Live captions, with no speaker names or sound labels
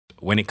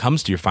when it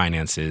comes to your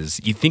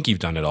finances, you think you've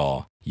done it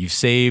all. You've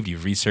saved,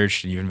 you've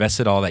researched, and you've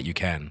invested all that you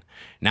can.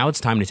 Now it's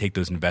time to take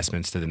those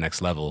investments to the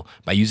next level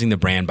by using the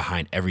brand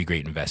behind every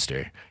great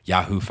investor,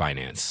 Yahoo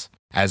Finance.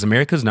 As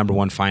America's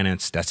 #1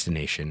 finance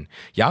destination,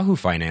 Yahoo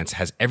Finance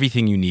has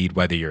everything you need,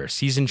 whether you're a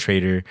seasoned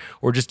trader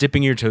or just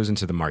dipping your toes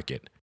into the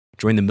market.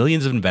 Join the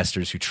millions of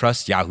investors who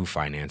trust Yahoo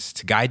Finance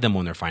to guide them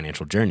on their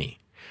financial journey.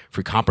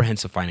 For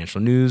comprehensive financial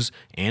news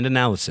and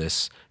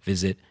analysis,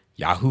 visit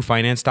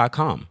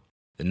yahoofinance.com,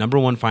 the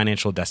 #1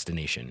 financial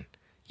destination,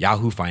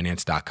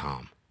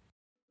 yahoofinance.com.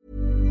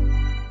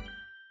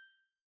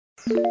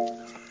 本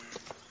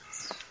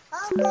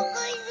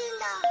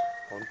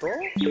当？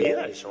見え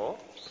ないでしょ？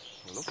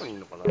どこにいる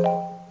のかな？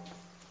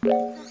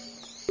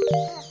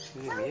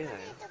見えないよ。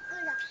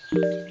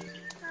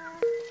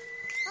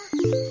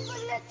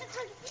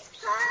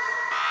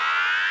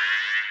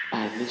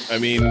 I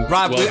mean,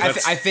 Rob, well,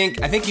 I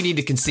think you need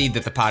to concede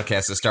that the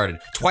podcast has started.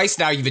 Twice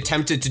now you've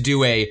attempted to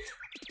do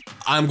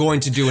I'm going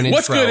to do an intro.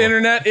 What's good,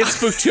 Internet?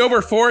 It's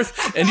Spooktober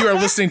 4th, and you are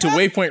listening to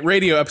Waypoint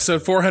Radio,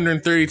 episode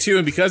 432.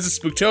 And because it's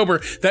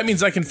Spooktober, that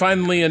means I can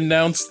finally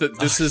announce that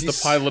this is the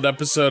pilot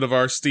episode of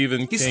our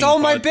Stephen King stole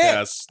my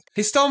podcast. bit.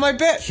 He stole my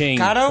bit. King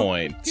Kato?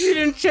 Point. You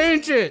didn't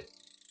change it.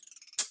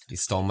 He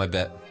stole my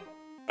bit.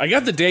 I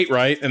got the date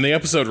right and the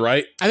episode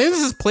right. I think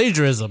this is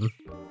plagiarism.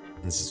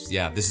 This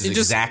is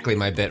exactly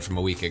my bit from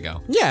a week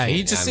ago. Yeah,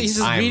 he's just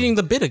reading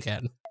the bit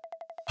again.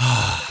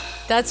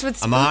 That's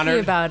what's I'm spooky honored.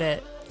 about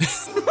it.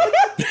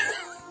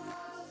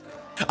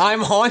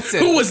 I'm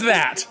haunted. Who was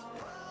that?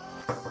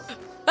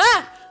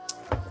 Ah!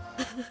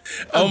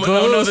 Oh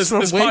no, this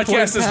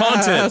podcast is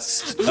haunted.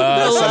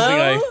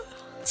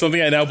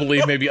 Something I now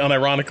believe maybe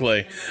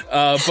unironically.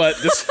 But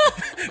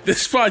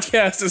this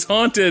podcast is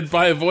haunted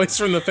by a voice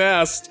from the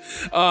past.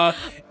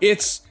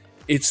 It's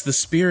the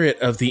spirit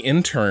of the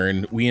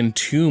intern we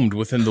entombed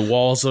within the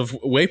walls of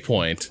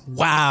Waypoint.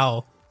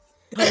 Wow.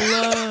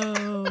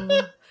 Hello.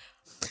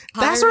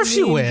 That's where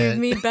she went. Give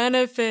me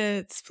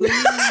benefits, please.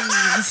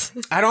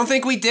 I don't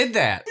think we did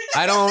that.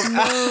 I don't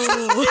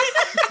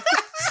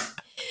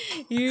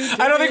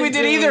think we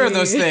did either of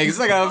those things.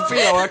 Like in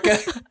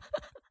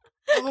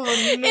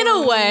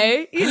a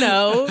way,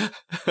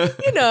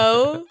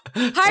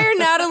 Hire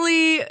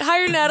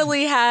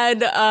Natalie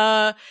had,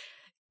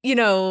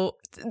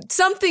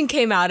 something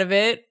came out of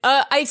it.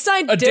 I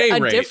signed a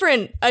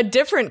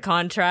different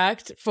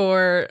contract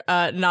for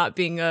not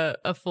being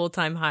a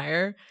full-time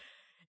hire.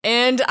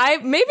 And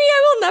maybe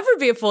I will never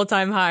be a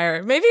full-time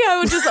hire. Maybe I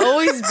would just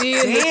always be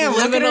in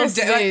this liminal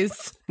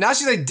space. Now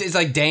she's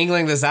like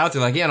dangling this out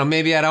there, like,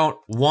 maybe I don't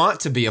want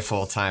to be a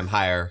full-time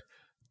hire.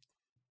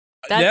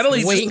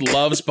 Natalie just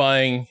loves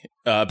buying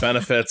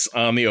benefits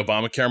on the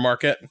Obamacare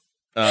market.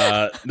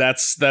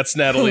 That's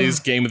Natalie's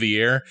game of the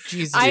year.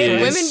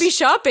 Women be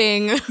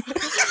shopping.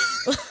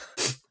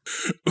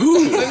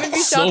 Ooh, women be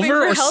Silver shopping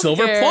or for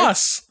Silver healthcare.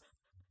 Plus.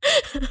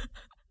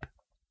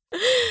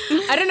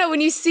 I don't know, when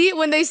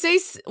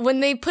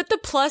they put the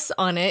plus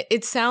on it,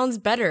 it sounds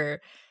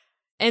better.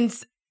 And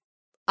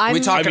Are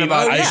we talking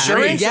about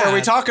insurance? Yeah. Or are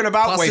we talking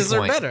about Pluses Waypoint?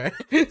 are better.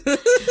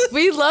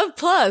 we love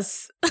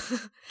plus.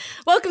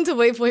 Welcome to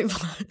Waypoint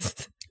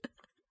Plus.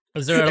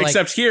 Is there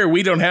Except here,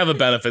 we don't have a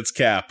benefits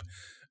cap.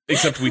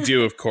 Except we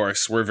do, of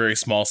course. We're a very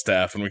small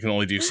staff, and we can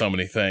only do so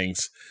many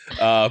things.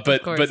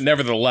 But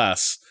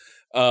nevertheless,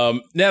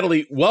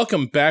 Natalie,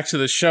 welcome back to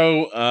the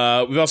show.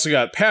 We've also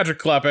got Patrick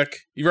Klepek.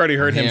 You've already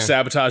heard him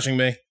sabotaging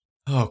me.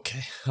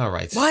 Okay, all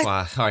right. What?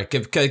 All right,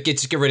 get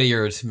rid of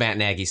your Matt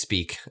Nagy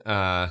speak.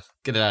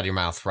 Get it out of your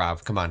mouth,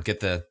 Rob. Come on,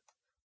 get the...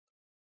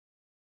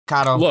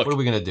 Kato, Look, what are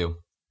we going to do?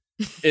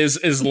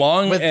 As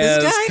long With this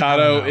as guy?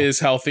 Kato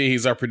is healthy,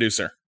 he's our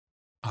producer.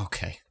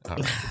 Okay, all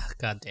right.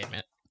 God damn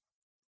it.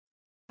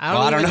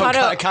 I don't know.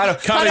 Kato,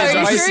 Kato, are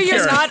you sure secure.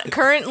 you're not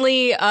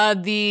currently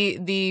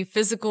the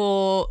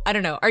physical? I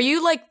don't know. Are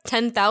you like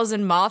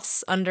 10,000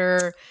 moths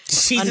under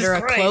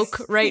a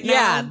cloak right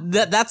now?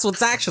 Yeah, that's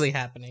what's actually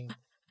happening.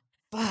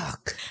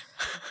 Fuck.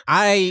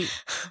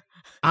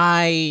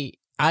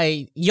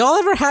 Y'all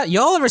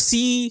ever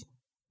see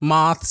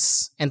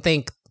moths and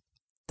think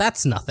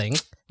that's nothing,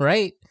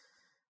 right?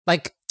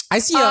 Like I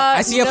see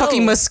a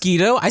fucking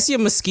mosquito. I see a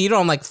mosquito.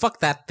 I'm like,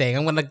 fuck that thing.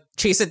 I'm gonna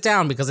chase it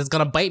down because it's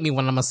gonna bite me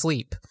when I'm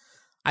asleep.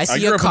 I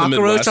see grew a up in the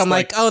cockroach. Midwest, I'm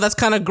like, oh, that's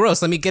kind of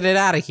gross. Let me get it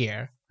out of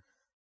here.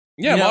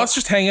 Yeah, moths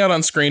just hang out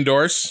on screen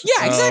doors.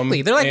 Yeah,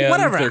 exactly. They're like, and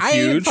whatever. They're I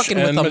ain't huge fucking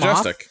with and the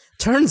majestic. moth.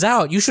 Turns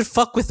out you should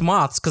fuck with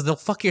moths because they'll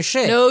fuck your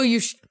shit. No,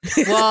 you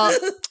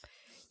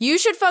you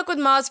should fuck with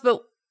moths.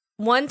 But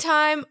one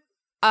time,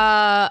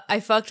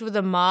 I fucked with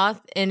a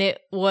moth, and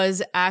it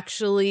was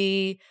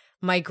actually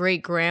my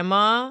great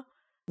grandma.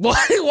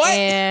 What?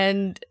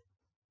 And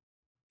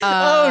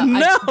oh no!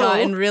 I got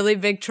in really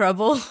big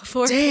trouble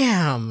for it.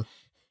 Damn.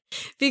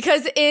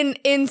 Because in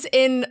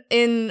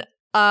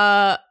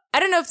I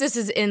don't know if this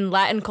is in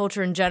Latin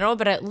culture in general,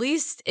 but at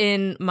least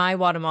in my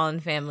Guatemalan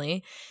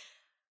family,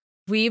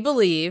 we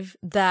believe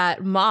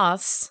that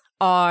moths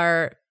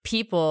are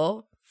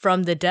people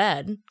from the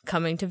dead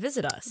coming to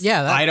visit us.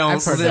 Yeah, I don't.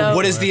 I've heard that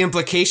What is before. the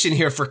implication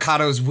here for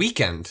Kato's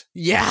weekend?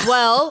 Yeah.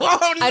 Well,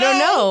 Oh, I don't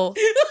no. know,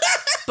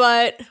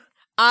 but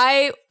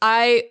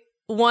I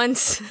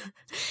once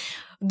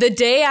the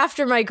day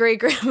after my great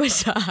grandma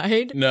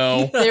died.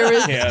 No, There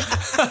was can't.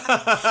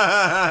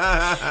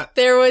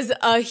 there was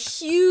a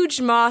huge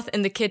moth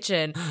in the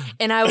kitchen,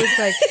 and I was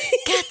like,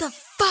 "Get the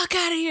fuck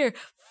out of here!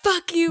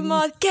 Fuck you,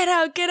 moth! Get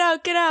out! Get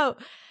out! Get out!"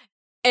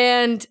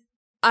 And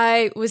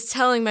I was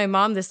telling my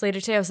mom this later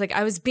today. I was like,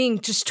 I was being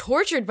just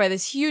tortured by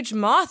this huge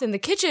moth in the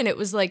kitchen. It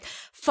was like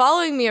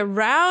following me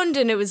around,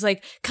 and it was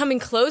like coming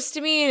close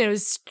to me, and it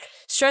was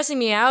stressing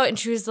me out. And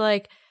she was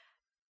like,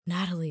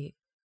 "Natalie,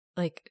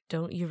 like,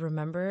 don't you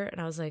remember?"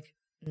 And I was like,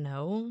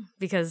 "No,"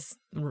 because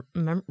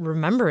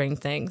remembering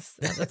things,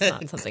 that's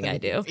not something I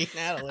do.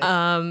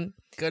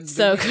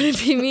 Couldn't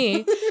be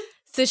me.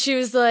 So she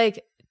was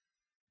like,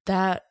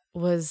 "That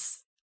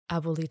was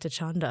Abuelita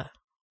Chanda.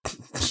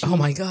 Oh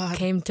my God.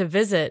 Came to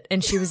visit,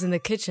 and she was in the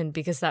kitchen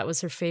because that was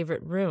her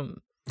favorite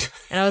room."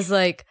 And I was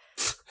like,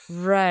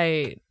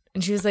 "Right."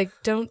 And she was like,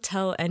 "Don't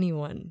tell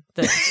anyone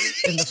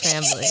that's in the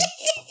family,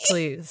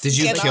 please." Did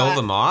you kill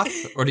the moth,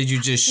 or did you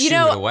just shoo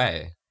it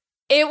away?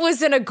 It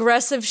was an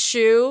aggressive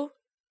shoo.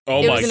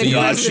 Oh my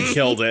God, she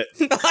killed it.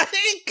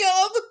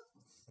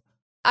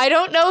 I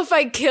don't know if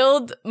I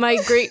killed my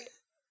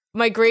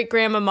great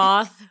grandma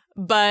moth,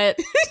 but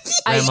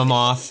Grandma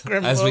moth,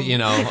 as we,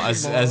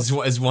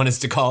 as one is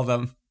to call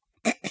them.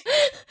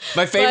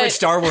 My favorite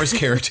Star Wars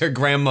character,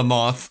 Grandma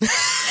Moth.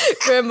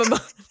 Grandma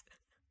moth.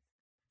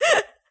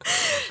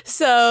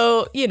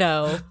 So,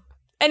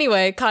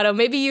 anyway, Kato,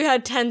 maybe you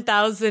had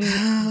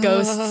 10,000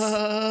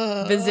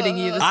 ghosts visiting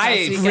you this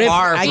past weekend.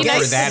 I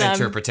prefer that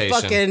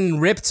interpretation. Fucking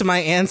ripped my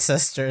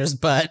ancestors,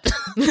 but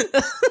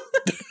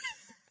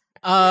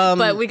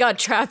but we got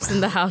traps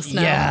in the house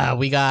now. Yeah,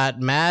 we got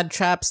mad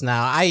traps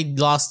now. I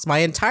lost my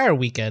entire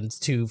weekend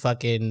to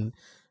fucking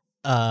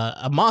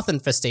a moth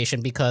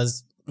infestation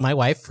because my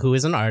wife, who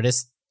is an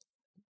artist,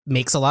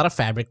 makes a lot of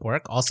fabric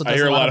work. Also does I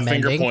hear a lot of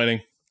mending. finger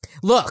pointing.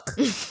 Look,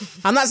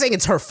 I'm not saying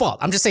it's her fault.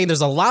 I'm just saying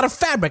there's a lot of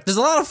fabric. There's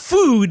a lot of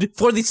food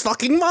for these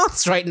fucking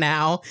moths right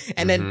now.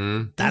 And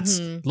then that's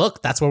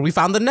where we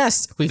found the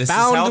nest. We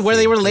found where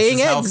they were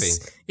laying eggs.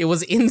 Healthy. It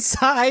was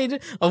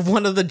inside of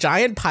one of the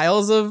giant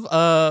piles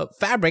of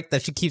fabric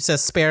that she keeps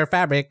as spare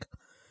fabric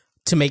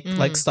to make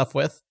like stuff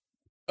with.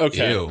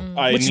 Okay.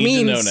 I Which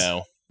need means, to know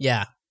now.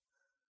 Yeah.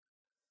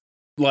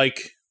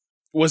 Like,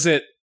 was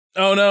it,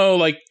 oh no,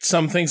 like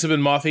some things have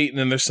been moth eaten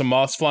and there's some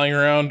moths flying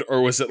around?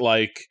 Or was it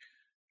like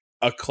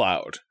a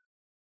cloud?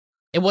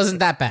 It wasn't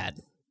that bad.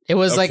 It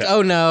was like,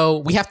 oh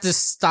no, we have to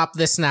stop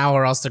this now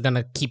or else they're going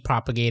to keep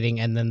propagating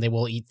and then they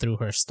will eat through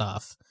her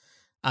stuff.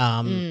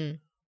 I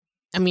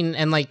mean,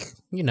 and like,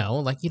 you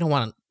don't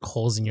want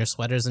holes in your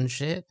sweaters and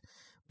shit.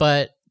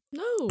 But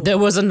there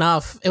was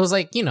enough. It was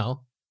like,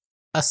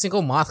 a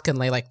single moth can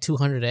lay like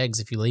 200 eggs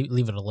if you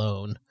leave it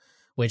alone,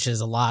 which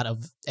is a lot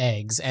of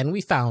eggs. And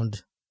we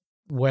found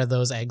where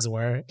those eggs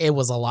were. It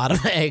was a lot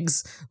of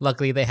eggs.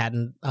 Luckily, they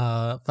hadn't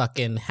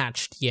fucking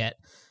hatched yet.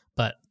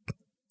 But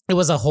it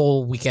was a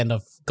whole weekend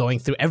of going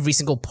through every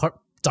single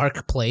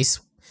dark place.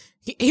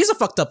 Here's a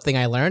fucked up thing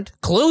I learned.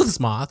 Clothes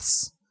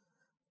moths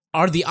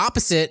are the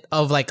opposite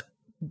of like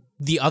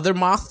the other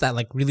moth that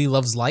like really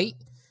loves light.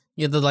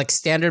 The like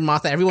standard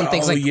moth that everyone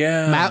thinks like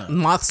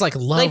moths like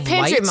love like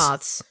pantry light.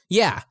 moths.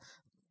 Yeah.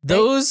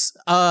 Those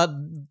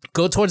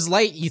go towards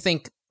light. You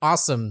think,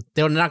 awesome.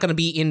 They're not going to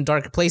be in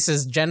dark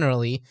places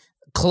generally.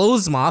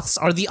 Clothes moths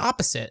are the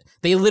opposite.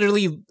 They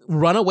literally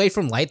run away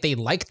from light. They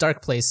like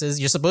dark places.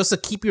 You're supposed to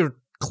keep your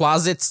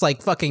closets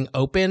like fucking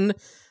open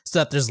so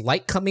that there's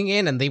light coming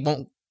in and they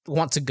won't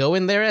want to go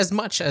in there as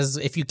much as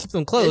if you keep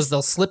them closed.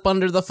 They'll slip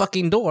under the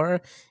fucking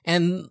door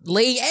and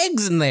lay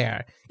eggs in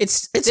there.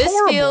 It's this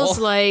horrible. Feels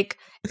like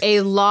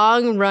a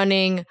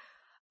long-running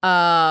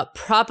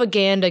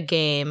propaganda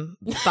game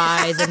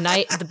by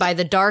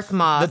the dark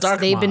moths.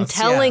 They've been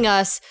telling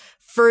us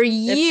for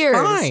years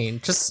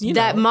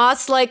that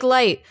moths like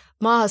light.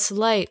 Moths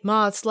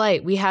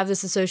light. We have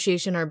this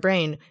association in our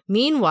brain.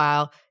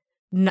 Meanwhile,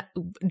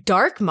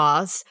 dark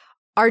moths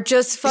are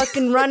just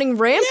fucking running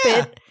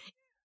rampant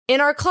in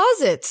our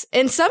closets,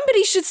 and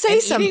somebody should say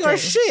something. Eating our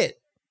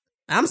shit.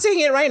 I'm saying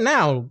it right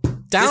now.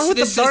 Down with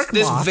the dark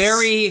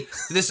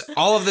moths.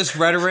 All of this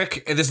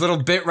rhetoric, this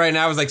little bit right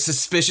now is like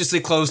suspiciously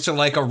close to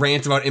like a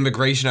rant about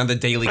immigration on the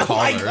Daily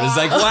Caller. It's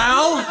like,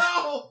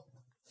 well,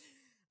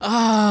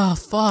 oh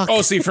fuck.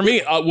 Oh, see, for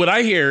me, what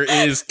I hear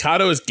is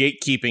Kato is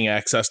gatekeeping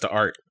access to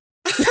art.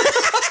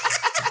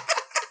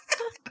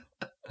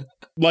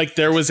 Like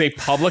there was a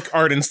public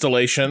art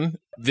installation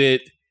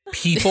that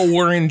people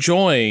were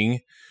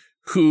enjoying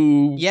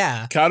who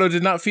Kato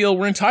did not feel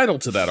were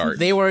entitled to that art.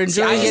 They were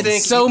enjoying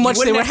it so much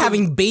they were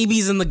having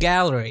babies in the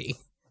gallery.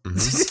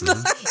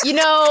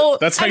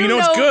 That's how you know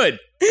it's good.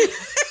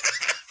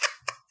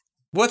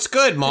 What's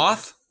good,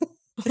 moth?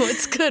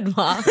 What's good,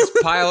 moth? This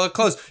pile of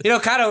clothes.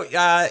 Kato,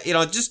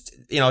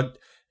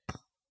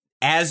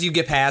 as you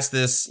get past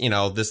this,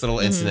 this little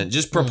incident,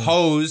 just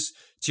propose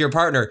to your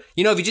partner,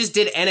 you know, if you just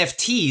did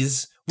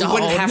NFTs, we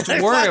wouldn't have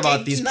to worry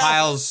about these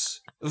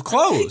piles of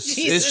clothes.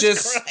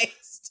 Jesus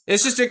Christ.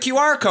 It's just a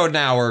QR code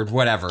now or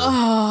whatever.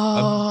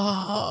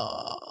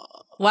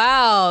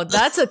 Wow,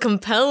 that's a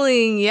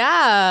compelling.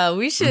 Yeah,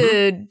 we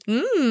should.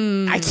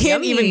 I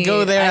can't even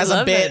go there as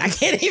a bit. I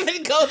can't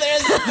even go there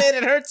as a bit.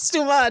 It hurts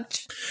too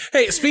much.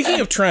 Hey, speaking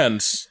of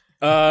trends,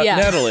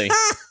 Natalie.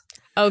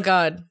 Oh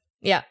God,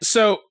 yeah.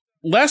 So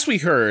last we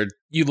heard,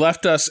 you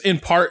left us in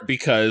part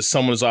because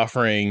someone was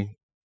offering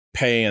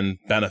pay and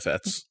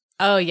benefits.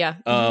 Oh yeah.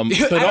 But I don't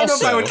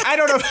know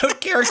if I would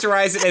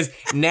characterize it as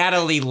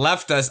Natalie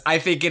left us. I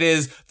think it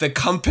is the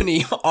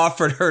company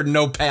offered her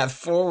no path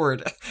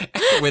forward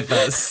with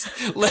us.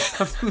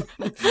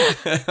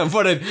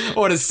 I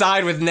want to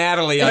side with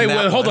Natalie on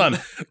that. Hold on.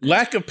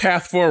 Lack of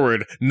path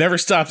forward never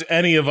stopped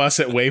any of us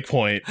at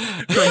Waypoint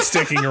from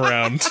sticking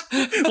around.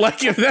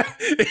 Like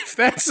if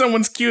that's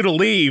someone's cue to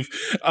leave,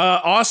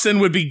 Austin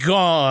would be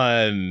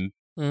gone.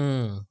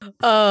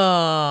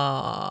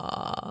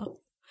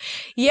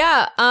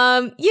 Yeah,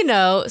 you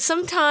know,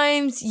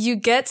 sometimes you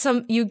get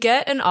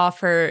an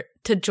offer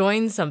to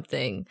join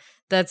something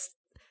that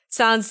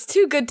sounds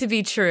too good to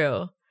be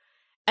true.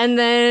 And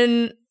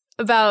then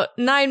about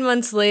 9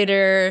 months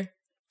later,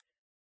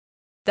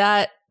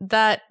 that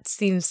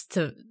seems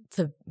to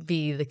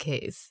be the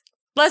case.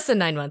 Less than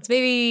 9 months,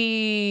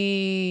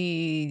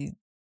 maybe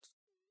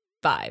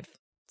 5,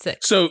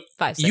 6. So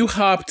 5, 6. You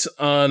hopped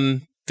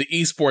on the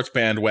esports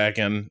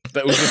bandwagon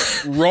that was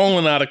just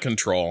rolling out of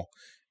control.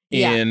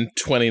 In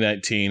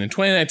 2019. In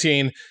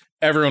 2019,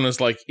 everyone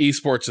was like,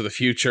 esports are the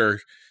future.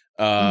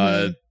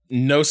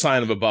 No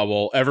sign of a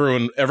bubble.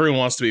 Everyone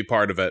wants to be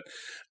part of it.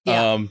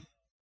 Yeah.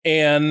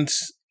 And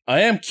I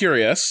am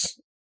curious,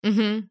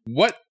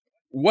 what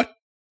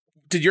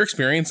did your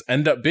experience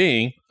end up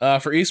being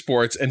for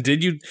esports? And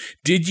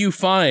did you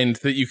find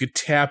that you could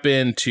tap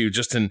into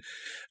just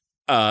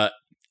a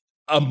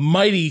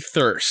mighty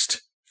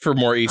thirst for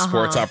more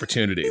esports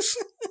opportunities?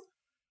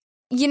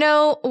 You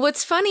know,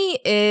 what's funny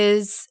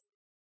is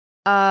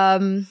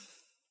the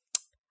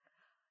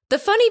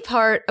funny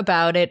part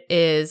about it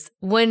is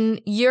when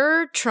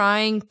you're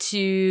trying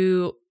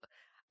to,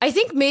 I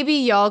think maybe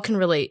y'all can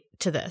relate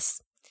to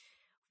this.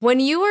 When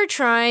you are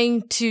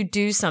trying to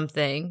do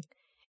something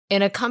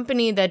in a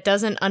company that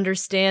doesn't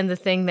understand the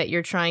thing that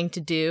you're trying to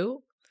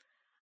do,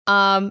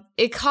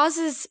 it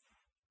causes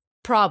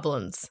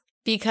problems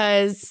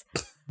because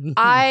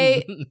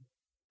I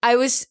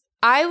was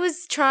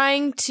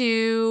trying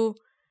to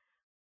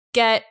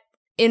get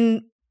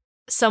in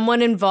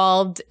someone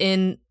involved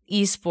in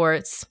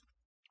esports,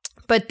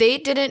 but they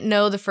didn't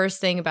know the first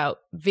thing about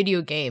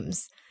video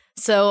games.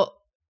 So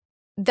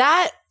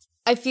that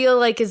I feel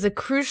like is a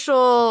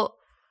crucial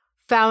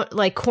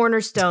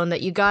cornerstone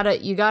that you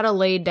gotta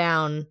lay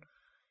down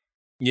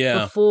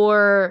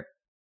before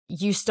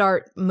you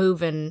start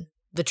moving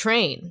the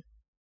train.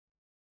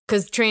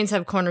 Because trains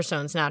have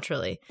cornerstones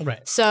naturally.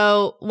 Right.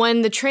 So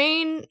when the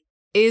train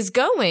is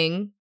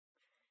going,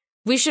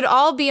 we should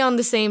all be on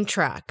the same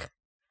track.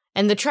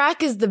 And the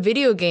track is the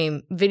video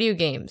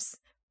games.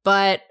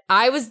 But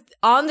I was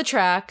on the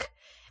track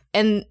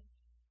and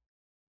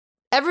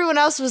everyone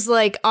else was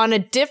like on a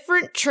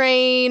different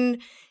train,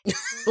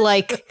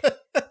 like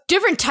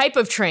different type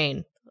of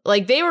train.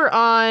 Like they were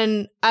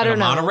on, I don't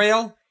know.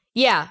 Monorail?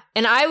 Yeah.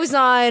 And I was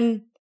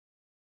on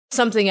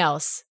something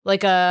else,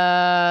 like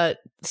a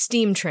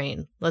steam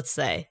train, let's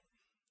say.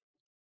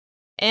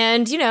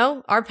 And, you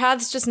know, our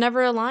paths just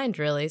never aligned,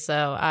 really.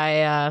 So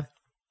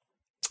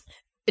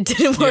it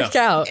didn't work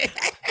out.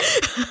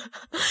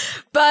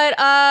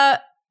 But,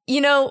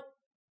 you know,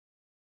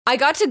 I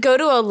got to go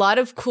to a lot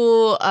of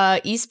cool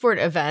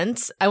esport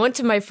events. I went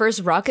to my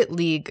first Rocket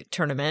League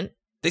tournament.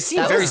 They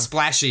seem very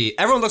splashy.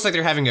 Everyone looks like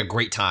they're having a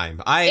great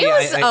time. It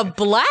was a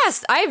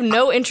blast. I have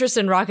no interest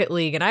in Rocket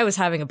League, and I was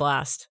having a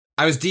blast.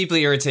 I was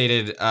deeply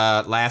irritated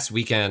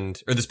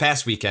this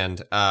past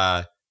weekend.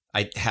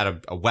 I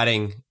had a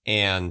wedding,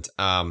 and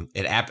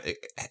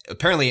it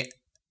apparently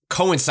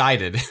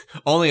coincided,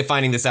 only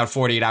finding this out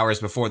 48 hours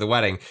before the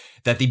wedding,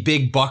 that the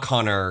big Buck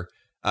Hunter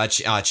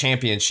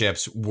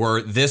championships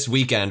were this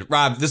weekend.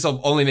 Rob, this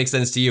will only make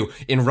sense to you,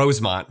 in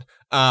Rosemont.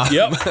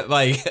 Yep.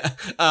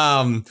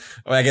 I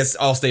guess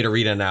Allstate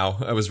Arena now.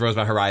 It was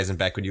Rosemont Horizon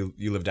back when you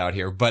lived out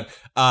here. But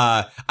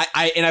I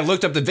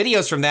looked up the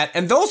videos from that,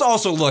 and those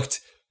also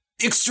looked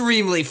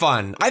extremely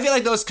fun. I feel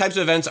like those types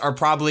of events are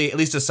probably, at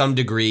least to some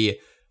degree,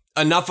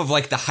 enough of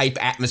like the hype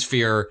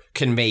atmosphere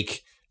can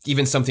make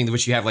even something to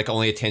which you have like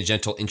only a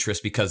tangential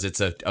interest because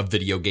it's a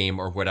video game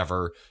or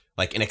whatever,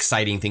 like an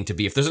exciting thing to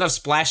be. If there's enough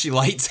splashy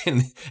lights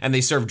and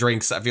they serve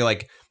drinks, I feel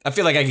like I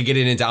could get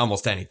into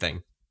almost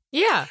anything.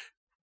 Yeah.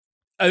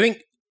 I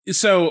think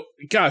so.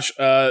 Gosh,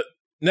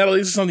 Natalie,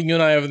 this is something you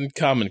and I have in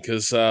common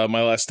because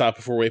my last stop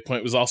before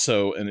Waypoint was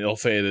also an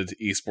ill-fated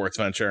esports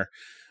venture.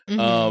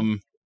 Mm-hmm.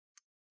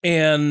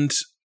 And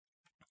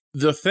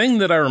the thing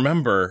that I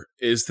remember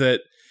is that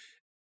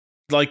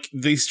like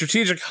the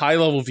strategic high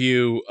level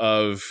view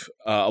of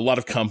a lot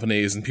of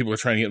companies and people are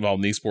trying to get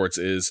involved in esports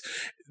is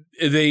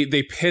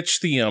they pitch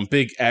the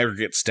big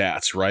aggregate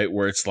stats, right?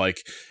 Where it's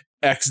like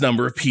X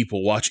number of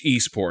people watch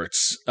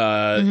esports,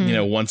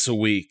 once a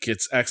week.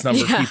 It's X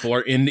number of people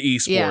are into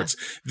esports.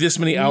 This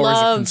many hours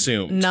are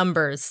consumed.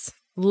 Numbers.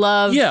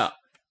 Love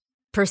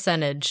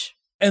percentage.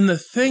 And the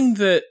thing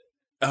that,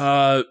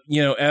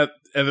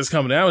 at this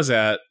company I was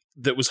at,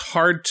 that was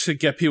hard to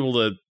get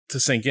people to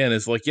sink in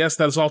is like, yes,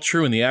 that is all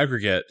true in the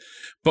aggregate,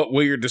 but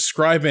what you're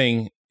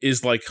describing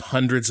is like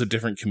hundreds of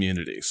different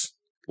communities.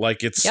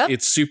 Like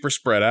it's super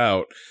spread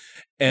out.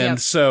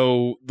 And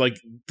so like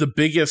the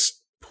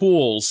biggest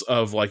pools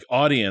of like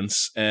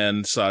audience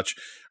and such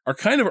are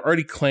kind of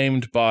already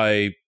claimed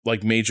by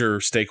like major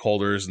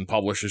stakeholders and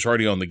publishers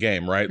already on the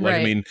game, right? Like,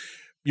 I mean,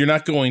 you're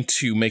not going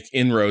to make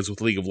inroads with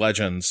League of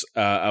Legends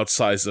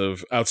outside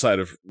of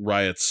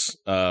Riot's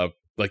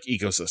like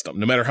ecosystem.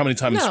 No matter how many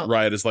times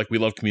Riot is like, we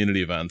love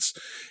community events.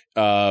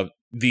 The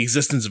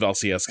existence of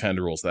LCS kind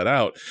of rules that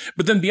out.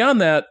 But then beyond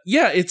that,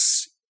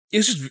 it's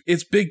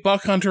big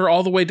buck hunter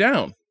all the way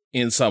down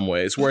in some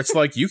ways, where it's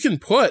like you can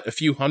put a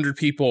few hundred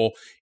people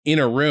in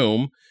a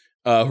room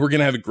who are going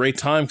to have a great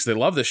time because they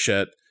love this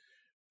shit.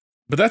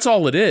 But that's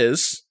all it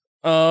is.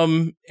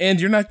 And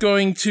you're never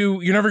going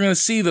to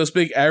see those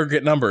big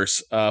aggregate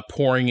numbers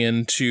pouring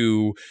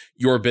into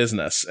your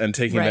business and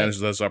taking advantage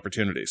of those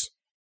opportunities.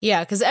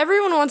 Yeah, because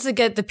everyone wants to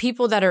get the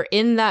people that are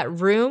in that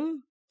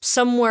room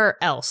somewhere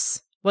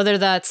else, whether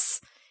that's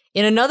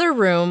in another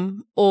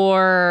room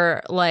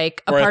or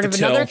like a part of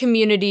another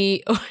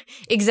community.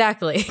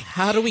 Exactly.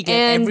 How do we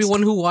get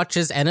everyone who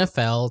watches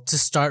NFL to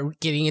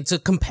start getting into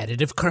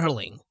competitive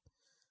curling?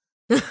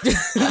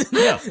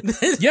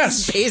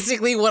 Yes.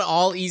 Basically what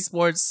all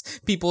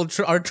esports people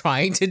are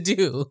trying to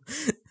do.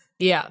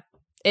 Yeah,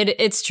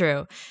 it's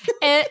true.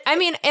 And I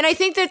mean, and I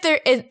think that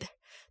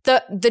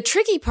the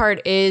tricky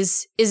part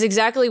is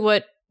exactly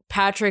what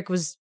Patrick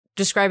was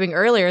describing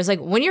earlier. Is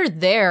like when you're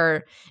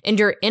there and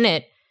you're in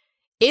it,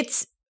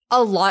 it's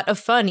a lot of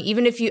fun.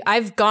 Even if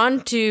I've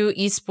gone to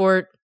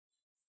esport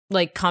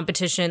like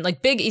competition,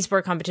 like big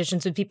esport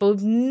competitions with people who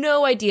have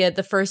no idea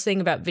the first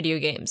thing about video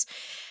games.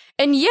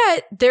 And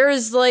yet there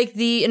is like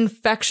the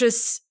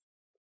infectious,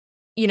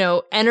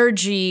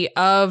 energy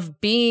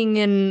of being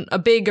in a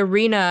big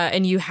arena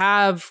and you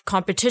have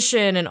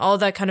competition and all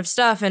that kind of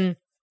stuff. And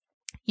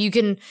you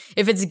can,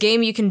 if it's a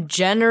game you can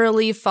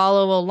generally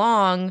follow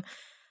along,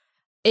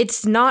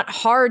 it's not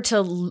hard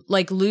to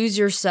like lose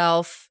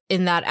yourself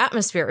in that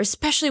atmosphere,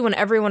 especially when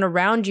everyone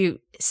around you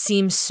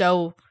seems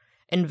so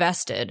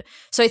invested.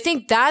 So I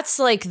think that's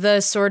like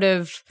the sort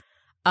of,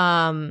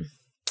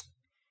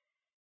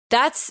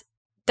 that's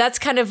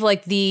kind of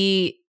like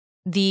the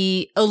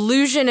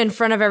illusion in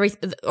front of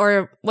everything,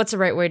 or what's the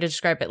right way to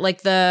describe it?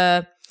 Like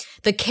the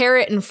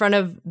carrot in front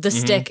of the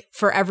stick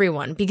for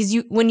everyone. Because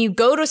when you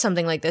go to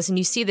something like this and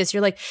you see this,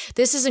 you're like,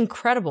 this is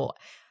incredible.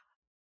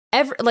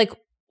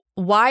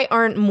 Why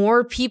aren't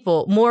more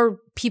people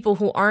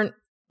who aren't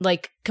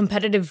like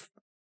competitive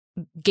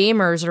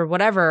gamers or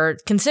whatever,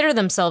 consider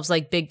themselves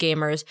like big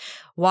gamers,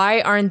 why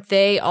aren't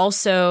they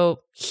also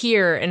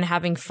here and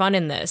having fun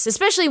in this?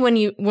 Especially when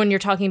you're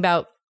talking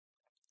about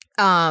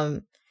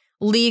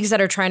leagues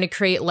that are trying to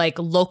create like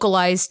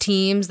localized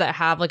teams that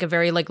have like a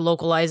very like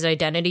localized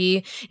identity.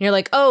 And you're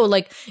like, oh,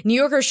 like New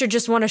Yorkers should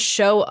just want to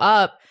show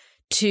up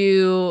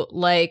to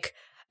like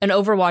an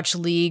Overwatch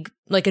League,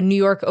 like a New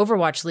York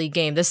Overwatch League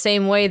game, the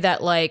same way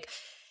that like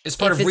it's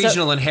part of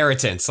regional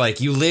inheritance. Like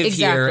you live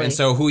here, and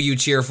so who you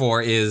cheer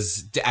for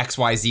is the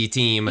XYZ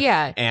team.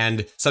 Yeah,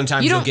 and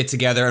sometimes you'll get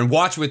together and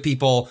watch with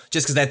people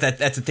just because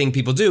that's a thing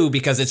people do,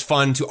 because it's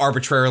fun to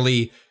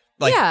arbitrarily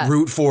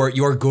root for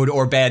your good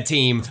or bad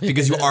team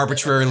because you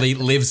arbitrarily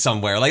live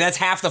somewhere. Like that's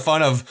half the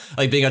fun of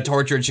like being a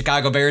tortured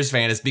Chicago Bears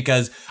fan, is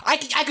because I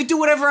could do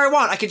whatever I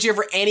want. I could cheer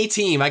for any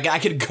team. I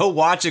could go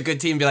watch a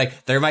good team and be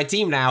like, they're my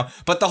team now.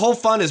 But the whole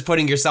fun is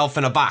putting yourself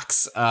in a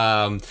box.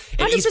 And 100%.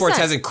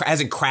 Esports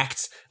hasn't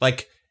cracked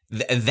like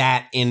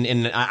that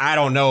in I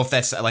don't know if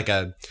that's like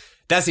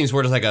that seems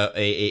more just like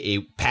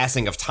a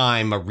passing of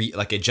time,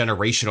 like a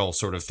generational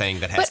sort of thing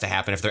that has to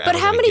happen if they're ever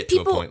going to get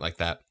to a point like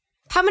that.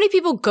 How many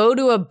people go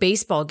to a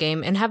baseball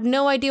game and have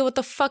no idea what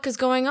the fuck is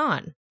going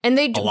on? And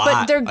they're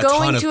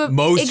going to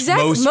most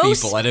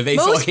people at a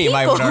baseball game,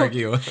 I would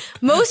argue.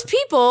 Most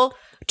people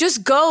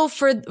just go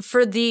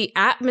for the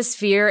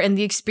atmosphere and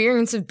the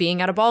experience of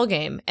being at a ball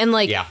game. And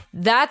like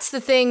that's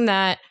the thing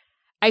that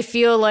I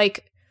feel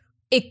like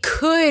it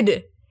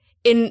could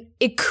be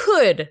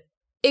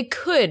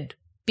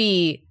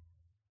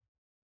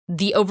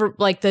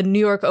the New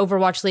York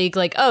Overwatch League,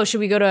 like, oh, should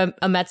we go to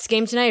a Mets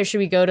game tonight, or should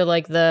we go to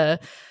like the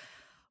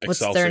what's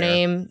their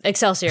name?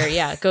 Excelsior.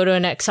 Yeah, go to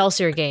an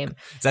Excelsior game.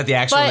 Is that the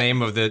actual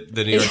name of the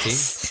New York team?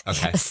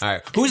 Okay, all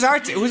right.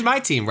 Who's my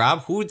team,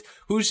 Rob? Who's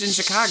in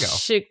Chicago?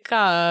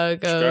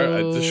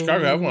 Chicago.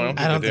 Chicago.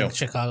 I don't think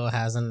Chicago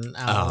has an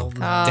album.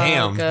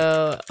 Damn.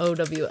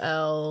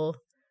 OWL.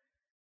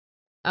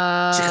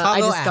 I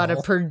just got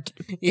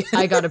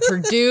I got a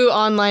Purdue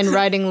online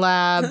writing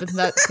lab.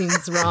 That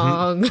seems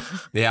wrong.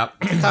 Yep.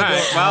 All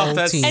right. Well,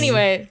 that's team.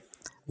 Anyway,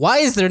 why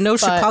is there no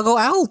Chicago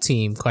Owl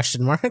team?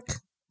 Question mark.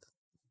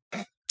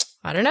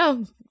 I don't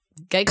know.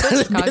 Get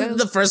good, Chicago.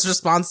 The first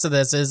response to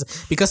this is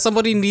because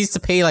somebody needs to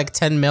pay like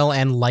 10 mil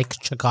and like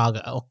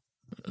Chicago.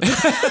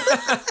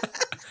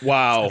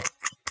 Wow.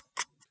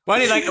 Well,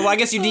 I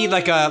guess you need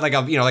like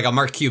a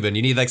Mark Cuban.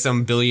 You need like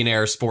some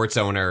billionaire sports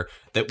owner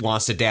that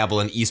wants to dabble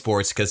in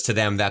esports because to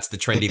them that's the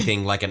trendy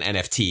thing, like an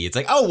NFT. It's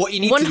like, oh, what you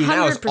need to do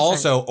now is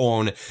also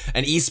own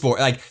an esport.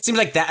 Like, seems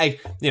like that.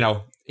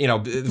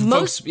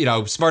 Folks,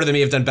 smarter than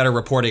me have done better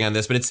reporting on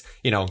this, but it's,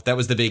 that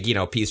was the big,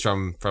 piece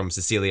from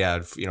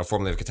Cecilia,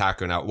 formerly of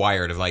Kotaku, now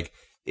Wired, of like,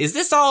 is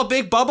this all a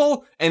big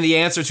bubble? And the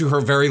answer to her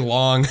very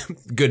long,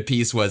 good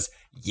piece was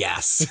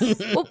yes.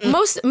 Well,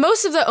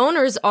 most of the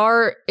owners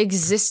are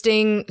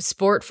existing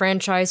sport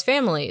franchise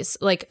families,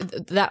 like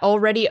that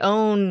already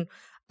own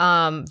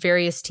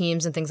various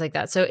teams and things like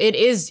that. So it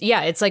is,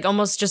 it's like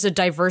almost just a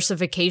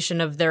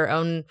diversification of their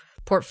own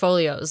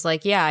portfolios.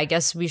 Like, I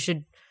guess we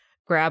should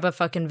grab a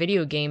fucking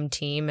video game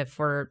team if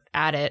we're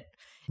at it.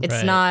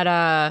 It's not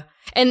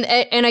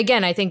and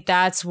again, I think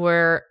that's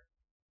where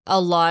a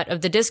lot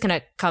of the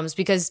disconnect comes,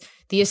 because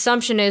the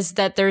assumption is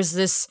that there's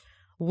this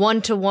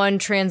one-to-one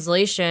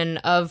translation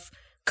of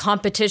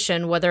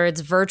competition, whether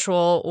it's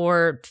virtual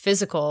or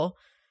physical.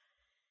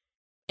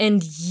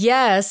 And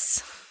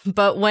yes,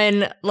 but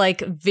when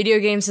like video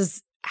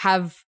games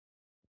have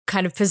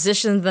kind of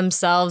positioned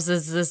themselves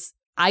as this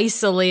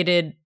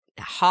isolated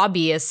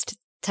hobbyist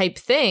type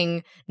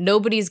thing,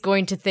 nobody's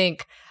going to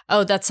think,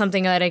 oh, that's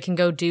something that I can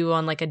go do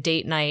on like a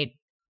date night,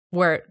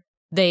 where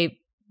they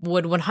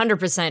would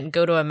 100%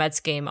 go to a Mets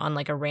game on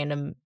like a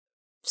random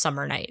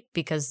summer night,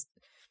 because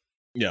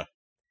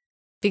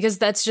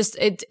that's just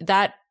it.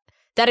 That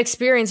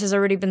experience has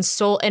already been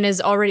sold, and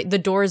the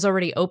door is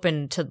already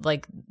open to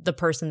like the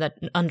person that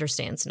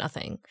understands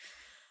nothing.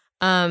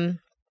 So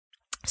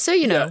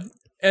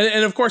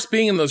and of course,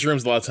 being in those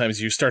rooms, a lot of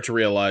times you start to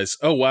realize,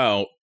 oh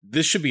wow,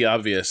 this should be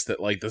obvious that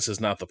like this is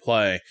not the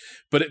play,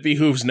 but it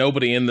behooves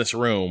nobody in this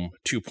room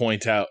to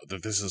point out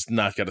that this has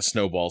not got a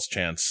snowball's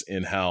chance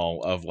in hell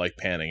of like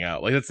panning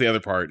out. Like, that's the other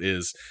part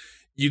is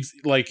you'd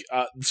like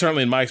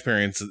certainly in my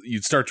experience,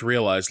 you'd start to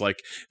realize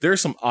like there are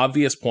some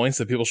obvious points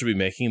that people should be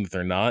making that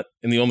they're not,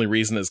 and the only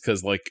reason is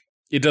because like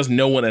it does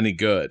no one any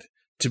good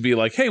to be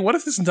like, hey, what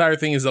if this entire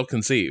thing is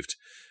ill-conceived?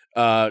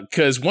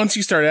 Because once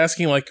you start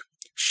asking like,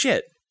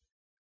 shit,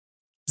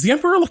 does the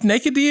Emperor look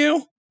naked to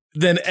you?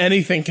 Then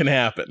anything can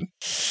happen.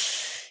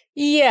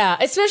 Yeah,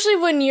 especially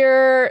when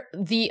you're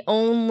the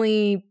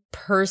only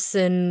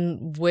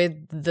person with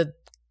the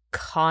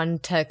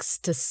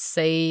context to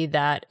say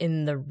that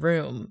in the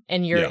room,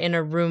 and you're in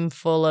a room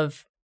full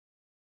of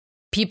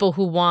people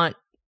who want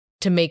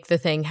to make the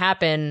thing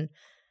happen,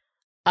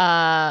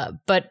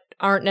 but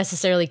aren't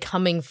necessarily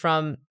coming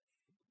from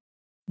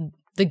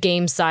the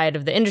game side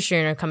of the industry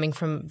and are coming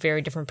from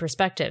very different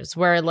perspectives,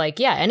 where like,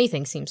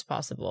 anything seems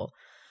possible.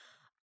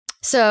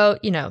 So,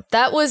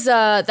 that was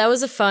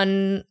a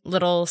fun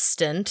little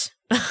stint.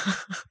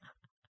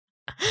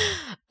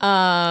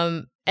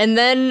 And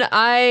then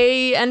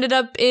I ended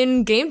up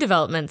in game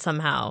development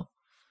somehow,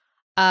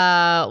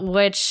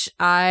 which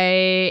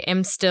I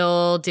am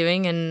still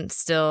doing and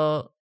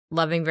still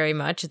loving very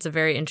much. It's a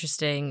very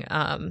interesting,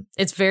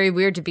 it's very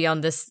weird to be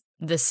on this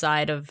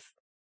side of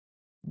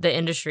the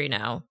industry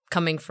now,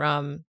 coming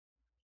from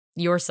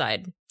your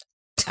side,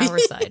 our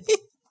side.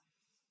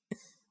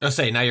 I'll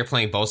say, now you're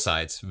playing both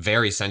sides.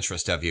 Very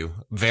centrist of you.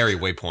 Very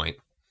Waypoint.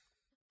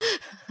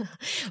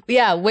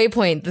 Yeah,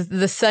 Waypoint,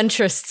 the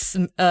centrists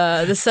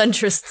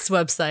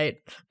website.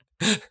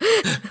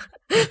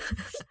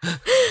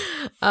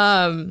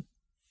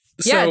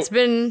 It's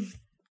been.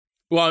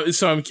 Well,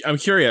 so I'm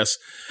curious.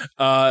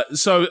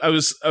 So I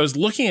was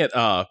looking it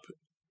up.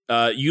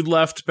 You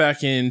left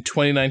back in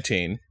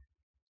 2019.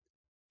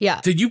 Yeah.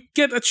 Did you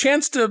get a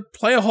chance to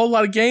play a whole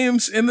lot of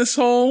games in this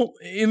whole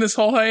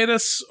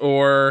hiatus,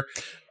 or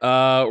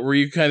were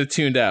you kind of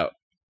tuned out?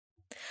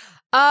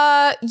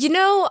 I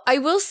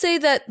will say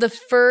that the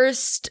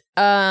first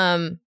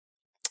while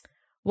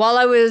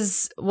I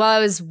was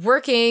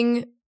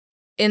working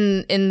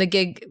in the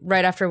gig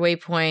right after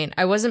Waypoint,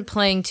 I wasn't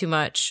playing too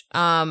much.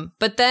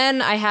 But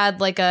then I had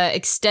like a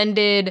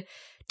extended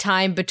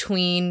time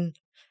between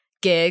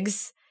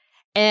gigs,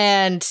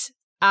 and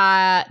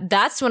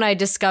that's when I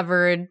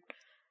discovered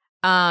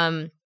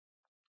Final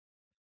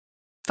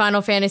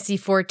Fantasy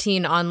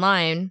 14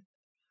 online.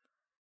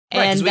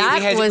 Right, and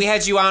we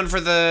had you on for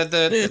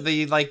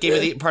the like game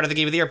of the part of the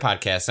Game of the Year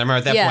podcast. I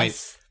remember at that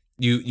point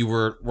you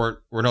were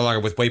no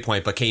longer with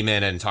Waypoint, but came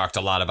in and talked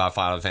a lot about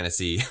Final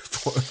Fantasy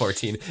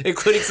 14,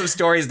 including some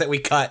stories that we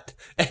cut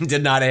and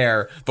did not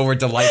air, but were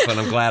delightful, and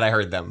I'm glad I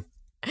heard them.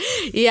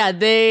 Yeah,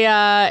 they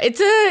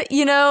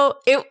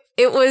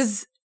it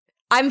was.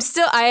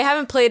 I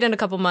haven't played in a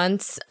couple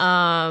months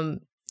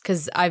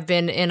because I've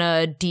been in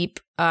a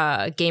deep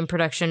game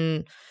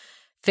production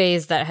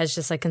phase that has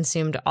just like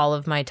consumed all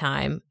of my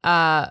time.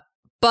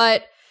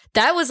 But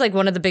that was like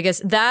one of the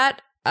biggest.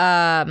 That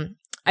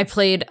I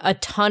played a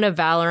ton of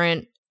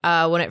Valorant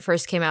when it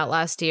first came out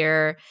last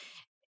year.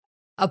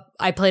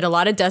 I played a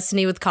lot of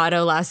Destiny with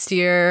Kato last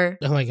year.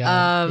 Oh my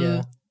god!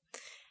 Yeah.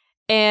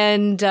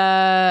 And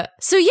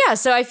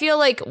so I feel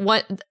like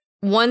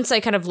once I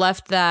kind of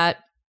left that,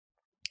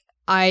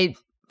 I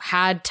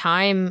had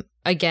time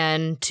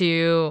again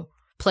to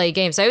play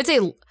games. I would say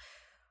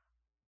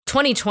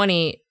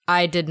 2020,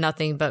 I did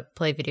nothing but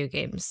play video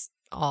games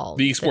all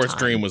the esports time.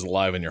 Dream was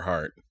alive in your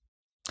heart.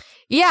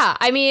 Yeah,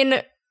 I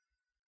mean,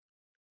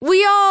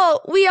 we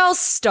all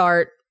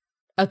start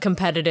a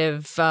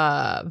competitive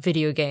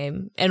video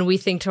game, and we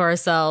think to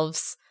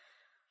ourselves,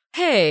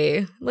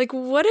 hey, like,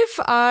 what if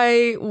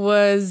I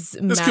was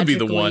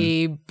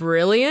magically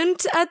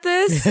brilliant at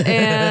this?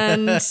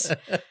 And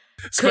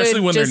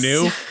especially when they're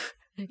new.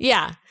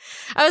 Yeah.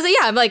 I was like,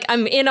 yeah,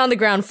 I'm in on the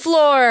ground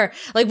floor.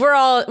 Like,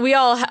 we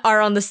all are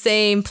on the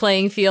same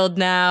playing field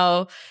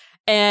now.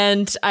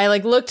 And I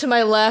like look to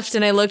my left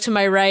and I look to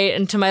my right,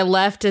 and to my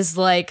left is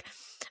like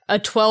a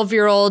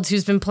 12-year-old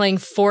who's been playing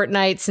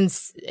Fortnite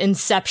since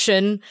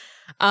Inception.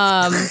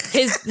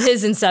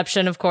 His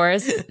Inception, of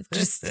course,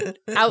 just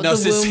out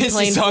the womb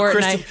playing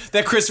Fortnite.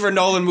 That Christopher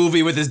Nolan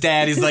movie with his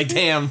dad. He's like,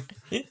 damn,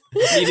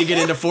 need to get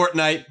into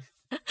Fortnite.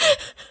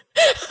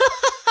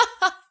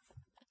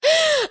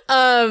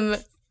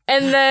 And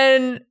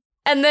then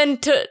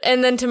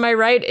to my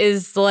right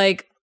is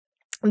like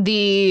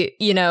the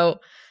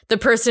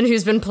person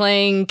who's been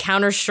playing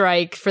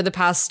Counter-Strike for the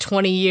past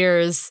 20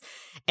 years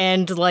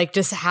and like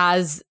just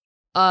has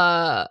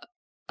an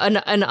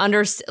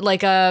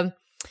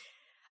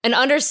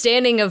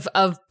understanding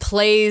of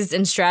plays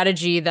and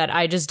strategy that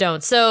I just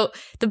don't. So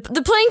the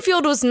playing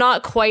field was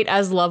not quite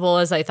as level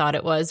as I thought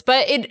it was,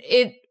 but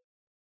it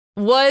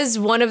was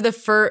one of the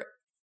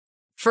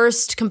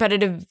first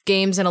competitive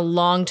games in a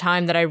long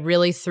time that I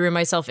really threw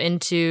myself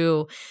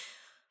into,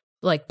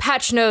 like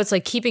patch notes,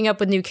 like keeping up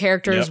with new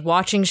characters,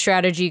 watching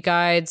strategy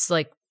guides,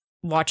 like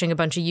watching a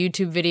bunch of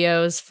YouTube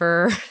videos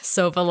for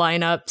Sova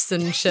lineups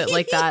and shit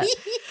like that.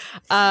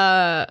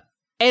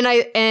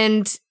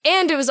 And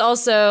it was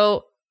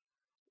also,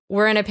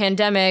 we're in a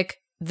pandemic.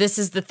 This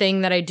is the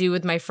thing that I do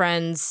with my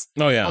friends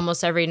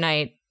almost every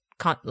night,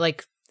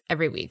 like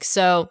every week.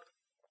 So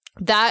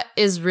that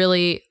is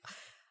really,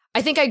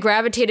 I think I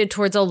gravitated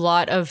towards a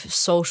lot of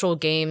social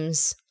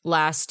games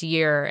last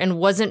year and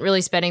wasn't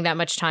really spending that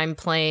much time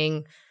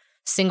playing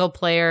single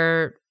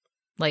player,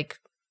 like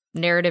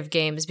narrative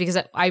games, because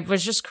I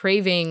was just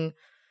craving,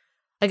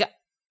 like,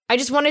 I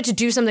just wanted to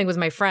do something with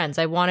my friends.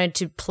 I wanted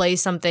to play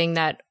something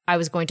that I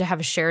was going to have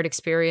a shared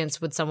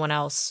experience with someone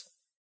else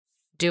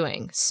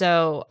doing.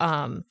 So,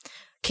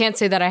 can't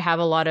say that I have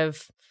a lot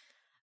of,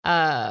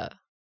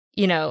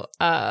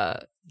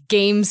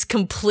 games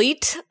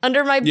complete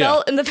under my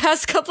belt in the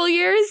past couple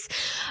years.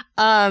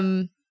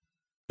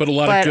 But a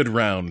lot of good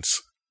rounds.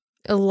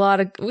 A lot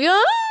of,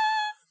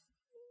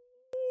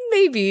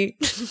 maybe.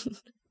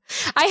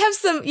 I have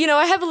some,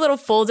 I have a little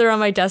folder on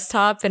my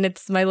desktop, and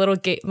it's my little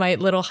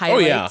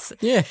highlights. Oh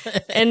yeah.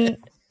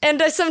 And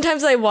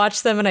sometimes I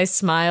watch them and I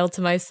smile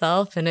to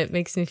myself, and it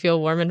makes me feel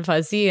warm and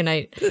fuzzy. And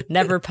I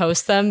never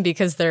post them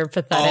because they're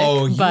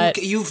pathetic. The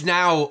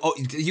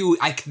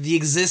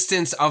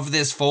existence of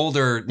this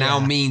folder now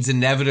means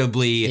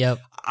inevitably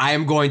I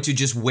am going to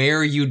just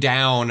wear you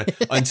down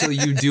until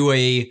you do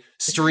a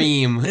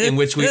stream in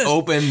which we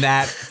open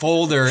that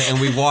folder and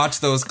we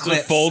watch those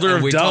clips. The folder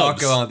and we of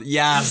dubs. Talk about,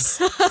 yes.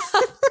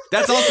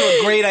 That's also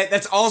a great,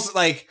 that's also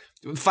like,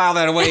 file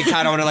that away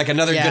kind of under like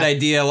another good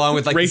idea, along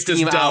with like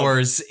Steam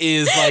hours,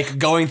 is like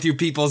going through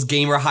people's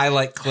gamer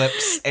highlight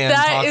clips and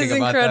talking about them. That is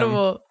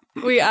incredible.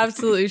 We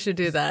absolutely should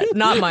do that.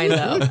 Not mine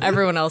though.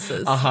 Everyone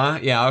else's.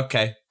 Yeah.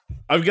 Okay.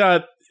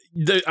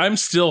 I'm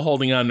still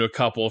holding on to a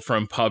couple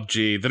from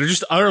PUBG that are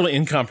just utterly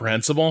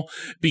incomprehensible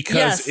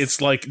because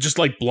it's like just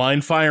like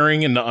blind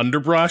firing in the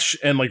underbrush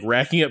and like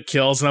racking up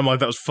kills, and I'm like,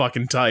 that was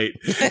fucking tight.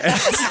 And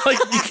it's like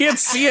you can't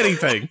see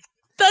anything.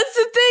 That's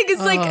the thing.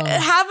 It's like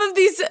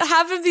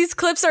half of these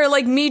clips are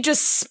like me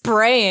just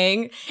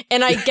spraying,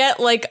 and I get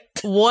like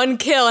one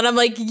kill, and I'm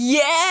like,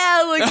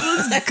 yeah, like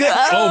let's go.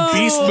 Oh,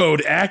 beast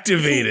mode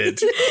activated.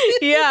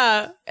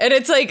 Yeah, and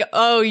it's like,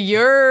 oh,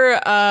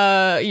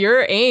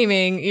 you're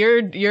aiming,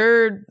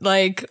 your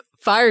like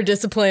fire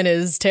discipline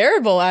is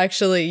terrible.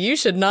 Actually, you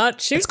should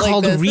not shoot. It's like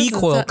called this.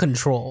 recoil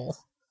control.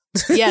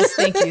 Yes,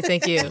 thank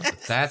you.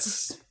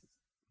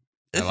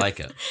 I like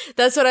it.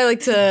 That's what I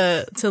like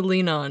to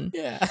lean on.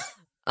 Yeah.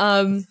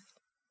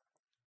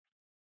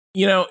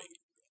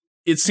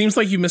 It seems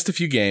like you missed a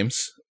few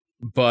games,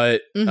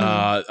 but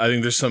I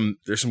think there's some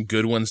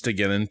good ones to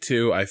get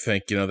into. I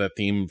think, that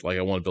theme, like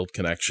I want to build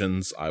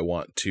connections. I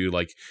want to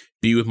like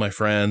be with my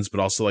friends, but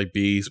also like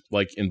be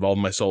like involved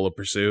in my solo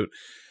pursuit.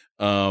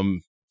 I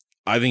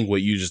think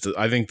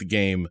the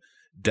game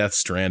Death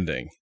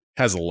Stranding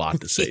has a lot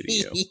to say to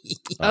you.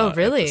 Oh,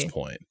 really? At this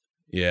point.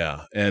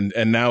 Yeah. And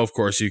now, of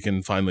course, you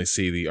can finally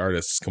see the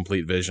artist's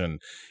complete vision.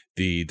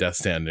 The Death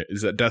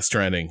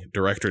Stranding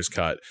director's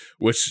cut,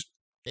 which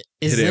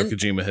Hideo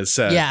Kojima has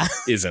said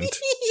isn't.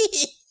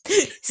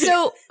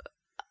 So,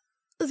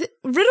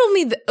 riddle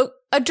me,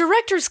 a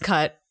director's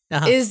cut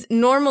is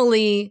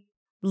normally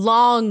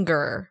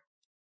longer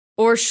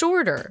or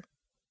shorter.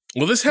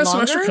 Well, this has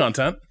some extra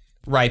content.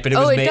 Right, but it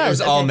was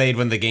all made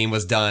when the game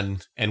was done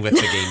and with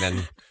the game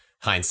in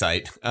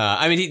hindsight.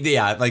 I mean,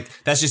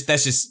 that's just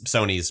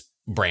Sony's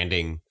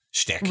branding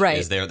shtick. Right.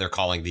 Is they're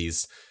calling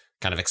these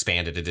kind of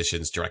expanded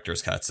editions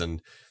director's cuts,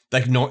 and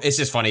like it's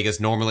just funny because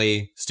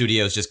normally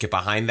studios just get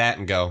behind that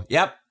and go,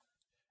 "Yep,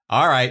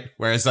 all right."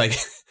 Whereas like,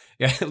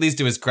 at least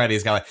to his credit,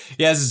 he's got like,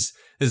 "Yeah, this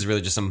is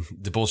really just some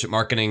bullshit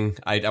marketing.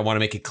 I want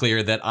to make it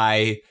clear that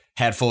I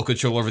had full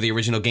control over the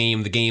original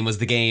game. The game was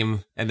the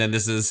game, and then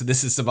this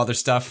is some other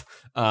stuff."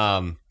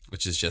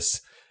 Which is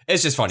just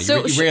funny.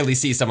 So, you rarely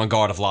see someone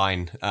go out of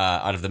line,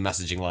 out of the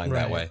messaging line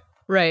that way.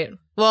 Right.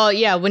 Well,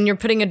 yeah, when you're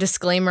putting a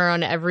disclaimer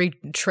on every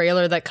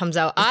trailer that comes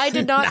out, I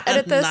did not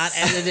edit this. Not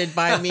edited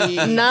by me.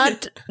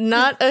 not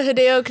a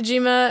Hideo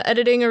Kojima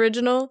editing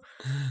original.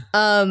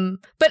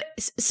 But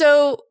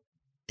so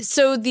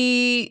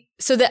the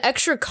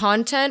extra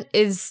content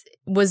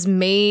was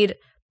made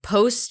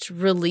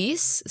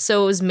post-release.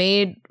 So it was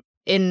made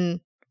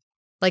in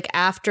like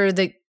after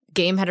the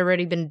game had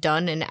already been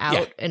done and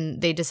out,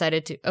 and they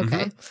decided to.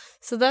 Okay,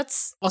 so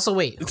that's also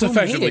wait. It's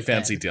effectively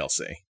fancy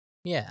DLC.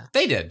 Yeah,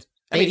 they did.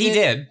 I mean, he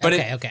did, but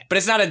okay. But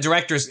it's not a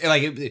director's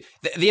like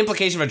the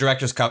implication of a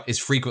director's cut is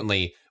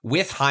frequently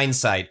with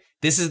hindsight.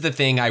 This is the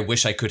thing I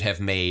wish I could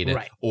have made,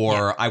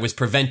 or I was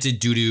prevented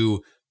due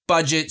to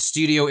budget,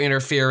 studio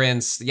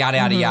interference, yada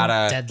yada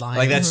yada, deadline,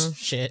 like that's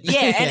shit. Yeah,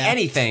 and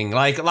anything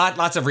like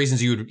lots of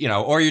reasons you'd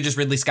or you're just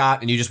Ridley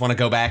Scott and you just want to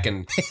go back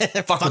and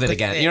fuck with it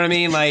again. You know what I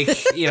mean? Like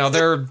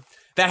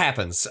that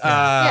happens.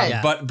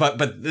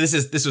 But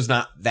this was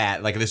not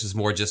that. Like this was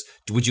more just,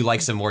 would you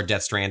like some more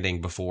Death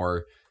Stranding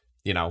before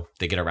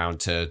they get around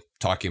to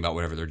talking about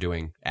whatever they're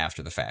doing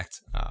after the fact?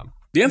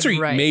 The answer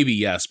may be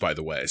yes, by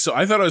the way. So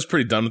I thought I was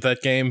pretty done with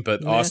that game,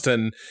 but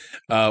Austin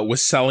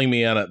was selling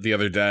me on it the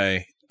other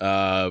day.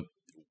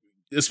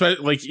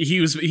 Especially like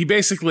he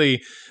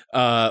basically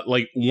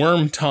like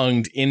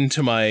worm-tongued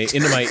into my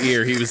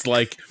ear. He was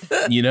like,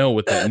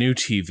 with that new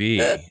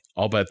TV,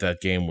 I'll bet that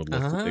game would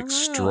look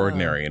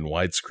extraordinary in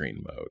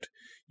widescreen mode.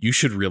 You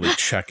should really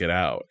check it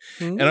out.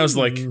 And I was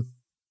like,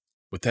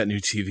 with that new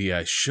TV,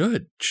 I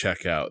should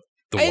check out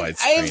the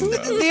widescreen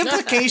mode. The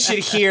implication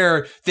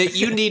here that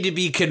you need to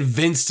be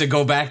convinced to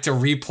go back to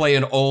replay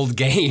an old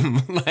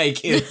game.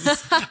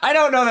 I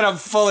don't know that I'm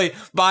fully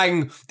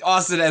buying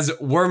Austin as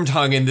worm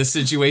tongue in this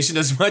situation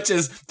as much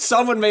as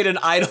someone made an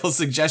idle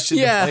suggestion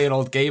to play an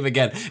old game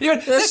again.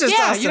 That's just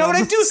Austin. You know what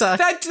I do?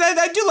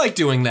 I do like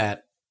doing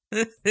that.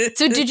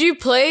 So did you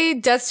play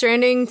Death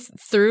Stranding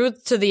through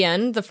to the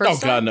end the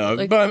first time? Oh god,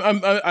 no!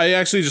 But I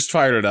actually just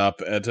fired it up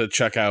to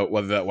check out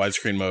whether that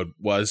widescreen mode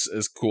was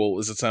as cool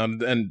as it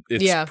sounded, and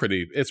it's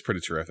pretty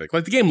terrific.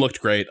 Like the game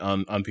looked great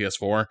on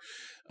PS4.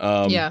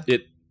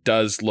 It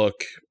does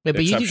look. Wait,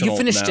 but you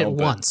finished now, it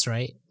once,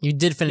 right? You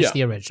did finish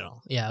the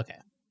original. Yeah, okay.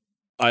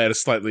 I had a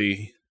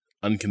slightly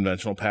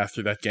unconventional path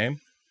through that game.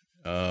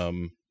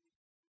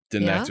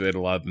 Didn't activate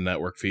a lot of the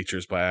network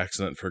features by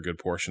accident for a good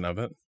portion of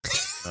it.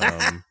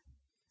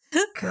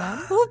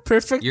 Oh,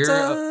 perfect. You're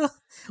a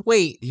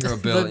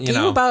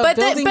about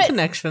building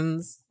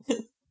connections.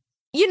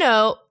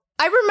 I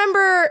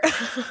remember.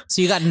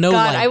 So you got no.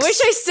 God, likes. I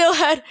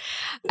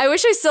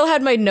wish I still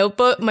had my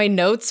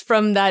notes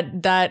from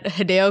that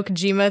Hideo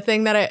Kojima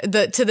thing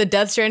to the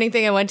Death Stranding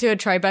thing I went to at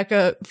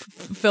Tribeca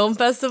Film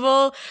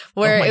Festival,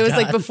 where it was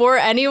like before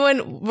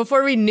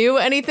we knew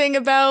anything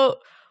about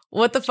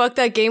what the fuck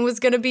that game was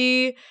gonna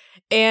be,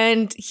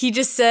 and he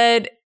just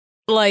said,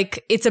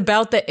 like, it's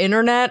about the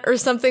internet or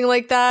something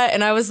like that.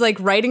 And I was like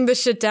writing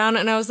this shit down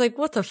and I was like,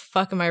 what the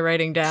fuck am I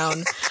writing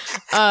down?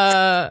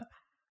 But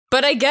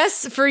I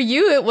guess for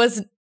you, it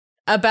was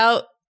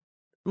about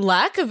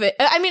lack of it.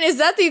 I mean, is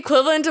that the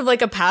equivalent of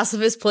like a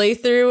pacifist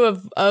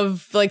playthrough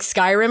of like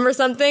Skyrim or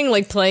something,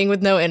 like playing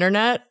with no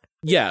internet?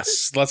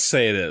 Yes, let's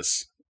say it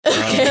is.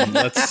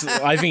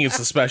 I think it's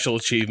a special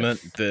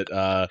achievement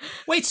that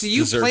wait, so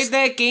you played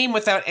that game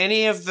without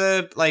any of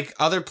the like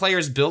other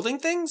players building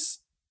things?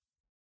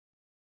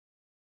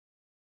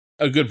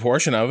 A good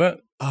portion of it.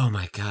 Oh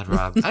my god,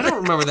 Rob! I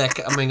don't remember that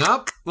coming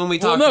up when we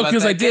talked about that.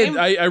 Because I game.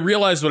 did. I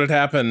realized what had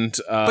happened.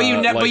 But you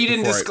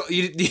didn't.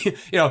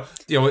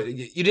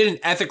 You didn't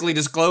ethically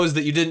disclose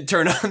that you didn't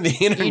turn on the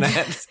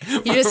internet.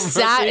 You just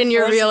sat in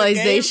your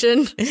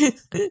realization.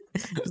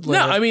 No,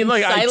 I mean,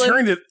 like silent. I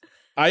turned it.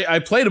 I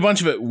played a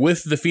bunch of it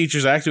with the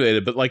features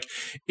activated, but like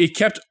it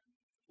kept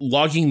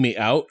logging me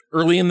out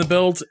early in the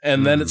build,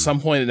 and then at some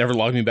point it never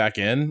logged me back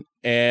in,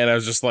 and I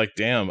was just like,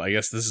 damn, I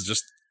guess this is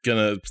just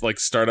gonna like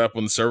start up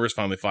when the servers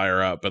finally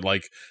fire up, but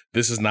like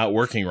this is not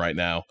working right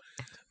now.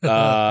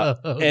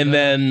 And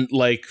then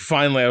like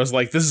finally I was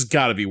like, this has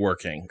got to be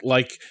working.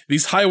 Like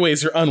these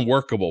highways are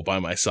unworkable by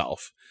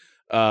myself.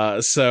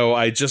 So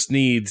I just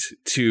need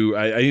to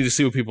I need to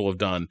see what people have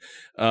done.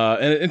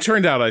 And it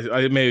turned out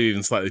I may have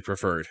even slightly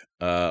preferred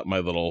my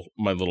little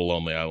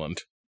lonely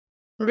island.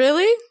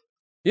 Really?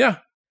 Yeah.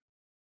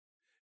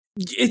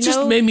 It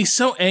just made me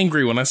so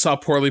angry when I saw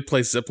poorly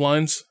placed zip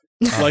lines.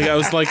 Like, I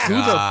was like, who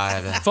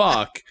the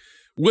fuck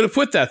would have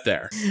put that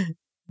there?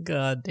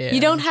 God damn.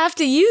 You don't have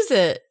to use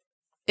it.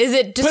 Is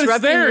it disrupting but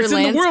it's there. your It's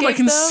in the world. I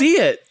can though? see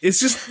it. It's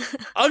just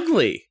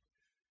ugly.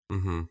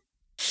 Mm-hmm.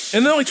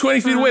 And then like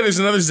 20 feet away, there's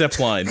another zip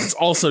line. It's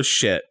also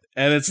shit.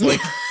 And it's like,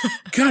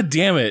 God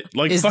damn it.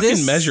 Like,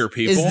 fucking measure,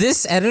 people. Is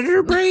this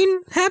editor brain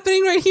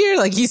happening right here?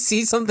 Like, you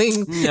see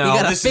something, No, you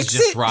gotta this fix is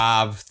just it?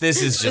 Rob.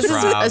 This is just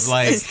This is Rob.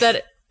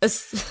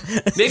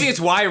 Like, maybe it's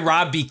why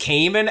Rob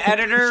became an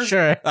editor.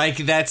 Sure. Like,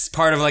 that's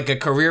part of like a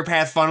career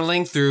path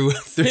funneling through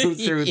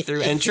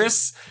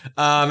interests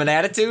and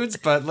attitudes.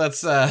 But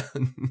let's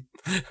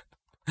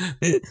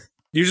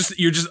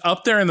You're just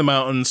up there in the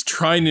mountains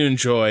trying to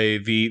enjoy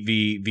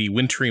the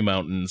wintry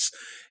mountains,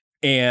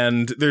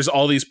 and there's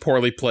all these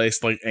poorly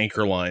placed like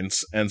anchor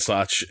lines and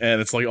such, and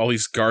it's like all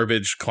these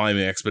garbage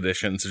climbing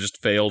expeditions that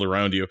just failed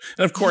around you.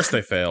 And of course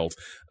they failed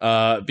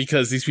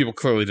because these people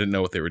clearly didn't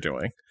know what they were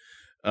doing.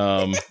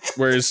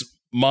 Whereas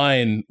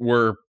mine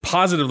were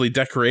positively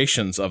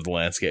decorations of the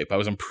landscape. I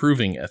was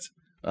improving it.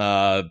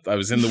 I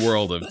was in the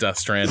world of Death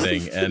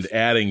Stranding and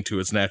adding to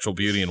its natural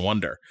beauty and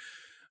wonder.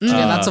 Did you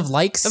get lots of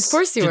likes? Of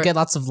course you Did were. you get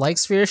lots of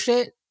likes for your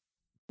shit?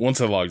 Once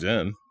I logged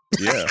in,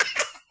 yeah.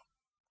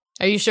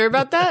 Are you sure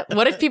about that?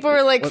 What if people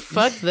were like,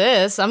 fuck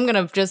this, I'm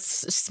gonna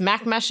just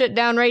smack my shit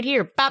down right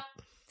here. Bop.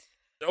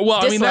 Well,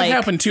 I mean, that Dislike.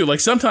 happened too. Like,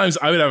 sometimes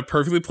I would have a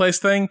perfectly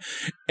placed thing,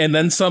 and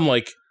then some,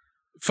 like,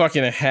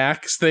 fucking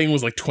hacks thing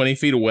was, like, 20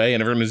 feet away,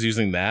 and everyone was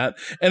using that.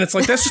 And it's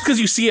like, that's just because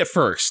you see it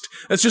first.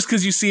 That's just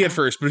because you see it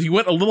first. But if you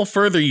went a little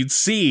further, you'd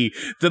see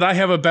that I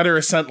have a better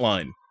ascent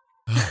line.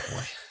 Oh,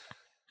 boy.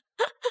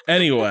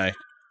 Anyway,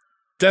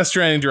 Death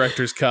Stranding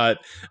Director's Cut.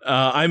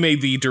 I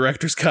made the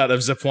Director's Cut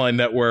of Zipline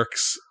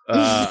Networks,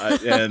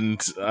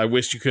 and I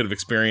wish you could have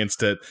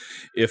experienced it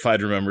if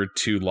I'd remembered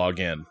to log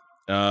in.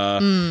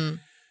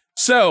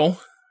 So,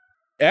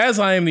 as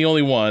I am the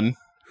only one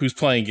who's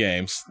playing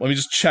games, let me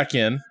just check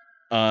in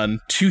on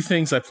two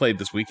things I played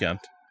this weekend.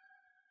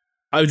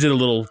 I did a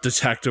little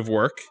detective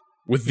work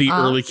with the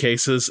early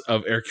cases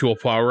of Hercule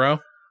Poirot.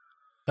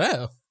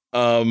 Oh.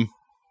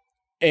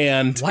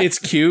 And What? it's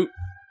cute.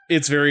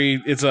 It's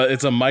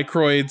a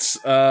Microids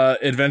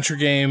adventure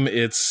game.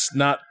 It's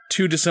not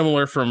too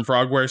dissimilar from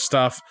Frogware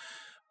stuff.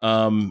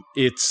 I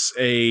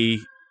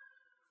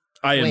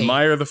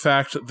admire the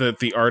fact that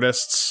the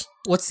artists.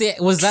 Was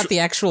that the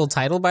actual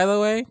title, by the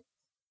way?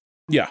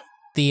 Yeah.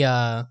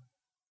 The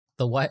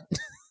what?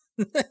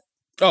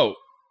 Oh,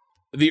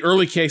 the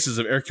early cases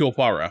of Hercule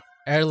Poirot.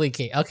 Early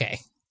key. Okay.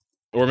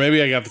 Or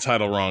maybe I got the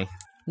title wrong.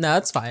 No,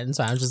 it's fine. It's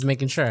fine. I'm just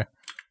making sure.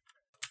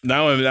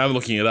 Now I'm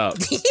looking it up.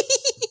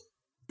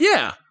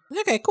 Yeah.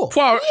 Okay, cool.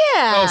 Poirot.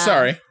 Yeah. Oh,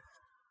 sorry.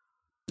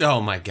 Oh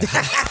my god.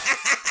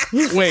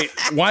 Wait,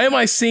 why am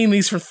I seeing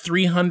these for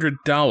 $300?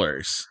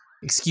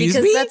 Excuse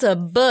Because me? that's a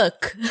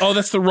book. Oh,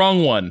 that's the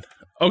wrong one.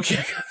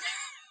 Okay.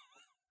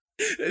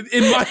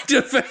 In my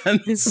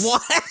defense.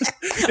 What?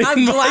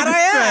 I'm glad I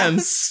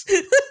asked.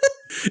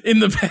 In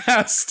the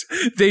past,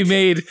 they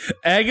made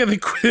Agatha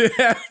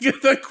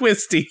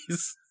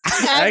Christie's.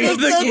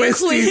 Agatha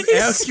Christie's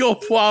Hercule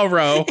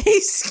Poirot.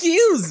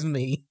 Excuse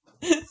me.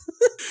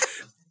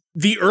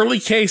 The early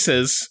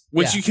cases,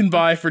 which you can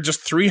buy for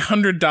just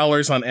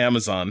 $300 on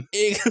Amazon.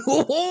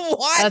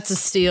 What? That's a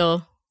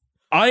steal.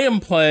 I am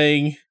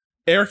playing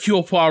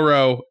Hercule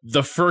Poirot,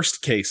 the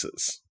first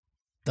cases.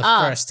 The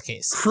first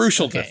case.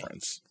 Crucial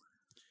difference.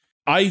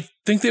 I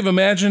think they've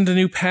imagined a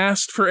new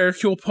past for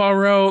Hercule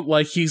Poirot.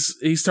 Like, he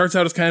starts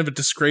out as kind of a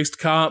disgraced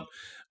cop,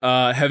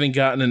 having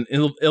gotten an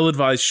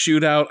ill-advised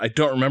shootout. I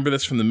don't remember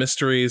this from the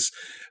mysteries,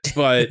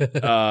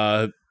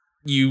 but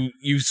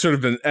you sort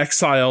of been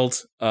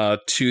exiled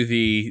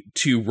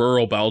to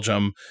rural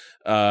Belgium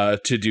to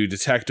do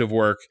detective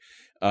work.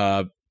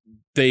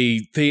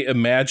 They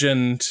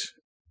imagined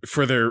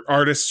for their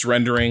artist's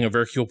rendering of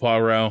Hercule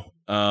Poirot.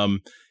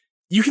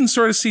 You can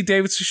sort of see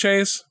David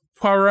Suchet's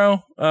Poirot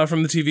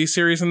from the TV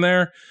series in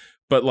there,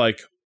 but like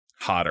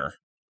hotter.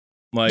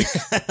 Like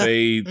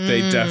they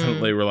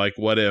definitely were like,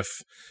 what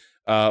if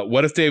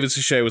David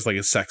Suchet was like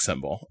a sex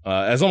symbol?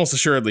 As almost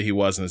assuredly he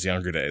was in his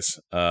younger days.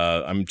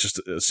 I'm just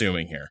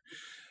assuming here.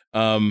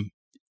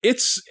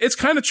 It's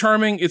kind of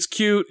charming. It's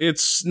cute.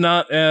 It's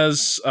not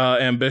as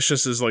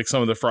ambitious as like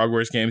some of the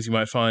Frogwares games you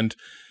might find.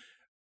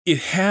 It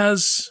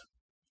has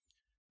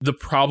the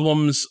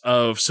problems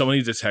of so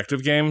many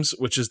detective games,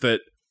 which is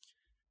that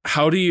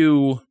how do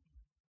you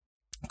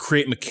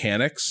create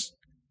mechanics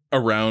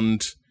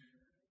around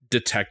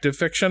detective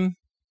fiction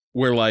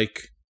where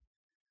like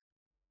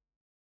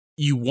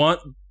you want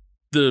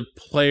the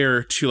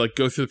player to like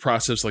go through the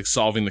process like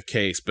solving the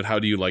case, but how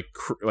do you like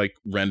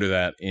render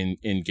that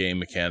in game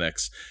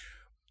mechanics?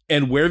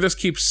 And where this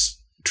keeps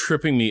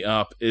tripping me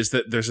up is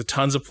that there's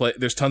tons of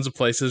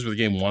places where the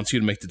game wants you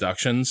to make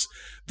deductions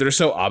that are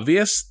so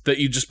obvious that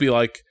you just be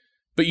like,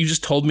 but you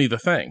just told me the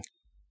thing.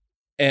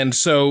 And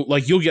so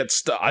like you'll get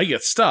I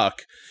get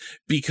stuck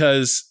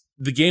because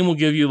the game will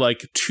give you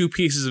like two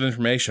pieces of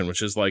information,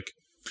 which is like,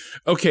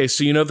 okay,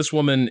 so you know this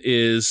woman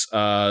is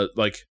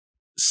like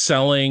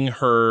selling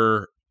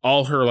her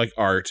all her like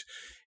art,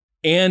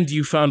 and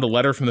you found a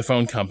letter from the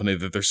phone company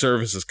that their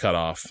service is cut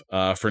off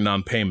for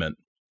non-payment.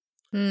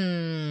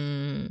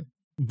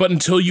 But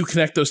until you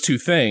connect those two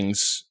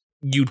things,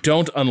 you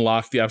don't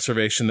unlock the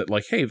observation that,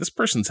 like, hey, this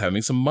person's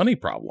having some money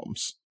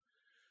problems.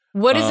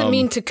 What does it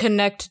mean to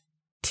connect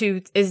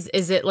to? Is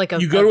it like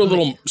you go to a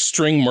little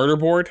string murder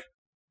board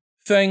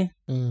thing,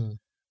 and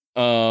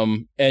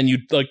you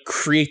like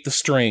create the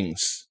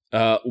strings,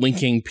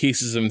 linking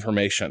pieces of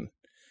information.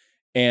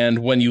 And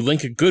when you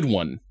link a good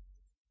one,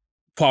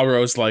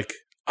 Poirot's like,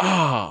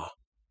 a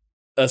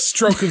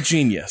stroke of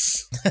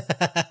genius.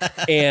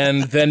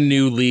 And then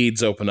new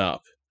leads open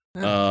up.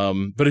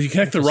 But if you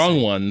connect the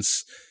wrong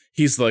ones,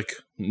 he's like,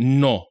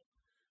 no,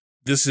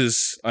 this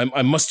is,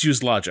 I must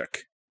use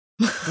logic.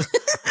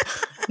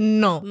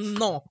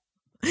 No.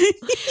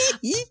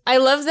 I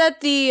love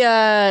that the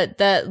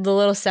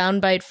little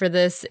soundbite for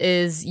this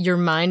is your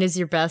mind is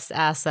your best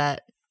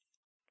asset.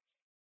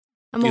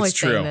 I'm always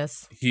saying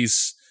this.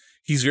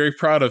 He's very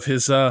proud of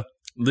his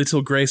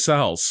little gray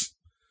cells.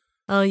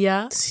 Oh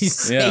yeah? Does he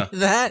say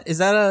that? Is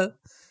that a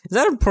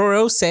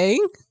Poirot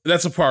saying?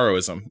 That's a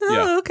Poirotism.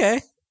 Oh,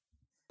 okay.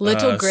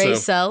 Little gray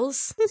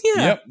cells?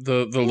 Yeah. Yep,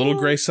 the little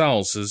gray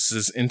cells is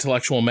his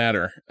intellectual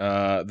matter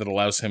that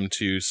allows him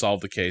to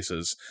solve the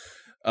cases.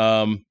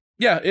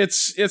 Yeah,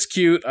 it's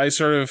cute. I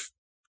sort of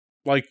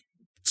like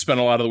spent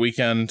a lot of the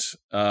weekend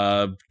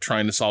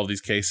trying to solve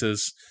these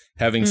cases,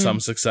 having some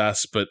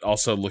success, but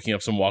also looking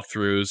up some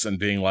walkthroughs and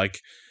being like,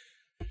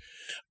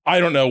 I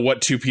don't know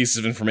what two pieces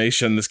of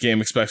information this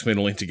game expects me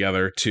to link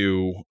together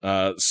to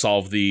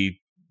solve the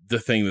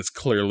thing that's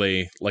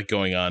clearly like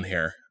going on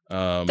here.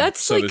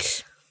 That's so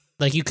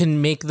like you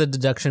can make the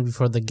deduction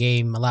before the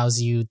game allows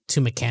you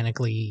to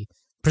mechanically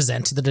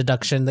present the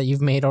deduction that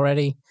you've made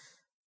already.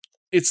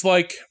 It's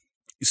like,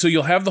 so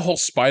you'll have the whole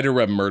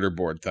spiderweb murder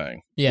board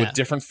thing with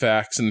different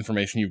facts and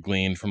information you've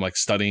gleaned from like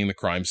studying the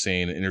crime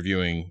scene and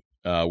interviewing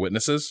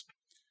witnesses.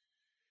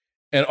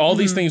 And all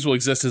these things will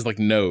exist as like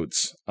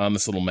nodes on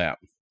this little map.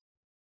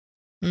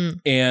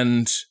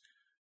 And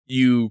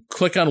you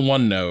click on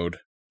one node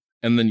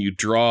and then you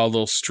draw a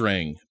little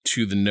string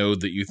to the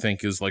node that you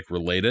think is like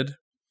related.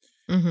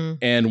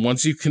 And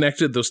once you've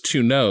connected those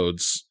two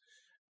nodes,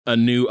 a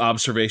new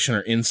observation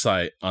or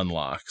insight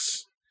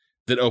unlocks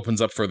that opens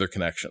up further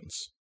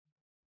connections.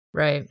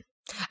 Right.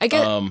 I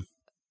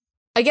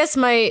guess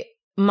my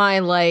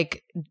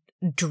like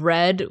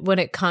dread when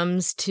it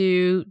comes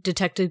to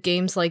detective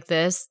games like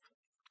this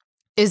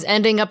is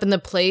ending up in the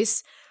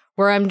place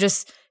where I'm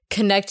just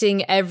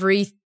connecting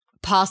every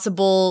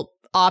possible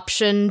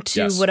option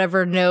to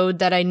whatever node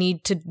that I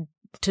need to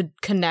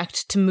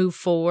connect to move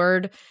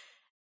forward,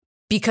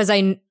 because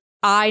I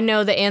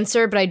know the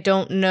answer, but I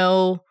don't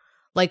know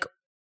like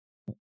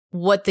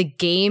what the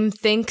game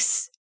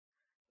thinks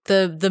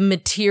the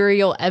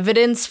material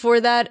evidence for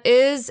that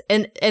is,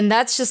 and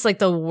that's just like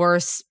the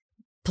worst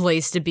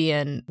place to be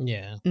in.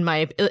 Yeah, in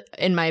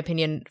my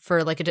opinion,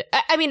 for like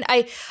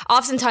I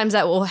oftentimes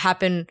that will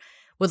happen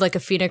with like a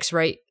Phoenix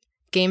Wright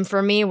game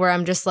for me, where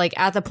I'm just like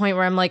at the point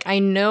where I'm like, I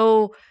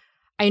know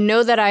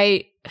that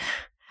I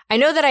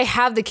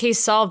have the case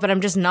solved, but I'm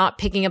just not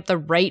picking up the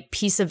right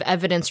piece of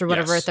evidence or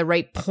whatever at the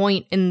right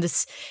point in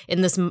this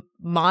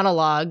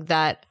monologue,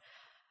 that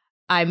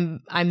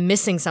I'm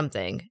missing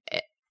something,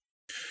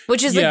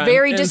 which is like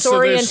very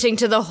disorienting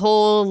to the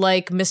whole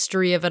like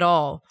mystery of it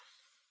all.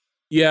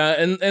 Yeah,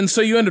 and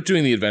so you end up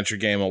doing the adventure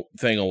game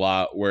thing a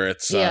lot, where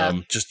it's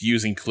just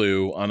using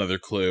clue on other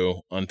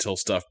clue until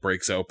stuff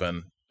breaks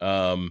open.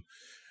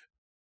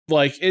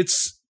 Like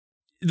it's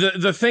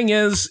the thing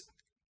is,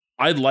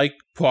 I like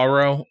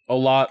Poirot a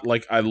lot.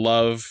 Like I'm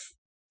on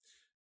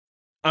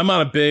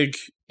a big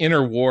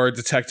interwar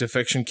detective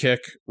fiction kick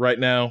right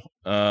now.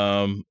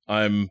 I'm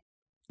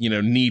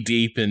knee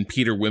deep in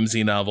Peter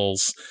Wimsey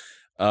novels.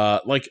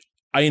 Like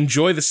I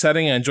enjoy the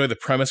setting, I enjoy the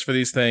premise for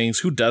these things.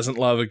 Who doesn't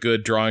love a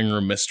good drawing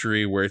room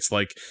mystery where it's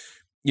like,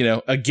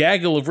 a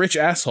gaggle of rich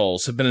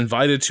assholes have been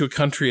invited to a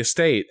country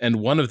estate, and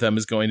one of them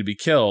is going to be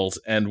killed,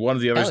 and one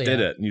of the others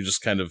did it, and you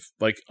just kind of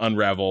like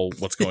unravel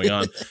what's going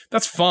on.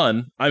 That's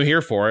fun. I'm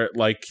here for it.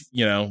 Like,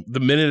 the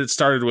minute it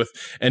started with,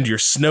 and you're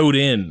snowed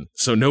in,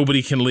 so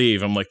nobody can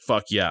leave, I'm like,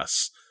 fuck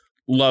yes.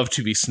 Love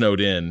to be snowed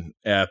in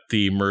at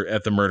the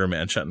murder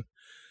mansion.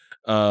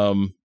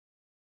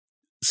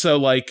 So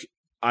like,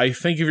 I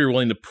think if you're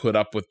willing to put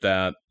up with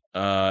that,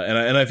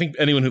 and I think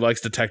anyone who likes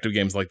detective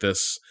games like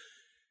this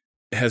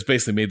has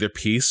basically made their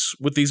peace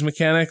with these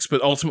mechanics,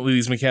 but ultimately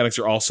these mechanics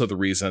are also the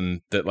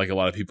reason that like a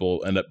lot of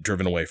people end up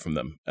driven away from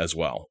them as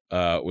well,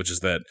 which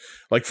is that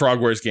like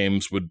Frogwares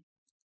games would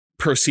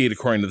proceed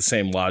according to the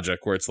same logic,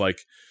 where it's like,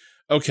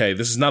 okay,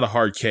 this is not a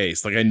hard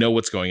case, like I know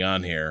what's going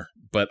on here,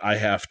 but I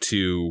have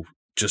to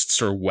just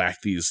sort of whack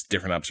these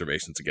different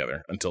observations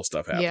together until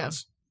stuff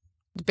happens.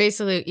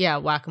 Basically,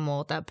 whack-a-mole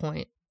at that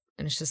point.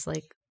 And it's just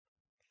like,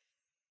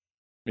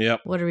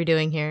 what are we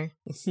doing here?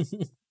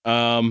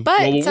 But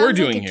what we're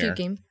doing here.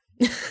 Game.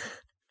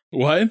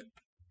 What?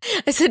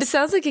 I said it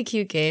sounds like a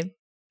cute game.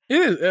 It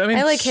is. I mean,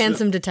 I like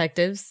handsome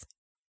detectives.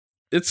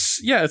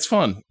 it's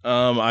fun.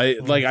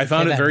 I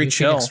found it very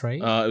chill. Phoenix,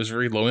 right? It was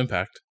very low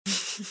impact.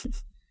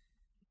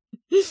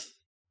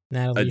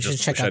 Natalie, you should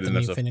check out the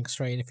new Phoenix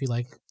Wright if you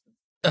like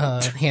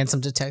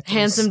handsome detectives.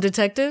 Handsome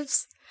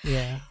detectives?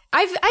 Yeah.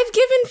 I've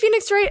given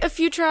Phoenix Wright a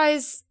few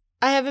tries.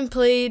 I haven't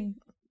played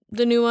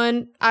the new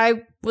one.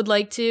 I would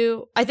like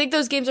to. I think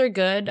those games are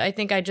good. I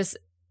think it's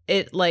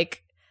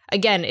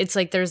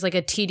like there's like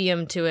a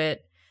tedium to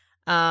it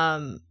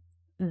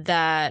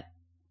that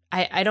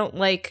I don't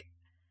like,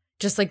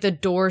 just like the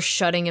door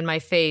shutting in my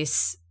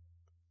face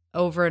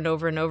over and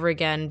over and over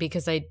again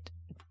because I'm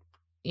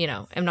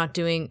not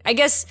doing, I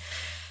guess,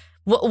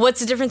 what's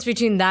the difference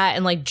between that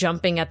and like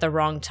jumping at the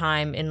wrong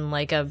time in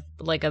like a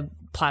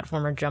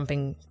platformer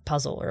jumping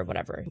puzzle or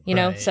whatever, you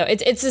know? So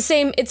it's the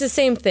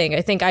same thing.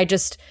 I think I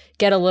just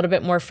get a little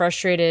bit more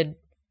frustrated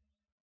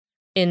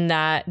in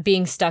that,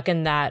 being stuck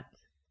in that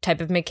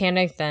type of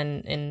mechanic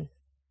than in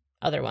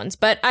other ones.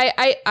 But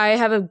I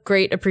have a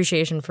great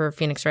appreciation for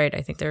Phoenix Wright.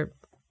 I think they're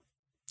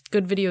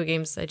good video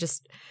games. I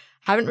just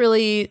haven't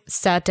really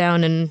sat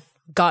down and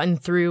gotten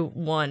through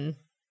one.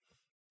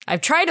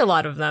 I've tried a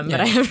lot of them,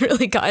 but I haven't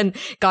really gotten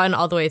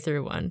all the way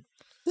through one.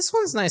 This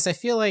one's nice. I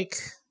feel like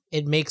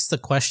it makes the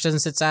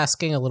questions it's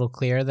asking a little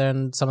clearer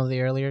than some of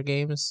the earlier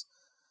games.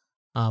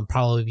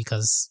 Probably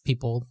because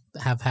people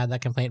have had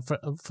that complaint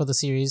for the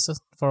series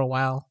for a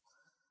while.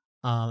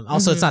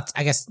 Also,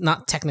 it's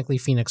not technically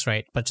Phoenix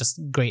Wright, but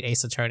just Great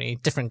Ace Attorney,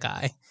 different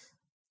guy.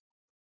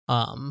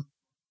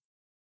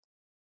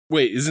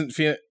 Wait, isn't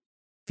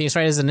Phoenix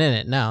Wright isn't in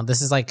it? No,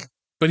 this is like.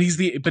 But he's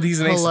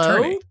an Ace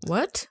Attorney.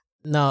 What?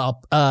 No,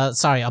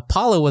 sorry,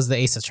 Apollo was the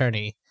Ace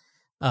Attorney.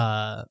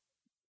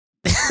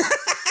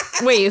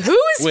 Wait, who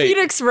is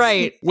Phoenix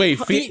Wright? Wait,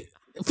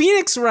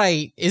 Phoenix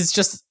Wright is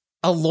just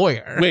a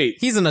lawyer. Wait,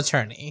 he's an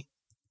attorney.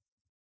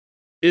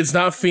 It's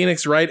not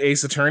Phoenix Wright,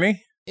 Ace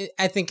Attorney?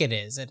 I think it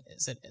is. It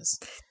is.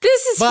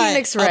 This is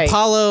Phoenix Wright.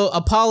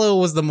 Apollo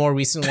was the more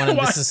recent one, and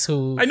this is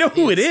who. I know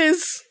who it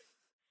is.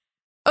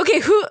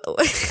 Okay, who?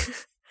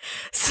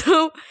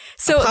 So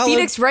Apollo,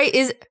 Phoenix Wright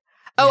is.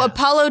 Oh, yeah.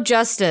 Apollo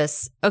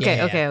Justice. Okay,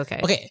 yeah.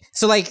 Okay.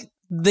 So like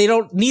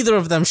neither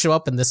of them show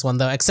up in this one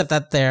though, except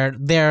that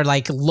they're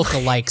like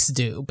lookalikes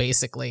do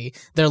basically.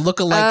 They're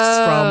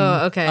lookalikes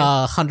from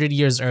 100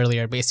 years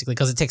earlier, basically,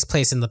 because it takes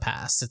place in the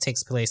past. It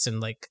takes place in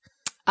like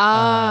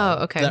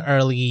the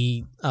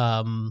early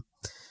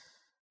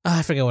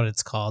I forget what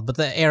it's called, but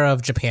the era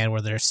of Japan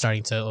where they're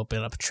starting to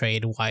open up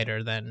trade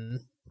wider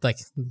than like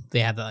they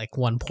had like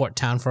one port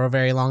town for a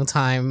very long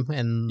time,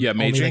 and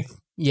Meiji.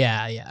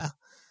 Yeah.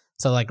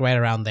 So like right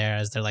around there,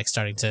 as they're like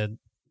starting to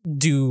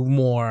do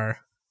more,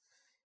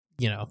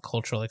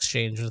 cultural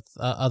exchange with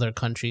other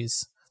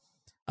countries.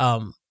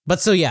 But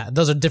so yeah,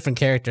 those are different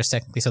characters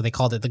technically. So they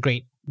called it the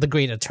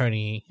Great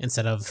Attorney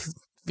instead of,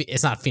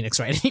 it's not Phoenix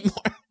Wright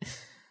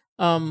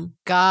anymore.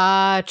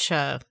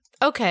 Gotcha.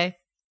 Okay.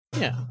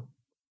 Yeah.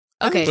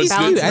 Okay.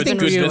 I think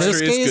good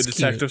mystery is good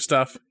detective cute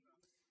stuff.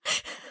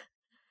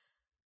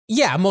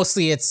 Yeah,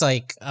 mostly it's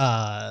like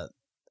the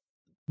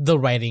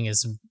writing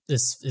is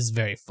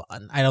very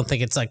fun. I don't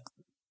think it's like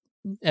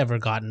ever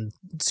gotten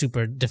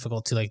super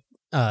difficult to like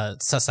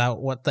suss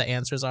out what the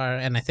answers are,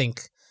 and I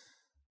think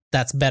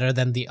that's better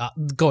than the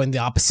going the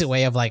opposite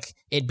way of like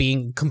it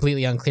being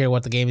completely unclear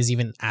what the game is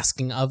even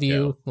asking of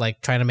you,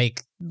 like trying to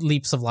make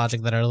leaps of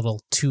logic that are a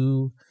little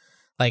too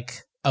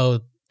like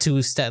too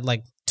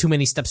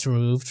many steps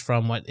removed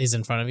from what is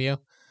in front of you.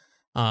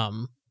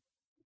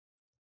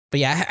 But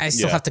yeah, I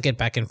still have to get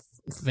back and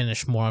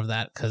finish more of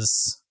that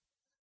because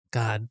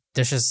God,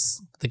 there's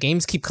just the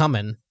games keep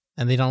coming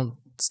and they don't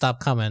stop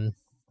coming.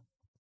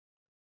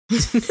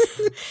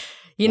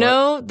 You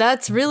know,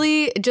 that's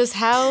really just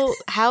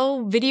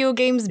how video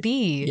games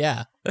be.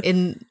 Yeah.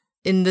 In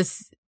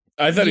this,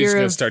 I thought he was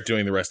going to start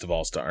doing the rest of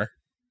All Star.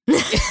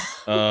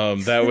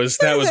 That was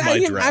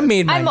my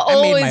dream. I'm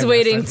always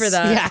waiting for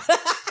that.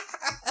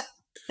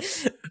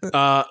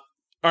 Yeah.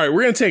 All right,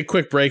 we're going to take a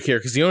quick break here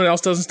because you know what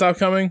else doesn't stop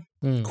coming?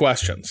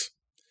 Questions.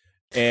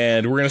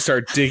 And we're going to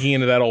start digging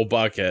into that old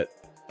bucket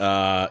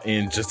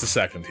in just a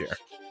second here.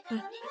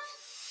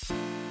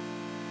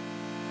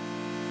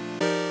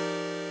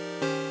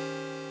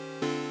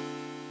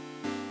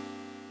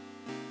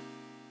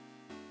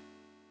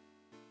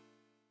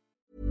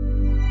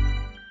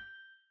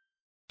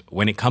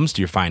 When it comes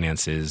to your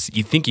finances,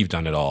 you think you've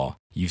done it all.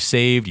 You've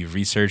saved, you've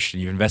researched,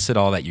 and you've invested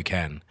all that you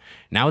can.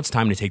 Now it's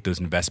time to take those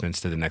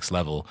investments to the next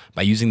level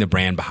by using the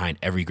brand behind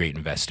every great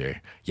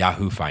investor,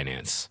 Yahoo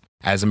Finance.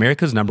 As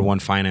America's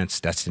 #1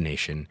 finance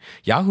destination,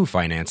 Yahoo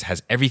Finance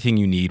has everything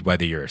you need,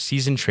 whether you're a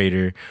seasoned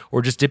trader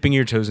or just dipping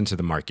your toes into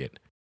the market.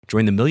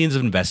 Join the millions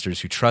of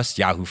investors who trust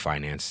Yahoo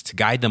Finance to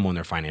guide them on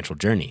their financial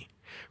journey.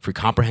 For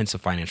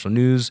comprehensive financial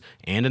news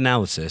and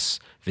analysis,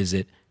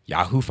 visit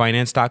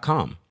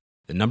yahoofinance.com.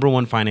 The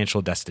 #1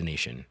 financial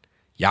destination,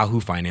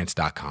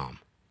 yahoofinance.com.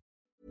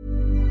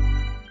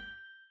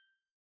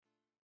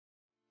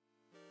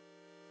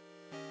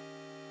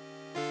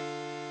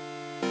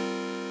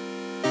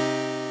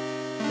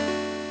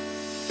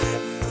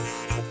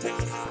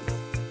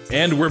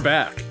 And we're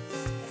back.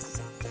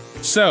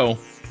 So,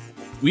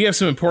 we have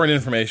some important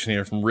information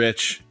here from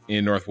Rich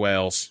in North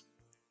Wales.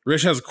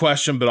 Rich has a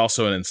question, but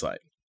also an insight.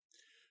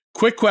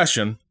 Quick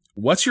question.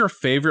 What's your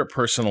favorite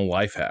personal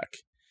life hack?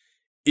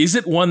 Is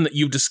it one that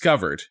you've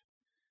discovered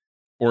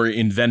or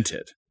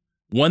invented?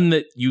 One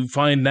that you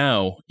find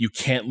now you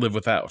can't live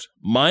without?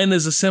 Mine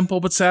is a simple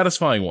but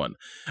satisfying one.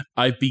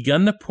 I've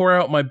begun to pour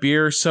out my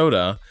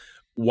beer/soda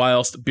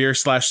while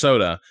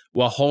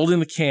holding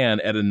the can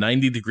at a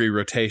 90-degree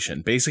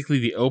rotation. Basically,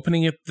 the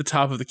opening at the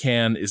top of the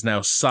can is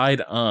now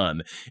side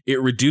on.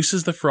 It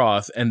reduces the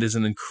froth and is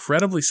an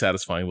incredibly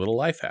satisfying little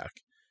life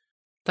hack.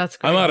 That's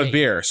great. I'm out of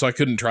beer, so I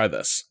couldn't try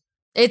this.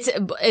 It's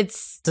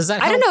Does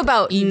that I don't know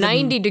about even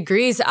 90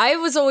 degrees. I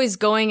was always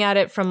going at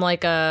it from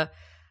like a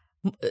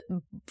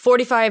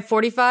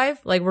 45,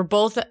 like we're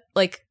both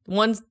like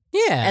one.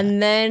 Yeah.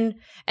 And then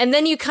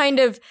you kind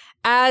of,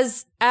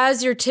 as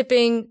you're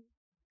tipping,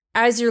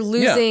 as you're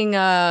losing,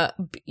 and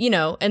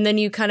then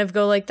you kind of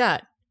go like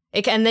that.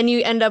 And then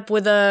you end up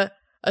with a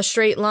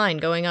straight line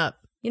going up.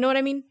 You know what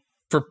I mean?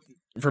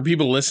 For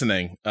people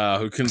listening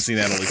who couldn't see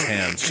Natalie's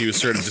hands, she was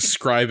sort of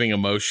describing a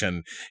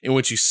motion in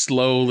which you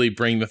slowly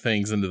bring the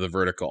things into the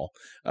vertical.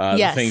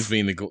 Yes. The things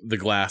being the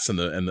glass and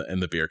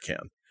the beer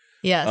can.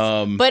 Yes.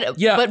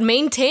 But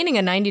maintaining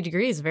a 90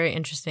 degrees is very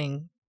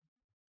interesting.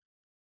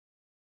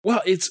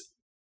 Well,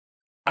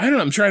 I don't know.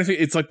 I'm trying to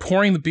think. It's like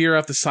pouring the beer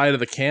out the side of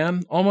the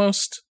can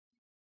almost.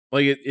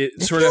 Like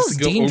it sort of has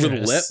to go dangerous. over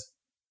the lip.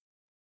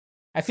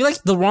 I feel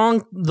like the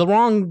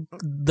wrong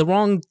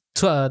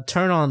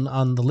turn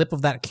on the lip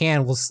of that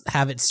can will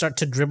have it start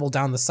to dribble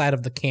down the side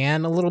of the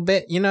can a little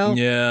bit, you know?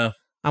 Yeah.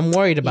 I'm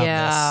worried about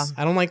this.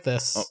 I don't like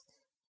this.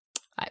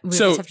 We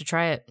just have to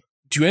try it.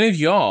 Do any of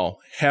y'all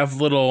have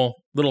little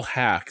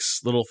hacks,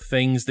 little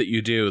things that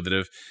you do that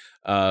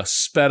have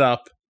sped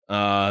up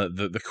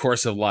the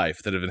course of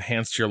life, that have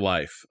enhanced your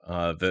life,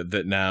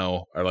 that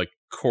now are like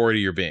core to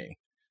your being?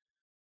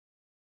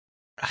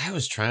 I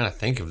was trying to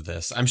think of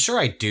this. I'm sure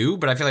I do,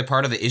 but I feel like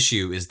part of the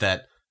issue is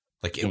that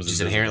like it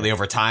just inherently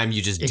over time you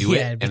just do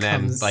it, and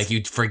then like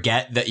you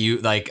forget that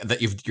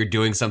you're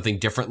doing something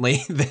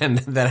differently than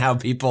how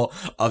people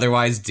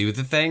otherwise do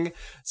the thing.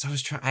 So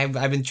I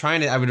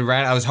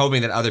was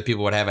hoping that other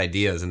people would have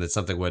ideas and that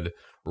something would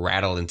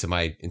rattle into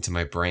my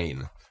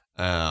brain.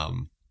 I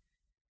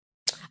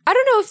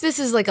don't know if this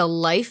is like a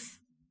life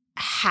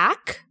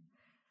hack,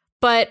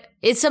 but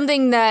it's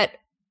something that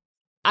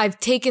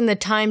I've taken the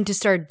time to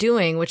start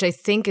doing, which I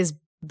think is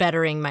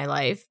bettering my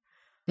life,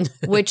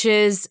 which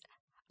is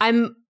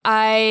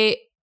I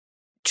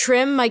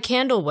trim my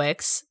candle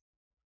wicks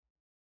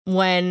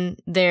when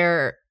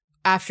they're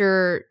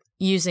after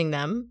using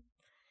them,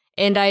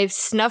 and I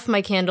snuff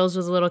my candles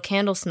with a little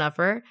candle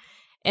snuffer,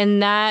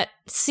 and that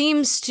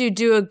seems to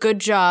do a good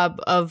job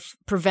of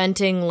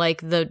preventing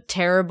like the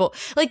terrible,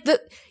 like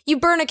you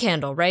burn a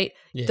candle, right?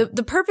 Yeah.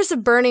 The purpose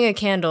of burning a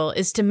candle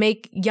is to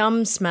make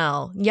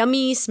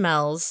yummy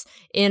smells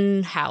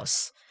in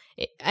house.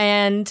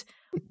 And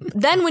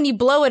then when you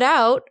blow it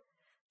out,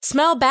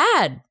 smell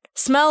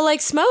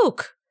like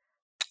smoke.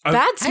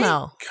 Bad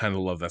smell. I kind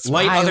of love that smell.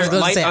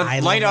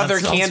 Light other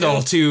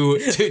candle to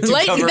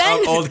cover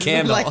up old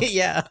candle.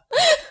 Yeah.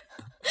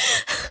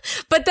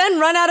 But then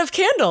run out of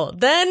candle.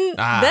 Then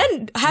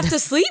have to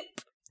sleep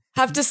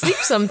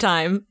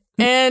sometime.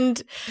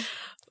 And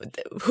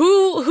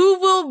who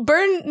will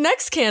burn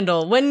next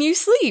candle when you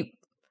sleep?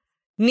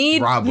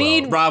 Rob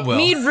will.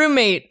 Need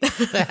roommate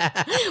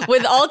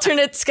with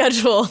alternate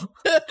schedule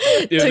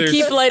to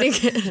keep lighting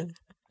it.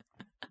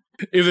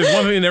 If there's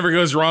one thing that never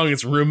goes wrong,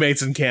 it's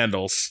roommates and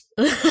candles.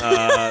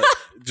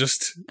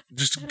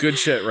 Just good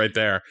shit right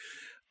there.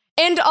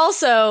 And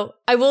also,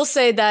 I will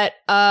say that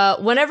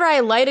whenever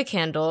I light a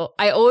candle,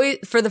 I always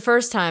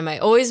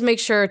make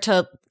sure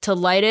to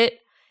light it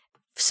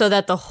so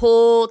that the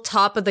whole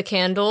top of the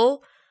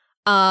candle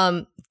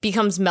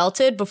becomes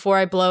melted before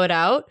I blow it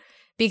out,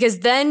 because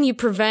then you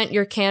prevent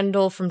your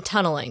candle from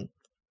tunneling.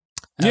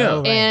 Yeah.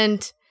 Right.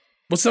 And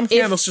some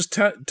candles just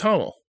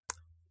tunnel.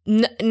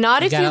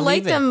 Not if you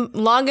light them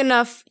long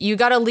enough. You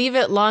got to leave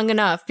it long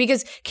enough,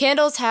 because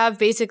candles have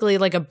basically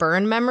like a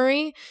burn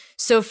memory.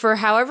 So for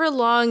however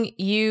long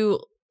you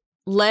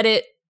let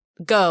it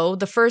go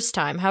the first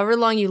time, however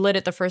long you lit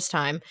it the first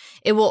time,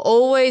 it will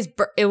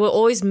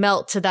always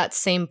melt to that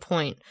same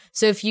point.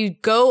 So if you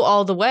go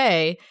all the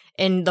way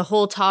and the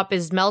whole top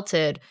is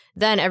melted,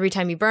 then every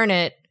time you burn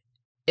it,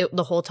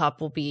 the whole top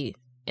will be,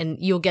 and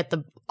you'll get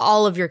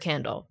all of your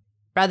candle,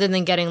 rather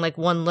than getting like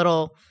one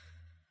little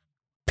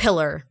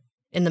pillar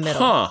in the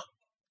middle. Huh.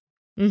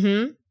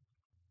 Mm-hmm.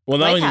 Well,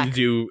 now I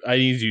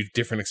need to do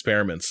different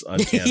experiments on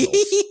candles.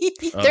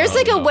 There's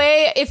like a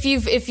way, if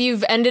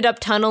you've ended up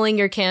tunneling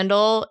your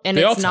candle and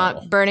it's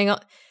not burning,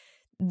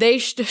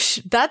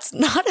 that's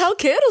not how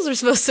candles are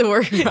supposed to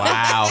work.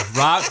 Wow,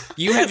 Rob,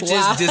 you have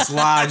just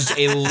dislodged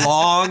a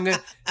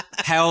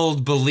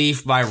long-held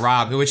belief by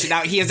Rob, which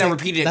now he has now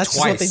repeated it twice. That's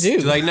what they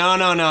do. Like, no,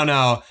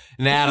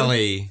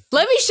 Natalie.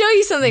 Let me show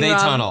you something, they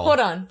Rob. Tunnel. Hold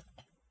on.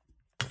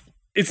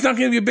 It's not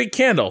going to be a big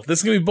candle. This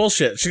is going to be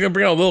bullshit. She's going to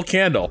bring out a little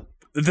candle.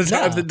 The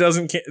type that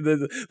doesn't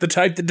the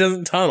type that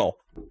doesn't tunnel.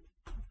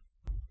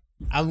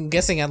 I'm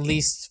guessing at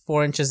least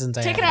 4 inches in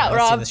diameter. Check it out,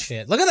 Let's see Rob. this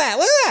shit. Look at that.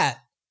 Look at that.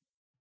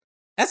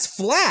 That's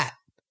flat.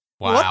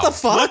 Wow. What the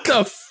fuck? What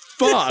the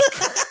fuck?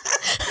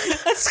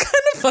 That's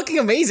kind of fucking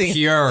amazing.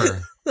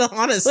 Pure.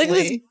 Honestly. Look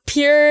at this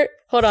pure.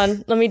 Hold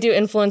on. Let me do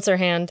influencer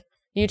hand.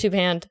 YouTube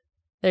hand.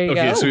 There you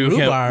Okay, go. so we rhubarb.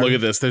 can't look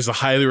at this. There's a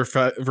highly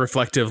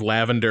reflective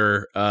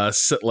lavender,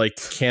 like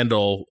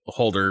candle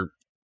holder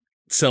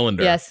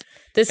cylinder. Yes,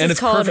 this and is it's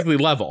called. perfectly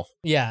level.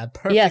 Yeah,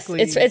 perfectly.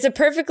 Yes, it's a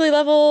perfectly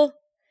level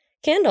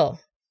candle.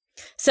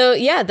 So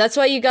yeah, that's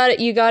why you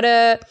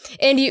gotta,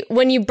 and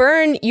when you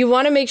burn, you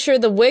want to make sure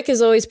the wick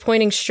is always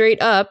pointing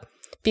straight up,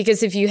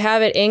 because if you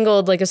have it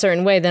angled like a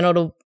certain way, then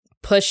it'll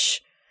push.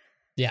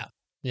 Yeah,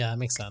 that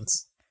makes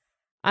sense.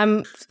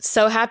 I'm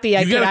so happy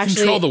I You could gotta actually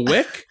control the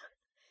wick.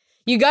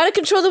 You gotta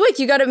control the wick.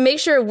 You gotta make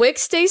sure wick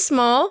stays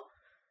small.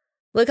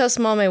 Look how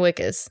small my wick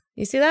is.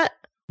 You see that?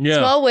 Yeah.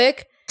 Small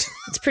wick.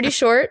 It's pretty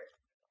short.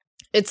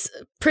 It's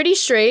pretty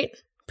straight.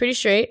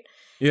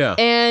 Yeah.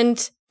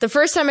 And the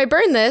first time I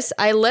burned this,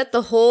 I let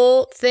the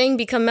whole thing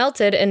become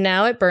melted, and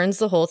now it burns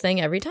the whole thing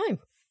every time.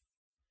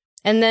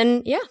 And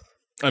then, yeah.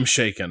 I'm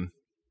shaken.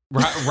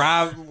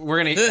 Rob,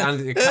 we're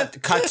gonna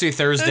cut to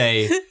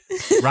Thursday.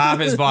 Rob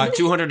has bought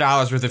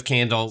 $200 worth of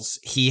candles.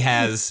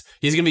 He's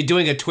gonna be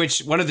doing a Twitch.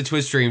 One of the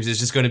Twitch streams is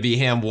just gonna be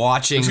him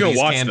watching these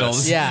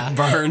candles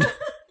burn.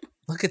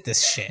 Look at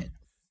this shit.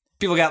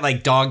 People got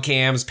like dog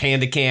cams,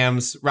 panda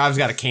cams. Rob's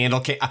got a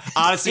candle cam.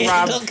 Honestly,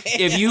 Rob,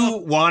 if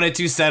you wanted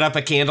to set up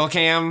a candle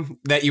cam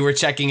that you were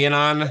checking in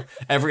on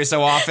every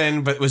so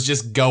often, but was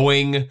just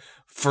going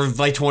for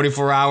like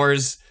 24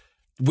 hours,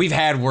 we've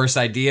had worse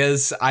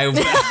ideas. I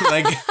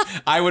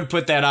would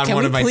put that on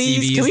one of my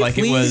TVs, like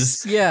it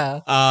was.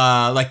 Yeah.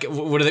 Like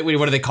what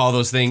do they call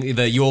those things?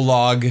 The Yule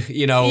log,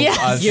 things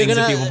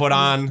that people put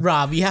on.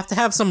 Rob, you have to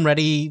have some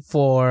ready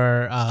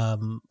for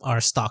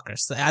our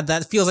stalkers.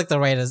 That feels like the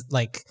right as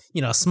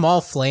small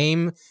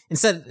flame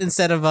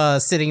instead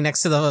of sitting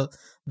next to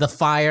the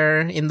fire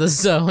in the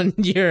zone.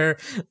 You're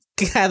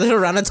gathered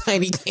around a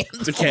tiny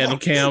candle. The candle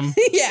cam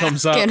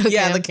comes up.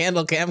 The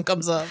candle cam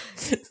comes up.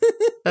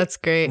 That's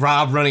great.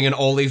 Rob running an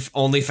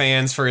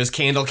OnlyFans for his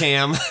candle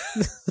cam.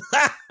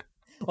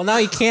 Well, now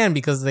he can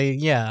because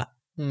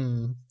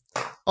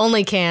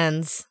Only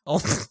cans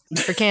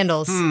for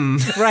candles.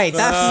 Right,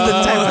 that's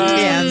the type of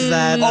cans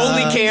that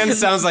Only cans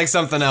sounds like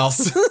something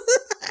else.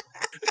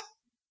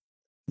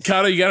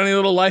 Kato, you got any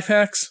little life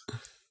hacks?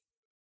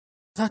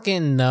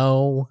 Fucking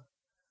no.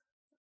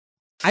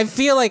 I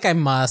feel like I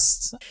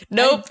must.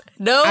 Nope.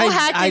 No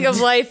hacking of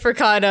life for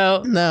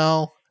Kato.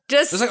 No.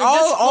 Just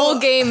full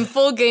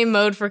game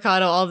mode for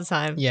Kato all the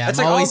time. Yeah, That's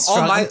I'm like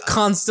always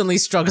constantly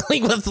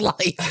struggling with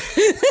life.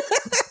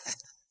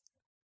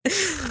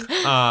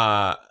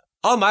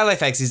 All my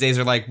life hacks these days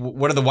are like,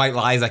 what are the white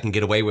lies I can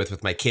get away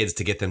with my kids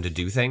to get them to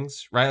do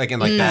things, right? Like,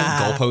 and like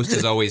that goalpost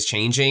is always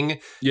changing.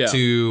 Yeah.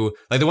 To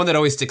like the one that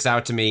always sticks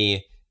out to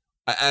me.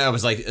 I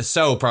was like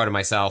so proud of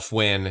myself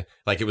when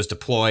like it was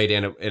deployed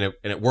and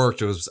it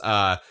worked. It was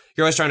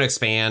you're always trying to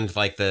expand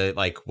like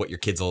what your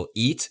kids will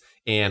eat,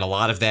 and a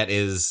lot of that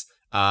is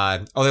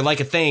they like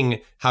a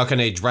thing. How can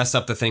they dress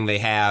up the thing they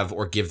have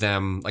or give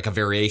them like a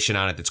variation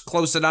on it that's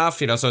close enough?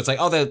 So it's like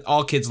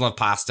all kids love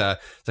pasta.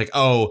 It's like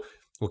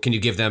well, can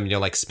you give them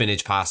like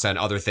spinach pasta and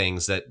other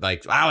things that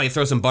like you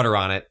throw some butter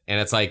on it,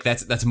 and it's like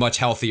that's much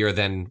healthier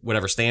than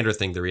whatever standard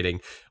thing they're eating.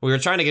 We were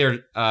trying to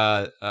get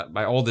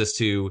my oldest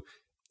to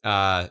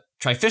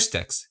try fish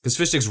sticks, because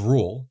fish sticks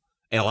rule.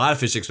 And a lot of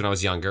fish sticks when I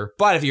was younger.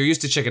 But if you're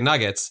used to chicken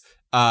nuggets,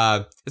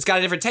 it's got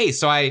a different taste.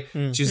 So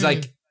she was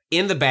like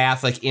in the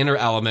bath, like in her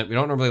element. We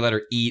don't normally let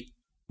her eat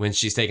when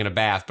she's taking a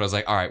bath. But I was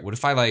like, all right, what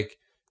if I like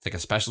a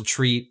special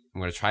treat?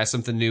 I'm going to try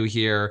something new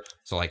here.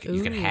 So like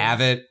you can have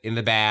it in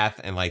the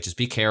bath and like just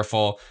be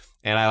careful.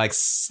 And I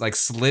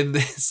slid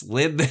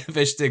the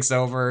fish sticks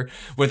over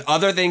with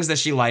other things that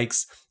she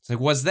likes. It's like,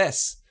 what's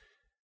this?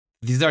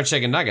 These are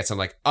chicken nuggets. I'm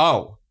like,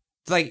 oh.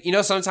 Like,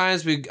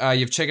 sometimes you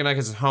have chicken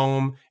nuggets at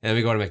home, and then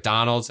we go to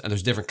McDonald's, and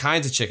there's different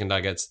kinds of chicken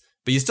nuggets,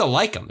 but you still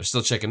like them. They're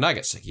still chicken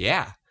nuggets. Like,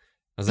 yeah. I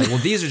was like, well,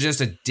 these are just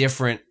a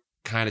different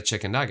kind of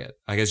chicken nugget.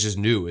 Like, it's just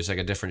new. It's like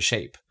a different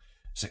shape.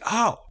 It's like,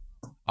 oh,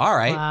 all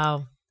right.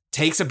 Wow.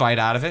 Takes a bite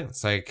out of it.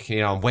 It's like,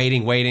 I'm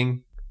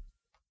waiting.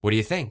 What do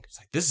you think? It's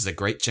like, this is a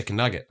great chicken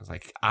nugget. I was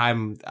like,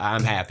 I'm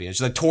happy. And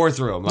she like tore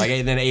through them,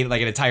 and then ate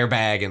like an entire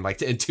bag in like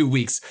in 2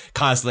 weeks,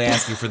 constantly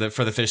asking for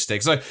the fish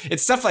sticks. So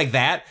it's stuff like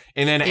that.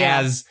 And then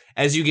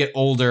as you get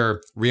older,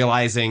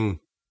 realizing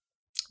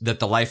that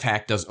the life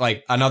hack does,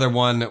 like another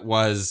one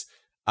was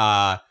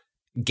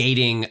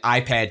gating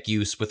iPad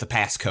use with the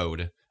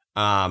passcode.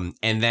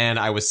 And then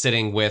I was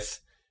sitting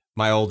with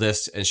my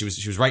oldest, and she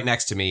was right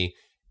next to me.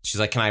 She's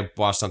like, can I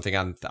watch something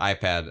on the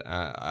iPad?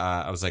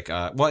 I was like,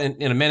 well,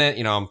 in a minute,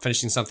 I'm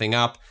finishing something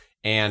up,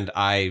 and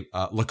I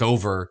look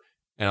over,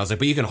 and I was like,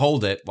 but you can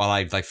hold it while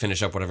I like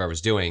finish up whatever I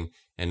was doing.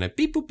 And like,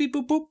 beep, boop, beep,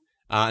 boop,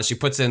 boop. She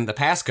puts in the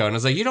passcode, and I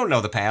was like, you don't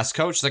know the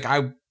passcode? She's like,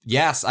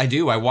 yes, I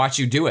do. I watch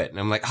you do it. And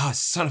I'm like, oh,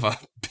 son of a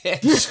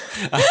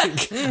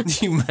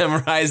bitch. You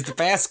memorized the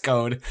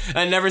passcode.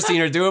 I'd never seen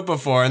her do it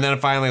before. And then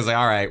finally I was like,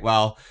 all right,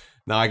 well,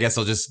 now I guess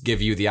I'll just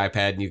give you the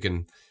iPad and you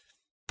can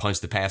punch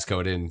the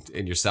passcode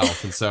in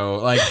yourself. And so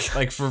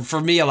like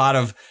for me,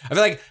 I feel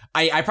like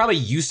I probably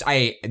used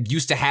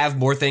to have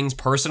more things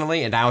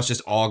personally, and now it's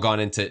just all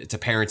gone into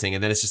parenting.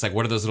 And then it's just like,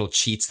 what are those little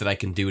cheats that I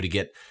can do to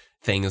get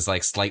things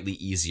like slightly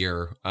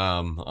easier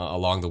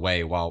along the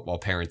way while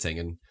parenting?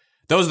 And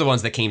those are the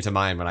ones that came to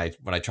mind when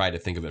I tried to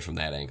think of it from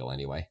that angle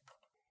anyway.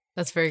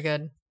 That's very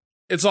good.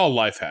 It's all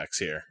life hacks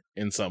here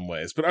in some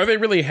ways, but are they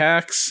really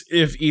hacks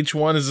if each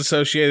one is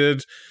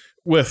associated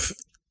with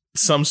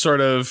some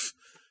sort of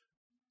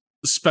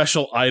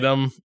special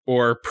item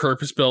or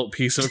purpose-built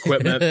piece of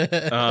equipment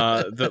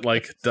that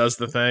like does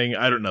the thing?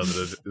 I don't know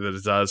that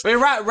it does. I mean,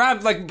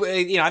 Rob, like,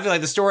 you know, I feel like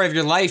the story of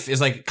your life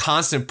is like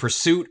constant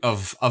pursuit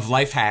of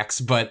life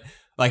hacks, but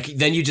like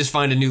then you just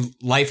find a new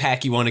life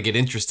hack you want to get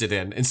interested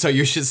in, and so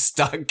you're just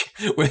stuck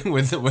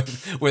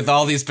with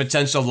all these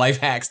potential life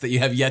hacks that you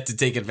have yet to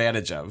take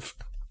advantage of.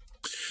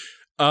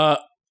 I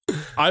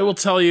will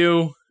tell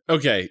you.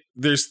 Okay,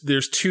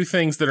 there's two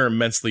things that are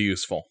immensely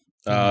useful.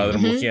 That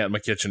I'm looking at in my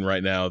kitchen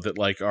right now that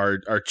like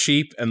are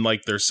cheap and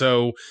like they're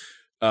so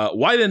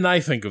why didn't I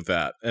think of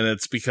that? And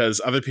it's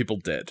because other people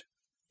did.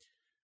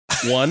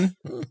 One,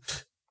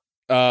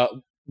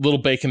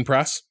 little bacon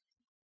press.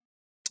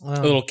 A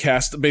little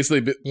cast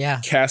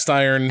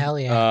iron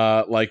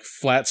like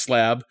flat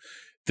slab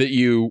that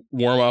you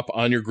warm up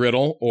on your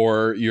griddle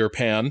or your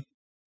pan.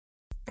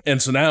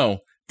 And so now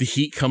the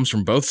heat comes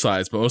from both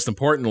sides, but most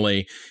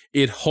importantly,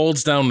 it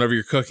holds down whenever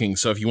you're cooking.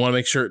 So if you want to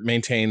make sure it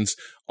maintains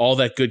all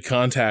that good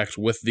contact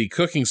with the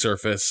cooking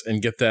surface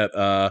and get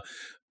that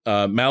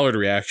Maillard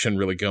reaction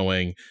really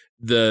going,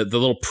 the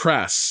little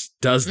press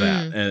does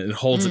that and it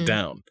holds it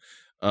down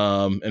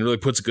and really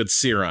puts a good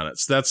sear on it.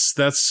 So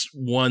that's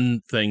one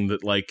thing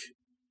that like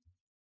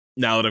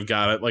now that I've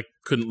got it, like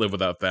couldn't live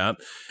without that.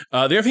 The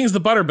other thing is the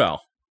butter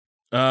bell.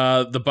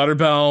 The butter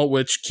bell,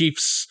 which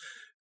keeps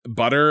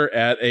butter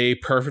at a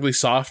perfectly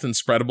soft and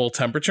spreadable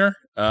temperature,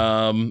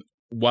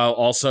 while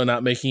also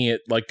not making it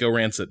like go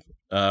rancid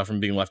from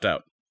being left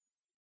out.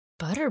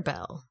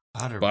 Butterbell.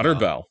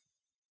 Butterbell.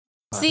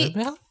 See,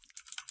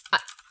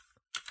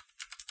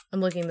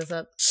 I'm looking this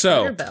up.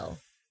 So, Butterbell.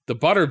 The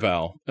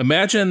Butterbell.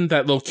 Imagine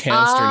that little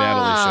canister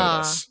Natalie showed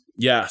us.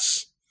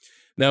 Yes.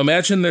 Now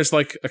imagine there's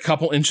like a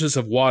couple inches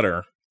of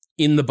water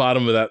in the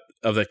bottom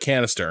of that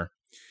canister.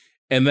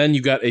 And then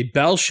you got a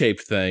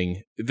bell-shaped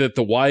thing that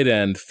the wide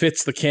end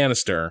fits the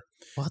canister,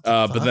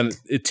 but then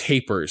it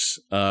tapers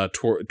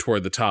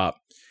toward the top.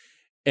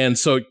 And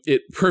so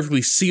it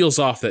perfectly seals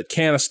off that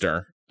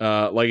canister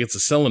like it's a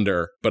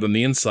cylinder, but on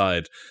the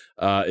inside,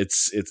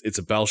 it's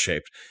a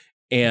bell-shaped.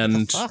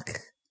 And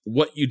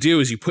what you do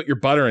is you put your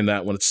butter in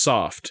that when it's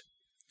soft,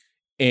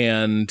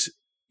 and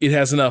it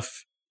has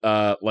enough,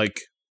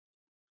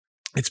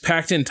 it's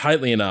packed in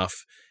tightly enough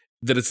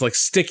that it's like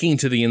sticking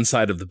to the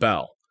inside of the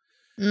bell.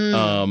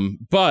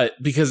 But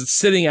because it's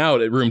sitting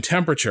out at room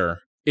temperature,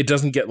 it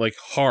doesn't get like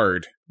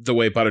hard the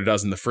way butter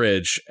does in the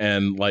fridge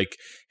and like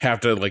have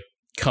to like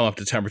come up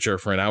to temperature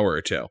for an hour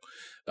or two.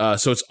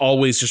 So it's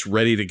always just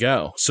ready to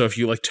go. So if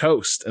you like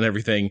toast and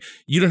everything,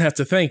 you don't have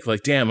to think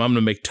like, damn, I'm going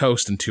to make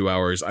toast in 2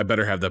 hours. I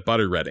better have that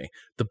butter ready.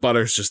 The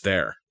butter's just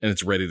there and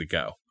it's ready to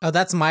go. Oh,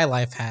 that's my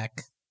life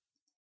hack.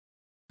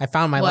 I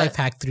found my life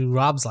hack through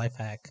Rob's life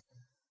hack.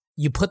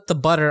 You put the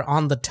butter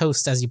on the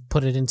toast as you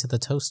put it into the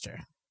toaster.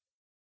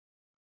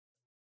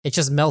 It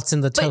just melts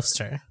in the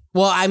toaster.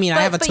 Well, I mean,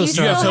 I have a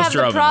toaster oven. Have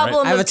the problem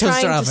right? I have a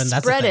toaster oven.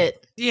 That's spread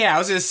it. Yeah, I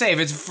was gonna say if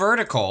it's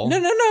vertical. No.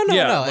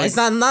 Like, it's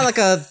not like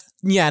a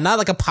not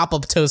like a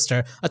pop-up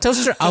toaster. A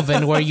toaster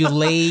oven where you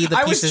lay the pieces.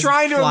 I was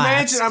trying to flat.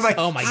 imagine. I'm like,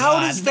 oh my how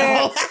God, does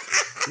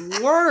that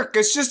work?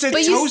 It's just a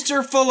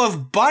toaster full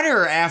of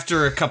butter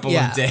after a couple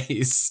of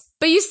days.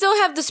 But you still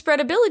have the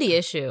spreadability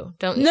issue,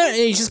 don't you? No,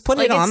 you just put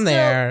it on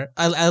there.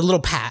 A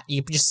little pat.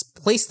 You just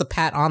place the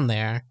pat on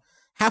there.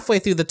 Halfway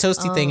through the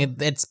toasty thing,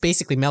 it's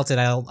basically melted.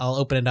 I'll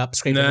open it up,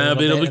 scrape it a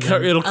little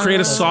bit. It'll create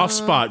a soft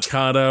spot,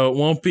 Kato. It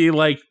won't be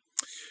like,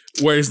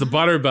 whereas the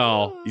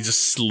Butterbell, you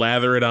just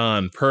slather it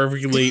on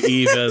perfectly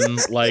even,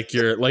 like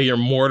you're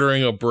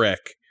mortaring a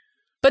brick.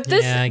 But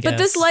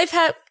this life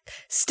hack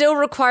still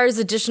requires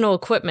additional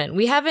equipment.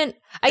 We haven't.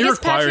 It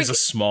requires a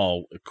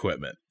small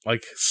equipment,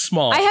 like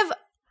small. I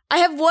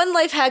have one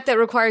life hack that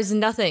requires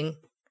nothing.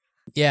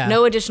 Yeah,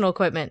 no additional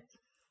equipment,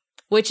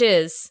 which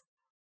is.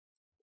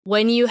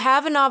 When you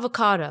have an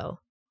avocado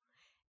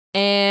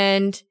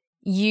and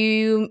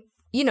you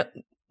know,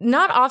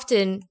 not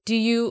often do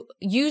you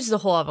use the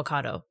whole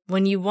avocado.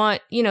 When you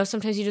want,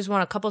 sometimes you just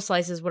want a couple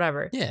slices,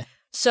 whatever. Yeah.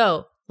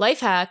 So,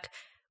 life hack,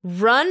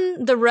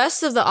 run the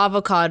rest of the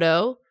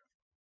avocado,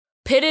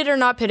 pitted or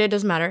not pitted,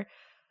 doesn't matter,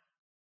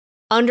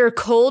 under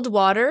cold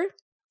water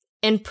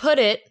and put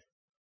it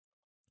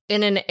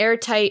in an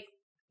airtight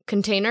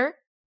container.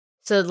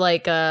 So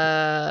like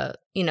a,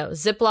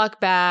 Ziploc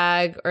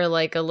bag or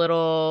like a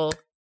little,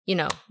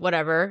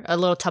 whatever, a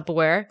little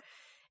Tupperware.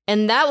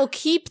 And that will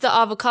keep the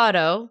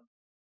avocado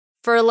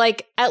for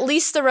like at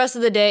least the rest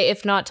of the day,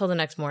 if not till the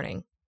next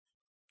morning.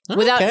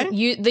 Without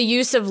the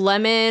use of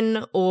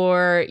lemon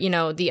or,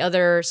 the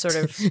other sort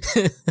of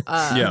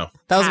that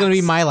was going to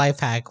be my life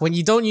hack. When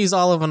you don't use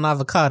olive and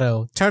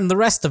avocado, turn the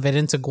rest of it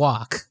into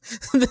guac.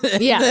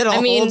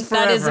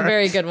 That is a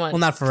very good one. Well,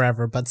 not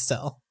forever, but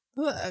still.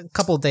 A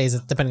couple of days,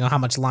 depending on how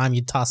much lime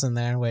you toss in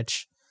there,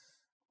 which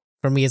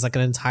for me is like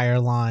an entire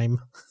lime.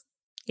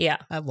 Yeah.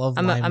 I love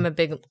lime. I'm a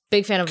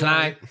big fan of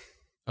lime.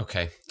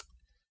 Okay.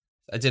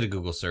 I did a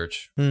Google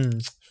search.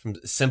 From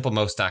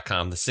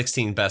simplemost.com, the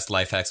 16 best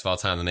life hacks of all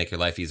time to make your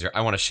life easier. I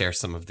want to share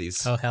some of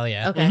these. Oh, hell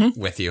yeah. Okay.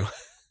 With you.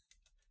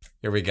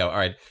 Here we go. All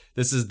right.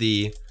 This is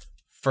the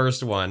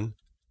first one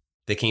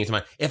that came to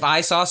mind. If I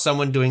saw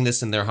someone doing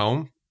this in their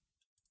home,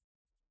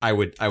 I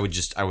would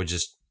just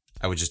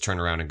turn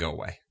around and go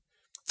away.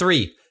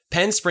 3,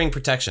 pen spring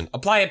protection.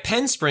 Apply a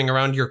pen spring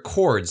around your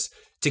cords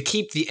to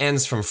keep the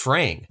ends from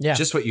fraying. Yeah.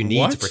 Just what you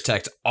need to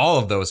protect all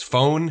of those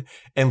phone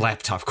and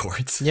laptop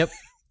cords. Yep.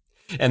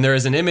 And there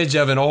is an image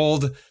of an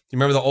old, you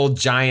remember the old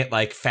giant,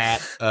 like fat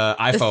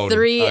iPhone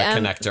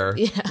connector?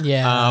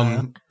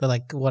 Yeah. But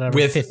like whatever,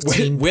 with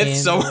 15 with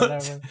someone,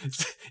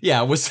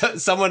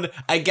 with someone,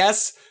 I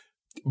guess,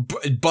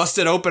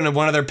 busted open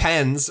one of their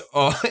pens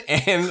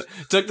and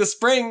took the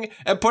spring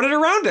and put it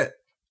around it.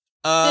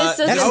 This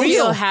doesn't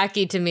feel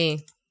hacky to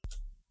me.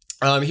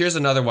 Here's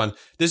another one.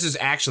 This is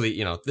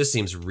actually, this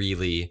seems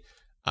really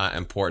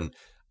important.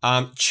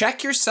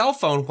 Check your cell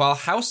phone while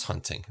house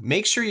hunting.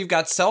 Make sure you've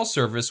got cell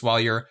service while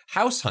you're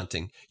house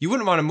hunting. You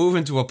wouldn't want to move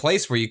into a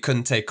place where you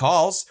couldn't take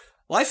calls.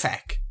 Life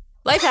hack.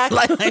 Life hack.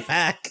 Life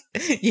hack.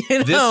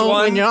 This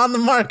one, when you're on the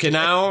market. Okay,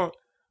 now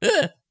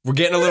we're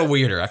getting a little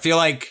weirder. I feel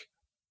like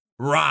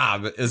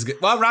Rob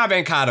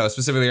and Kato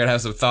specifically are going to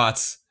have some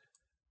thoughts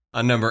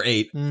on number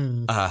 8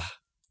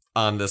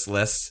 on this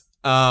list.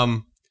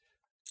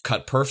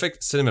 Cut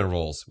perfect cinnamon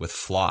rolls with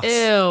floss.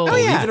 Ew.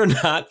 Believe it or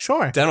not,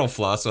 dental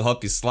floss will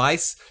help you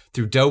slice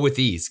through dough with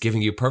ease,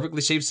 giving you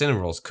perfectly shaped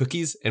cinnamon rolls,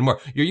 cookies, and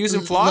more. You're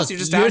using floss? You're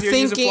just out here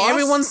using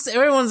floss?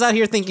 Everyone's out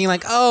here thinking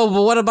like, oh,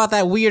 but what about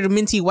that weird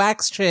minty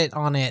wax shit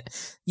on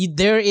it?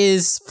 There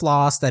is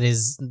floss that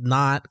is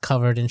not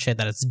covered in shit,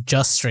 that it's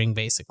just string,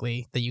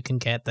 basically, that you can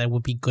get that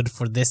would be good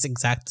for this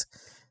exact...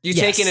 You're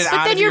taking it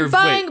out of your...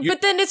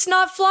 But then it's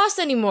not floss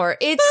anymore.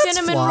 It's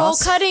cinnamon roll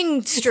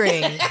cutting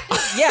string.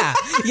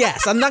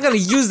 Yes. I'm not going to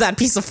use that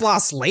piece of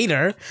floss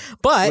later,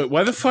 but... Wait,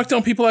 why the fuck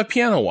don't people have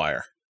piano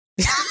wire?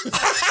 Because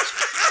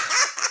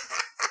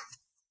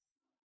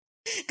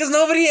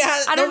nobody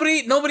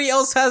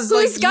else has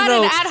who's got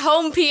an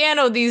at-home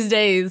piano these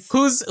days?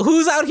 Who's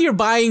out here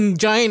buying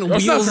giant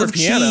wheels of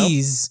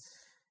cheese?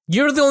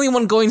 You're the only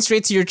one going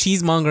straight to your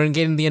cheesemonger and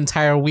getting the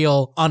entire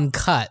wheel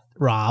uncut,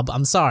 Rob.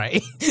 I'm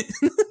sorry.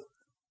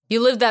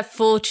 You live that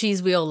full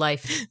cheese wheel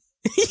life.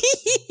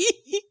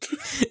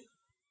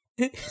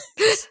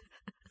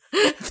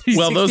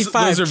 Well, those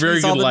are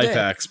very good life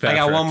hacks, Patrick.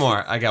 I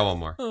got one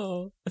more.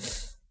 Oh.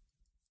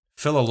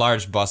 Fill a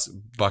large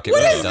bucket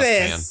with a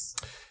dustpan.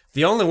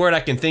 The only word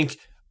I can think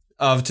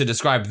of to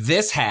describe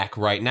this hack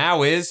right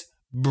now is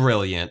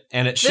brilliant.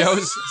 And it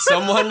shows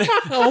someone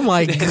oh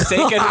my God.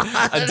 taken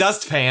a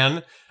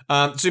dustpan.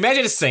 So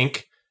imagine a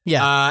sink.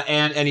 Yeah.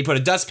 And you put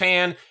a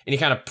dustpan and you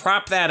kind of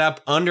prop that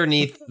up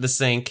underneath the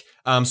sink,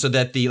 so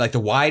that the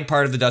wide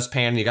part of the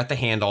dustpan, you got the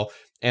handle,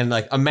 and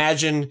like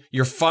imagine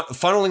you're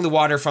funneling the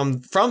water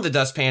from the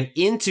dustpan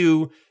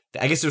into,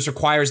 I guess this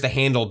requires the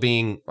handle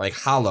being like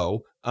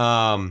hollow.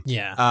 And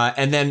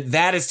then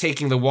that is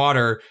taking the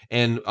water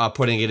and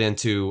putting it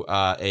into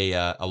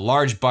a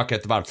large bucket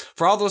at the bottom.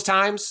 For all those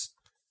times,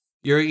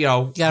 you're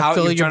trying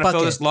to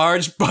fill this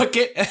large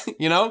bucket,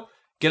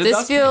 Get a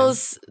dustpan.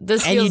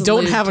 This and feels you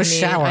don't have a me.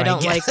 shower. I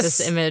don't like this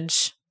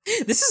image.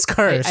 This is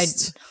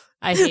cursed.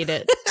 I hate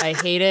it. I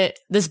hate it.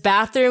 This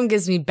bathroom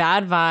gives me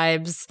bad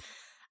vibes.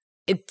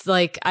 It's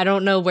like I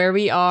don't know where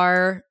we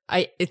are.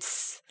 I'm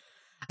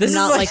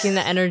not liking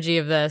the energy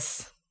of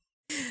this.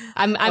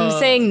 I'm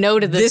saying no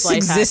to this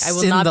life hack. I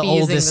will not be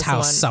using this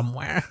house one.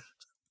 Somewhere.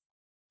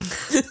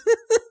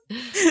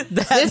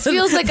 This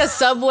feels like a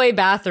subway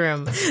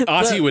bathroom.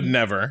 Ozzy would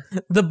never.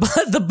 The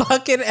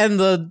bucket and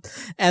the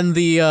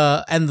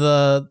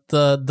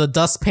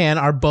dustpan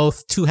are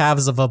both two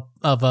halves of a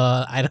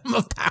item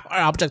of power,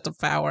 object of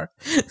power.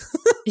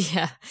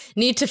 Yeah,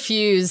 need to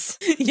fuse.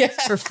 Yeah,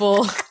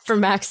 for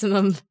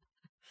maximum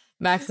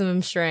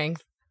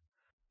strength.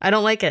 I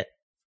don't like it.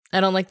 I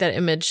don't like that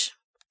image.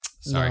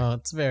 Sorry. No,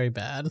 it's very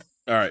bad.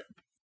 All right,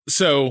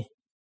 so.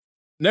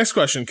 Next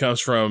question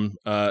comes from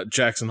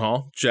Jackson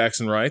Hall.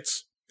 Jackson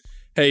writes,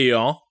 "Hey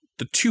y'all,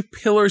 the two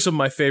pillars of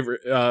my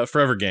favorite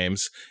forever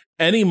games,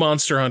 any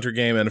Monster Hunter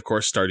game and of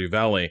course Stardew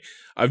Valley.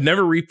 I've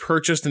never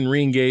repurchased and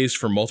re-engaged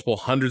for multiple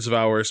hundreds of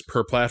hours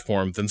per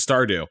platform than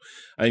Stardew.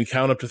 I can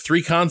count up to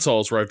 3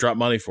 consoles where I've dropped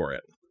money for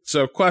it.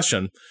 So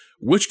question,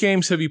 which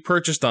games have you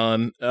purchased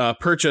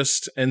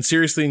and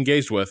seriously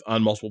engaged with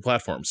on multiple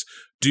platforms?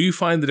 Do you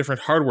find the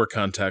different hardware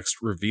context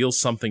reveals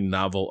something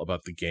novel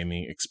about the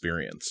gaming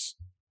experience?"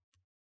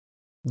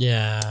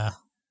 Yeah.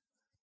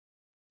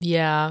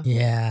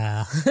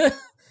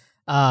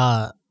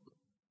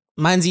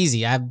 Mine's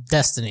easy. I have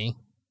Destiny.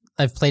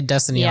 I've played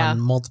Destiny on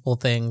multiple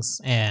things,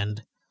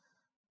 and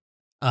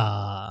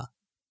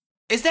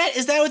Is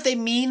that what they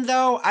mean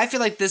though? I feel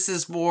like this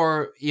is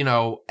more,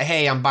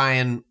 hey, I'm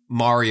buying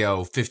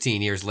Mario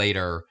 15 years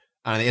later.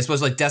 It's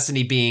supposed like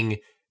Destiny being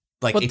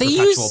like a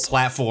perpetual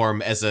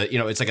platform as a,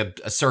 it's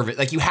like a service.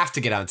 Like you have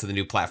to get onto the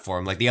new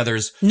platform. Like the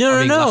others are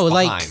being left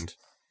behind.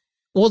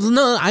 Well,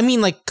 no, I mean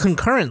like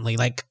concurrently.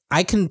 Like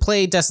I can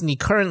play Destiny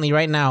currently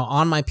right now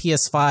on my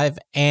PS5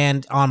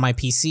 and on my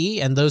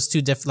PC, and those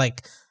two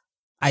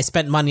I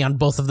spent money on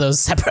both of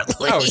those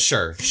separately. Oh,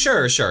 sure.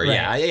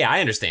 Right. Yeah, I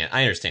understand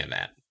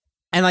that.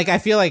 And like I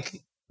feel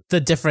like the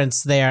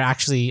difference there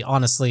actually,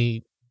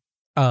 honestly,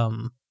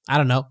 I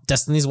don't know.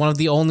 Destiny is one of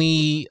the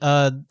only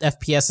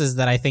FPSs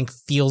that I think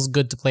feels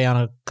good to play on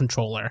a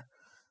controller.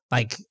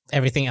 Like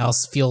everything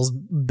else feels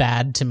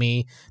bad to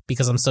me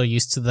because I'm so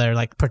used to their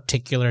like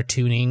particular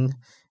tuning,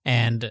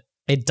 and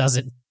it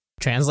doesn't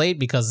translate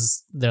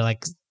because they're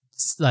like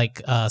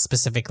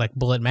specific like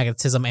bullet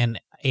magnetism and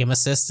aim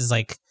assist is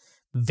like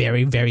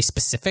very, very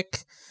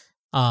specific.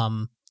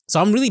 So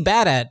I'm really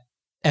bad at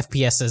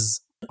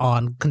FPSs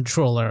on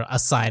controller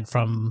aside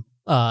from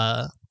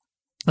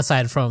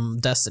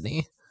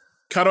Destiny.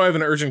 Kato, I have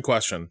an urgent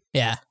question.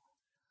 Yeah.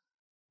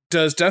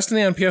 Does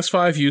Destiny on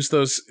PS5 use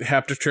those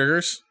haptic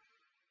triggers?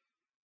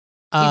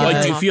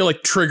 Do you feel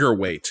like trigger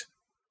weight?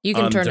 You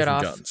can turn it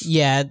off. Guns?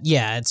 Yeah.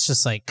 It's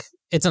just like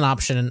it's an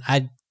option.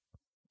 I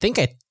think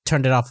I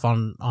turned it off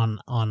on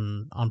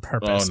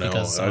purpose. Oh no!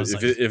 Because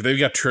if they've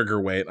got trigger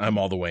weight, I'm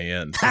all the way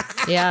in.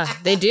 Yeah,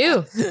 they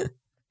do.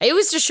 It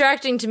was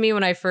distracting to me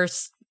when I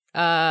first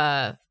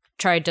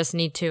tried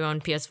Destiny 2 on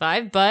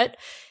PS5, but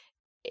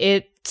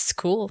it's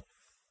cool.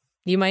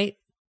 You might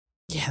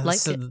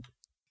like it.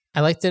 I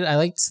liked it. I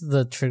liked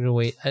the trigger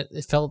weight.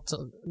 It felt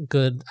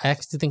good. I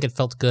actually think it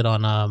felt good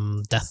on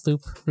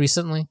Deathloop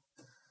recently.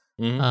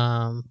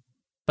 Mm-hmm.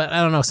 But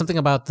I don't know, something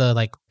about the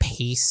like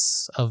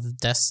pace of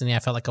Destiny. I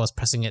felt like I was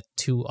pressing it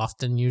too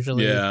often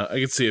usually. Yeah, I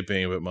could see it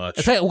being a bit much.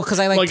 Because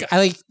I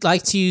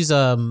like to use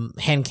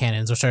hand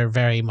cannons, which are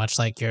very much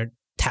like your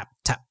tap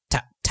tap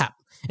tap tap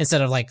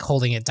instead of like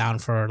holding it down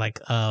for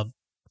like a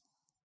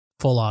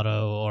full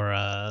auto or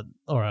a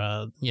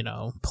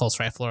pulse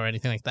rifle or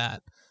anything like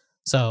that.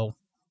 So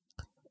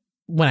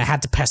when I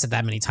had to press it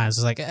that many times,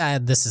 I was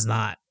like, this is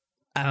not.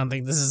 I don't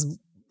think this is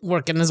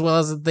working as well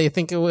as they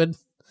think it would.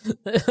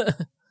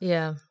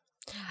 Yeah.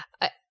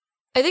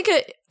 I think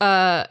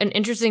an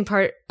interesting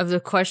part of the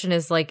question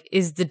is like,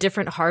 is the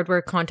different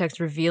hardware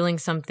context revealing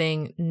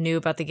something new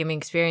about the gaming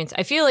experience?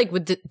 I feel like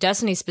with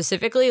Destiny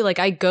specifically, like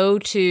I go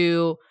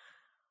to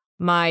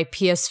my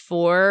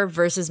PS4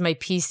 versus my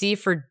PC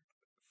for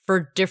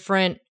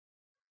different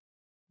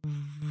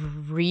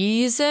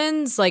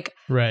reasons. Like,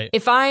 right.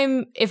 If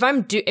I'm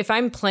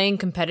playing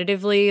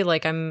competitively,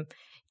 like I'm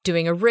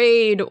doing a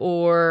raid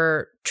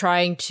or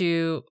trying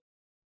to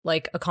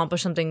like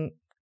accomplish something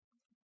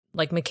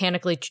like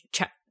mechanically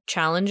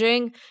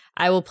challenging,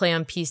 I will play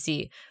on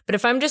PC. But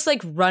if I'm just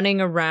like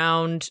running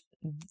around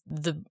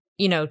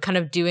kind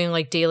of doing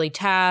like daily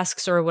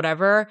tasks or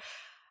whatever,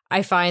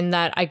 I find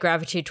that I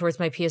gravitate towards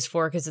my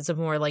PS4 because it's a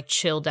more like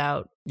chilled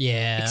out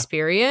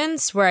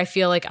experience where I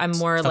feel like I'm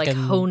more like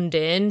honed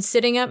in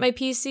sitting at my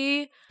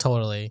PC.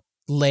 Totally.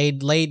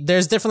 Laid.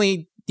 There's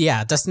definitely,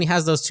 Destiny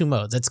has those two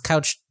modes. It's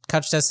couch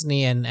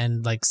Destiny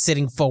and like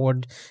sitting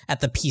forward at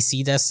the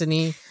PC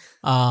Destiny.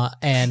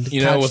 And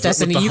with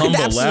Destiny, the you humble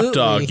can absolutely...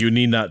 lapdog, you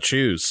need not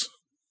choose.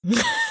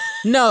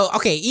 No,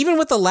 okay, even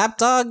with the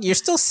lapdog, you're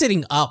still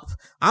sitting up.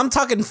 I'm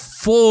talking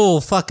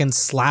full fucking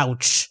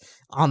slouch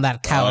on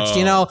that couch,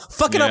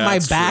 fucking up my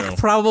back true.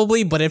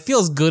 Probably, but it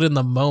feels good in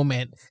the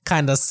moment,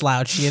 kind of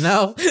slouch, and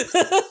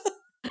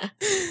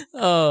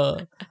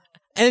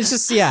it's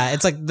just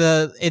it's like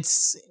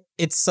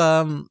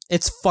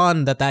it's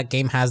fun that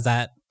game has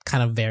that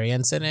kind of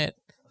variance in it,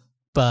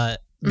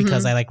 but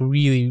because I like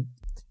really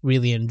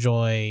really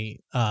enjoy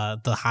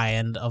the high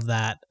end of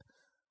that,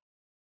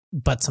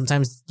 but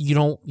sometimes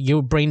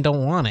your brain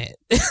don't want it.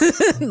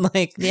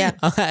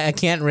 I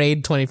can't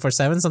raid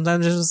 24/7.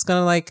 Sometimes it's just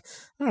gonna like,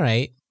 all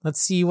right, let's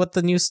see what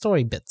the new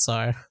story bits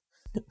are.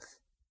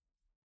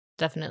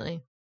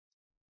 Definitely.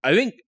 I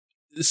think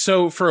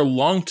so. For a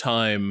long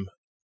time,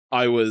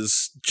 I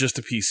was just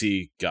a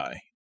PC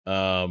guy.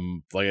 I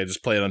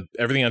just played on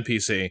everything on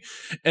PC,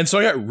 and so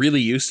I got really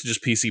used to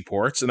just PC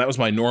ports, and that was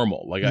my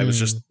normal. Like I was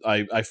just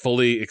I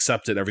fully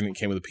accepted everything that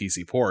came with a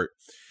PC port,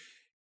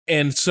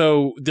 and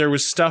so there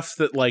was stuff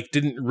that like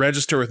didn't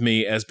register with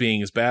me as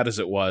being as bad as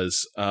it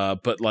was,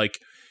 but like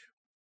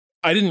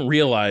I didn't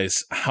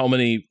realize how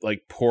many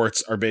like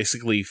ports are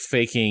basically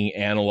faking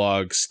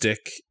analog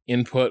stick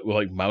input with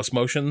like mouse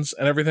motions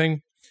and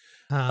everything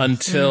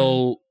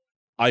until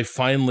I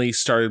finally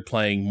started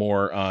playing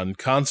more on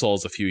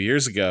consoles a few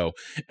years ago,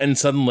 and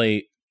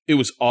suddenly it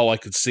was all I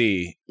could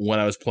see when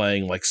I was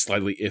playing like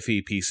slightly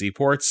iffy PC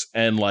ports,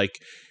 and like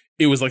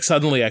it was like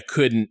suddenly I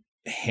couldn't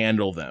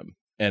handle them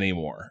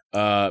anymore.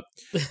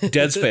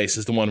 Dead Space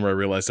is the one where I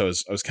realized I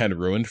was kind of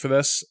ruined for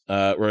this.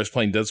 Where I was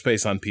playing Dead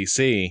Space on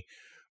PC,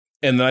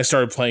 And then I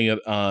started playing it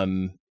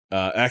on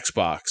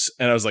Xbox,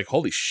 and I was like,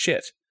 holy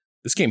shit,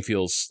 this game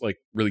feels like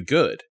really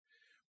good.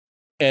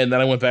 And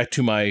then I went back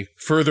to my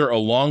further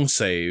along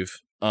save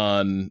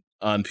on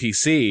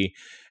PC,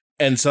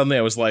 and suddenly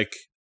I was like,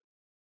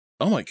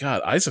 oh my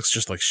god, Isaac's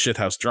just like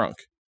shithouse drunk.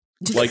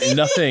 Like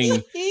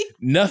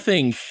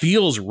nothing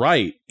feels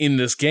right in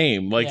this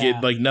game. Like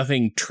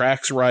nothing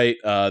tracks right.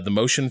 The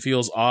motion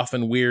feels off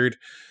and weird.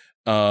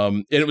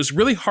 And it was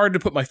really hard to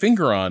put my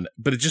finger on,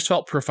 but it just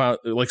felt profound.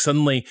 Like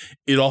suddenly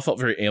it all felt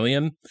very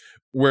alien.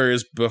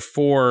 Whereas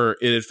before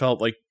it had felt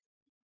like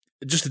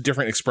just a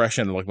different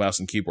expression of like mouse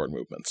and keyboard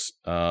movements.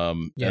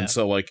 And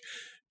so like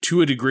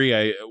to a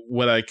degree,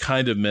 what I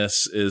kind of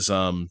miss is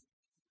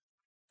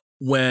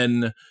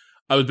when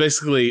I was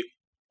basically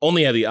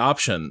only had the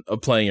option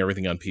of playing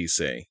everything on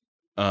PC.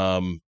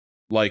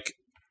 Like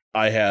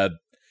I had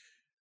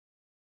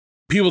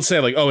people would say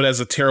like, oh, it has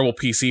a terrible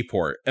PC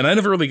port. And I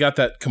never really got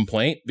that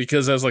complaint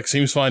because I was like,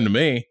 seems fine to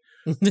me.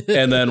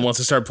 And then once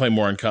I started playing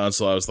more on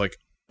console, I was like,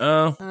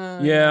 oh,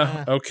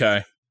 yeah,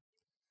 okay.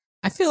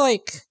 I feel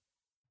like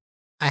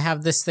I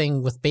have this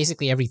thing with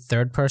basically every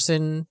third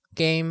person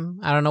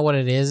game. I don't know what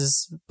it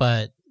is,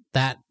 but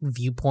that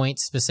viewpoint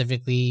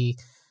specifically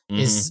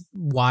is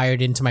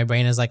wired into my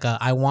brain as like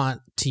I want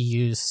to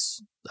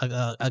use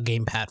a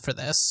gamepad for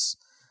this.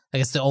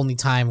 Like it's the only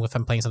time if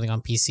I'm playing something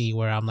on PC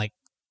where I'm like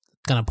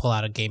gonna pull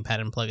out a gamepad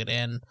and plug it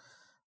in.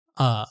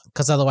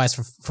 Because otherwise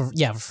for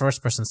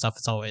first person stuff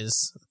it's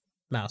always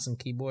mouse and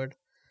keyboard.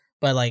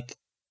 But like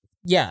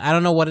I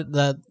don't know what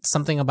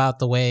something about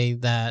the way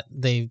that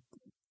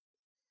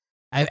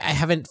I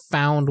haven't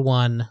found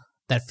one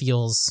that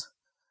feels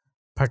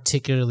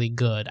particularly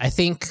good. I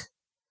think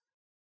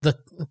the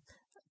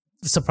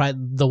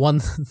one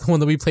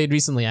that we played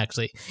recently,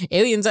 actually,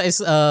 Aliens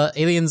Elite,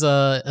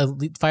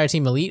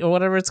 Fireteam Elite or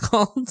whatever it's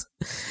called.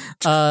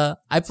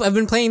 I've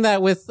been playing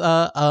that with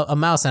a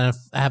mouse, and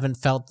I haven't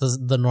felt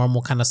the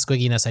normal kind of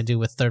squigginess I do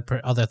with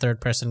other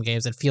third person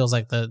games. It feels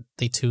like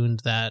they tuned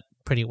that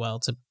pretty well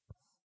to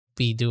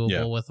be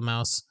doable with a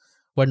mouse.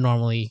 Where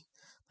normally,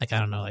 like I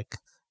don't know, like I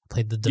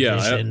played The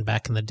Division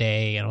back in the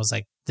day, and I was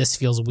like, this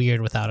feels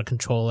weird without a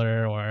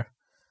controller, or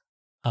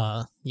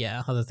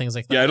other things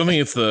like that. Yeah, I don't think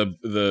it's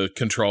the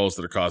controls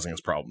that are causing us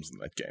problems in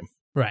that game.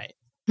 Right.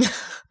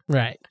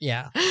 Right,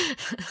 yeah.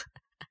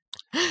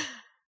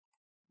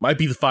 Might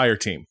be the fire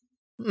team.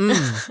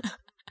 Might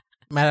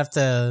have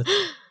to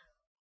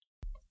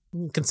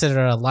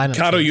consider a lineup.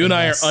 Kato, you and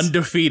I are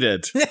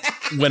undefeated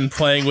when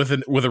playing with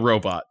a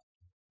robot.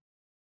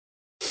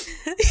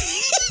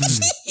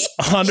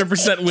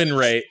 100% win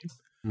rate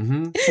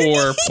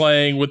for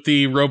playing with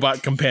the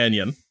robot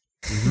companion.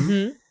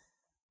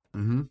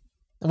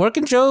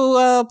 Working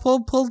Joe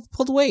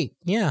pulled weight.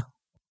 Yeah.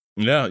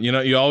 Yeah,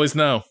 you always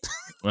know.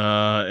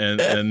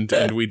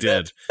 And we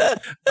did.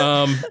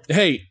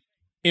 Hey,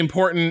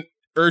 important,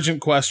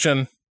 urgent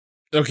question.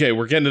 Okay,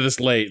 we're getting to this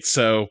late,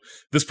 so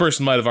this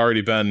person might have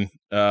already been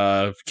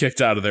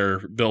kicked out of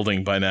their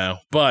building by now.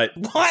 But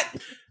what?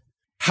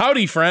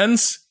 Howdy,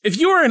 friends. If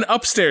you are an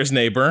upstairs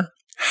neighbor,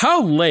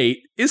 how late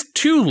is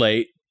too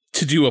late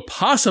to do a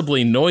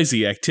possibly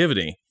noisy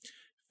activity?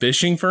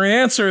 Fishing for an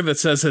answer that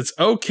says it's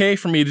okay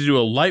for me to do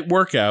a light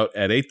workout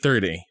at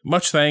 8:30.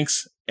 Much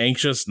thanks,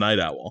 Anxious Night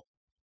Owl.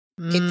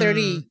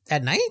 8:30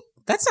 at night?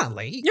 That's not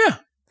late. Yeah.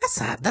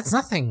 That's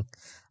nothing.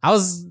 I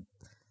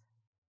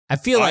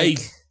feel like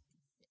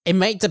it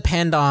might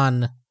depend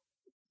on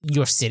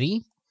your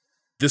city.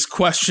 This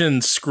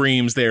question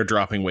screams they are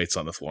dropping weights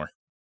on the floor.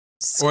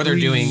 Or they're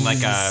doing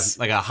like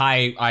a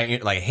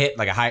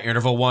high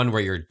interval one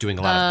where you're doing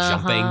a lot of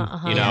jumping,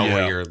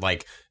 where you're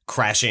like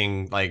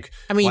crashing. Like,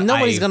 I mean,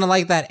 nobody's gonna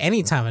like that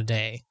any time of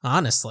day,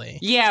 honestly.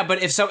 Yeah,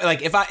 but if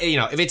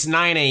it's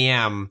 9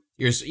 a.m.,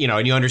 you're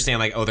and you understand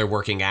like, oh, they're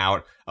working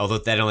out, although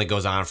that only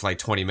goes on for like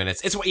 20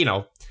 minutes. It's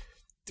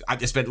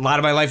I've spent a lot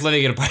of my life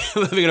living in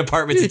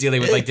apartments and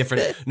dealing with like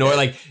different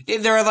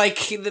there are like,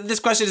 this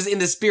question is in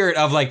the spirit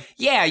of like,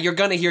 yeah, you're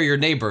gonna hear your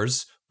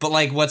neighbors, but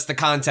like, what's the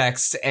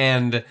context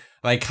and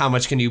like how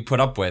much can you put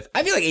up with?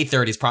 I feel like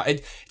 8:30 is probably,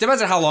 it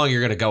depends on how long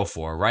you're gonna go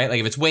for, right? Like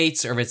if it's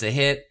weights or if it's a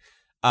hit,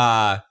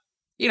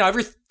 if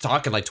you're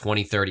talking like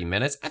 20-30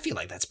 minutes, I feel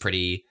like that's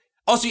pretty.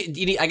 Also,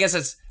 you need, I guess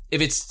it's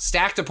if it's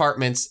stacked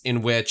apartments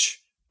in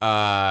which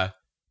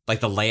like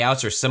the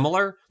layouts are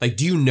similar. Like,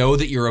 do you know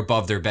that you're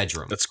above their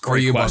bedroom? That's a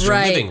great question.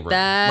 Above their living room,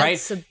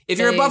 right? If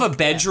you're above a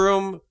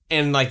bedroom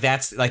and like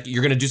that's like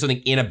you're gonna do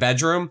something in a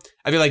bedroom,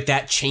 I feel like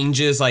that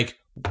changes like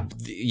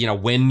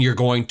when you're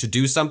going to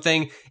do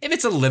something. If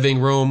it's a living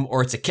room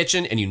or it's a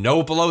kitchen and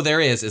below there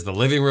is the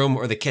living room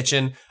or the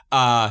kitchen,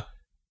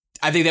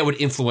 I think that would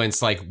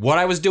influence like what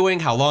I was doing,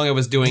 how long I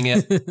was doing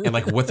it, and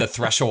like what the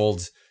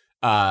threshold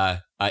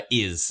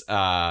is.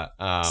 Still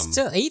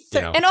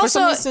 8:30. And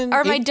also,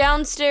 are my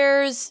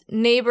downstairs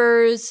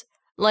neighbors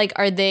like?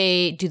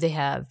 Do they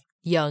have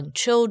young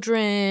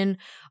children?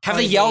 Have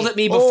they yelled at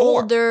me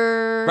before?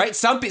 Older? Right?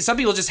 Some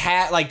people just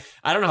have, like,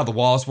 I don't know how the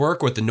walls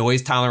work, what the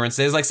noise tolerance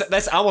is. Like,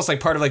 that's almost like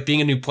part of like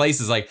being a new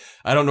place is like,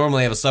 I don't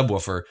normally have a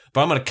subwoofer,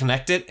 but I'm going to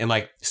connect it and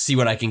like see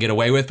what I can get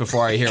away with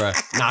before I hear a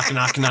knock,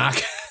 knock,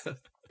 knock.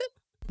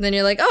 Then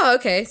you're like, oh,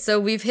 okay. So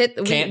we've hit.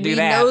 Can't do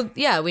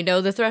that. We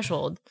know the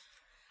threshold.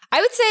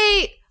 I would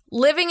say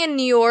living in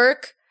New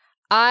York,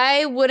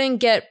 I wouldn't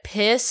get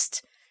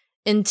pissed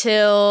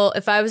until,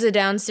 if I was a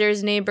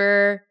downstairs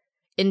neighbor,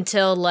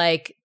 until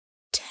like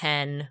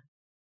 10.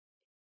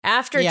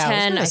 After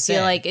 10, I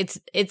feel like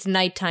it's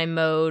nighttime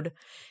mode.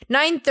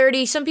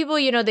 9:30, some people,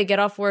 they get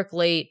off work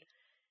late.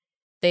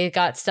 They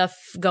got stuff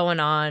going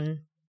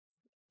on.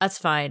 That's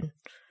fine.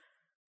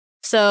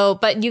 So,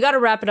 but you got to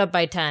wrap it up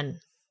by 10.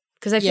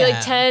 Because I feel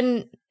like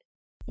 10,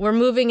 we're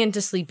moving into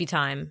sleepy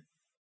time.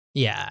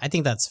 Yeah, I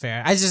think that's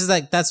fair. I just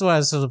like, that's what I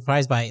was so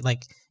surprised by.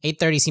 Like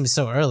 8:30 seems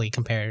so early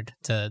compared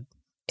to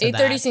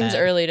 8:30 seems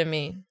early to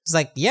me. It's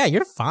like, yeah,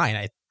 you're fine.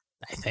 I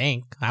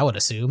think, I would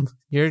assume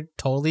you're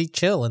totally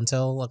chill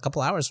until a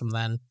couple hours from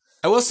then.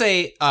 I will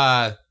say,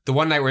 the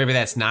one night where maybe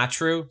that's not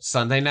true,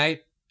 Sunday night.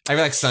 I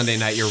feel like Sunday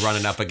night you're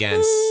running up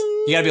against.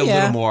 You got to be a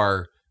little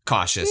more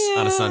cautious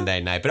on a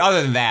Sunday night. But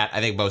other than that,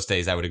 I think most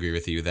days I would agree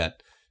with you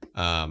that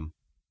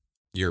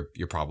you're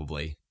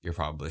probably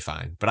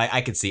fine. But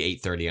I could see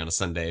 8:30 on a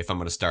Sunday if I'm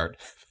going to start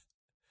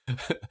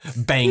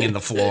banging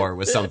the floor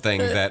with something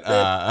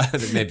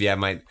that maybe I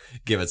might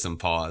give it some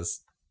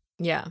pause.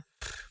 Yeah.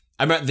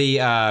 I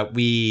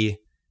remember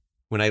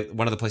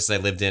one of the places I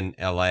lived in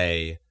LA,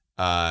 it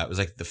was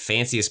like the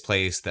fanciest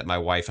place that my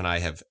wife and I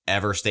have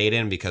ever stayed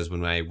in, because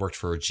when I worked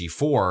for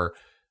G4,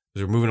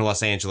 we were moving to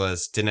Los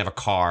Angeles, didn't have a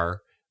car.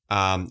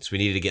 So we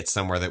needed to get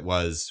somewhere that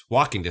was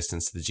walking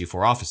distance to the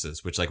G4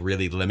 offices, which like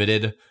really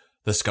limited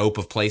the scope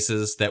of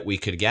places that we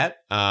could get.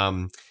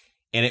 And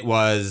it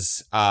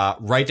was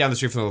right down the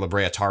street from the La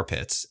Brea Tar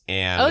Pits.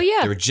 And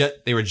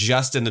they were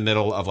just in the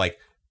middle of like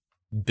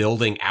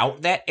building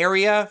out that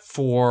area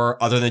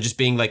for other than just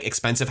being like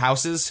expensive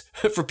houses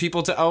for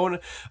people to own.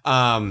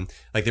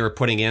 Like they were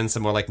putting in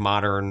some more like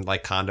modern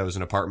like condos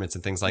and apartments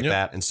and things like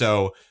that. And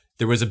so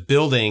there was a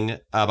building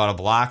about a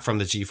block from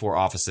the G4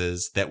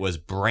 offices that was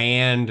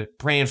brand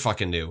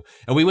fucking new.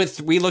 And we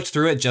looked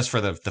through it just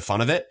for the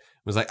fun of it.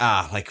 It was like,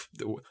 like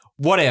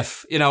what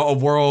if, a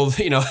world,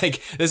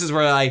 like this is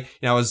where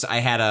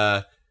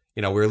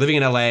we were living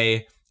in LA.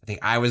 I think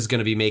I was going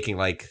to be making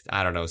like,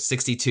 I don't know,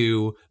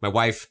 62. My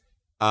wife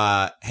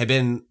had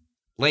been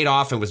laid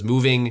off and was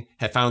moving,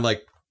 had found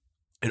like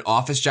an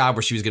office job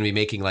where she was going to be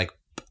making like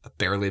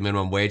barely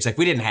minimum wage. Like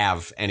we didn't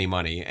have any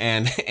money.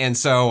 And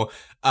so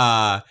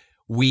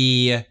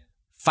we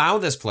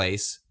found this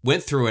place,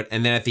 went through it.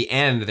 And then at the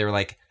end they were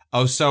like,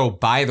 oh, so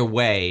by the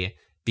way,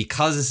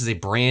 because this is a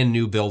brand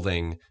new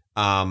building,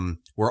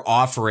 we're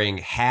offering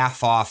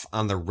half off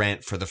on the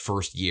rent for the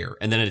first year.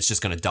 And then it's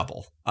just going to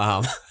double.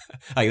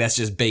 Like that's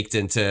just baked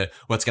into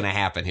what's going to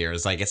happen here.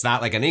 It's like, it's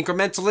not like an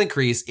incremental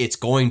increase. It's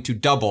going to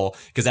double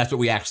because that's what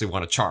we actually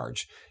want to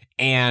charge.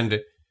 And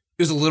it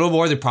was a little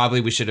more than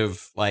probably we should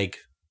have like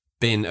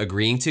been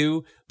agreeing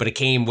to, but it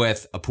came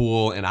with a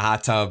pool and a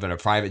hot tub and a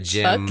private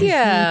gym. Fuck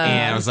yeah.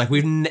 And I was like,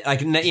 we've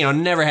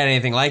never had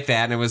anything like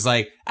that. And it was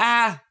like,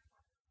 all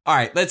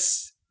right,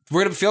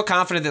 we're going to feel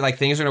confident that like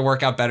things are going to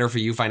work out better for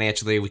you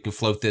financially. We can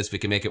float this. We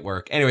can make it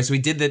work. Anyway, so we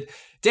did it.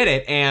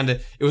 And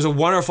it was a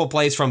wonderful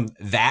place from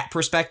that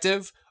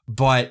perspective.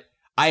 But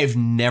I have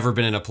never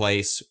been in a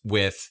place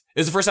it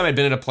was the first time I'd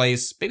been in a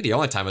place, maybe the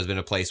only time I've been in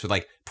a place with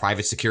like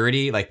private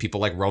security, like people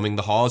like roaming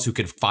the halls who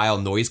could file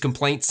noise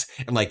complaints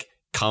and like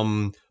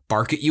come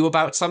bark at you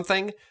about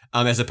something,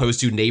 as opposed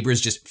to neighbors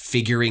just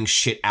figuring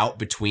shit out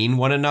between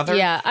one another.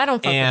 Yeah, I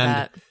don't fuck with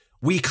that.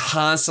 We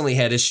constantly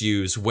had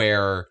issues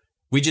where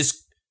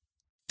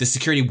the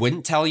security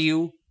wouldn't tell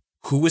you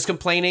who was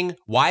complaining,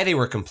 why they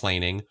were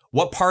complaining,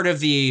 what part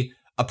of the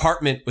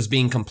apartment was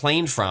being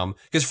complained from.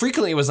 Because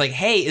frequently it was like,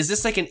 hey, is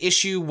this like an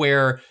issue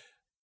where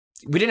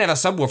we didn't have a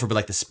subwoofer, but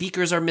like the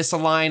speakers are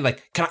misaligned?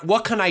 Like,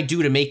 what can I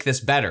do to make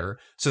this better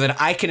so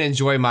that I can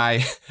enjoy my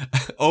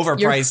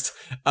overpriced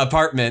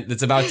apartment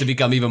that's about to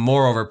become even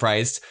more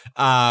overpriced,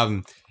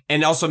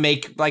 and also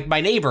make like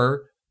my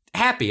neighbor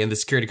happy? And the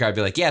security guard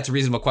would be like, yeah, it's a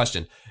reasonable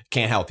question.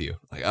 Can't help you.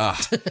 Like,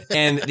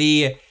 and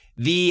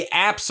the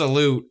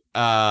absolute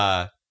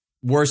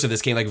worst of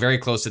this came like very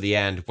close to the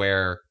end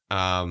where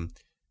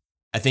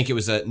I think it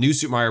was a new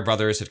Super Mario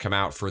Brothers had come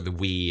out for the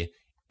Wii,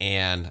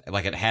 and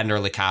like it had an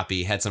early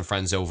copy, had some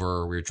friends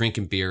over, we were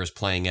drinking beers,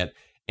 playing it,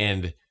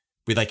 and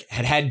we like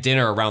had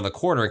dinner around the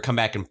corner and come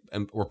back and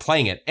we're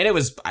playing it. And it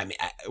was,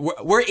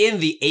 we're in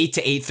the 8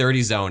 to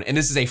 8:30 zone, and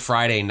this is a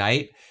Friday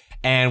night,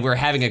 and we're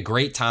having a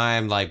great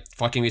time, like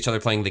fucking each other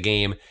playing the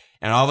game.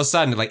 And all of a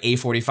sudden, like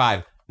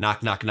 8:45,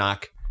 knock, knock,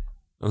 knock.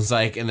 I was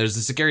like, and there's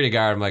the security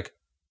guard. I'm like,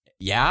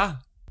 yeah?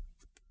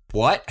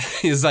 What?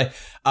 He's like,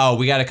 oh,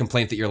 we got a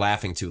complaint that you're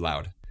laughing too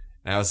loud.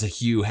 And I was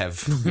like, you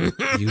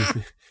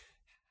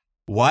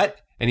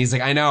what? And he's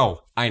like, I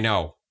know. I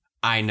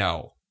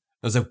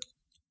was like,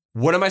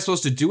 what am I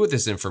supposed to do with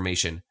this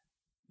information?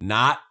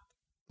 Not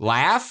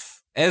laugh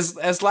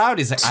as loud.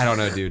 He's like, I don't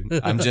know,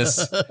 dude. I'm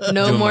just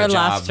no doing more my job.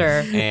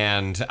 laughter.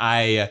 And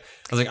I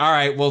was like, all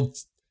right, well,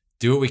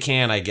 do what we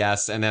can, I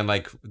guess. And then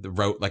like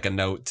wrote like a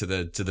note to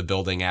the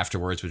building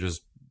afterwards, which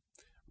was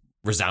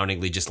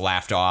resoundingly just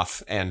laughed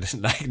off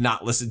and like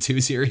not listened to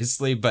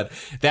seriously. But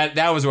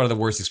that was one of the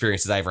worst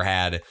experiences I ever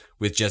had,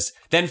 with just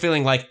then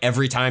feeling like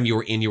every time you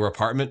were in your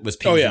apartment was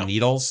pins and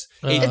needles.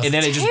 And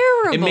then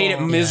it made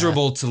it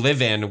miserable to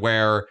live in,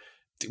 where,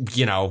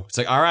 you know, it's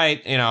like, all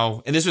right, you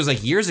know, and this was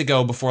like years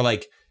ago, before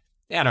like,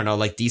 I don't know,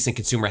 like decent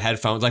consumer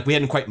headphones. Like we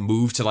hadn't quite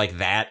moved to like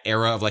that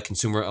era of like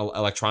consumer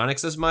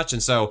electronics as much.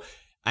 And so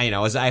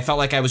I felt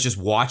like I was just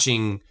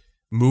watching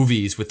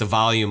movies with the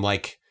volume,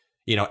 like,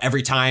 you know,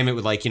 every time it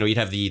would like, you know, you'd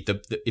have the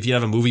if you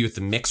have a movie with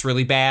the mix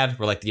really bad,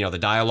 where like, you know, the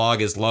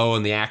dialogue is low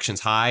and the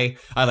action's high,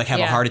 I like have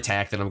a heart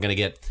attack that I'm going to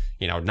get,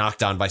 you know, knocked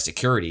down by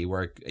security,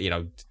 where, you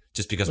know,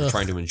 just because I'm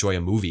trying to enjoy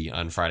a movie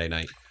on Friday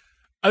night.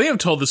 I think I've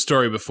told this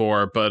story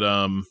before, but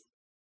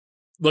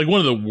like one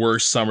of the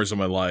worst summers of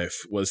my life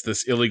was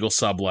this illegal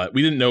sublet.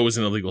 We didn't know it was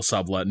an illegal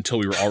sublet until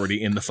we were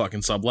already in the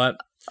fucking sublet.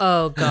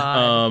 Oh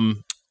God.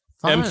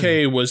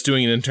 MK was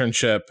doing an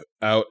internship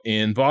out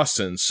in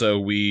Boston, so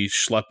we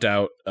schlepped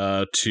out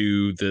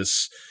to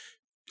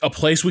a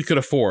place we could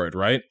afford,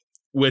 right?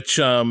 Which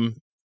a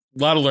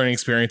lot of learning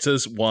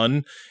experiences.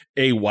 One,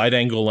 a wide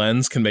angle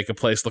lens can make a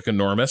place look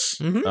enormous.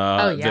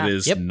 That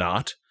is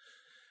not.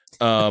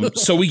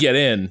 So we get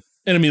in,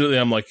 and immediately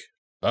I'm like,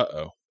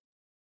 uh-oh,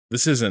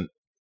 this isn't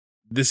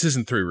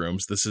 3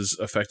 rooms. This is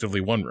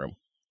effectively 1 room.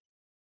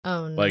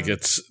 Oh no. Like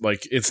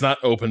it's not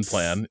open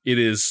plan. It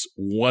is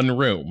 1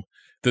 room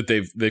that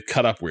they've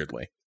cut up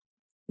weirdly.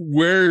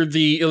 Where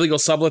the illegal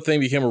sublet thing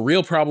became a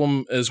real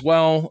problem as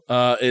well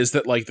is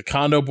that like the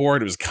condo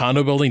board, it was a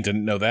condo building,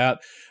 didn't know that,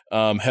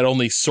 had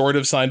only sort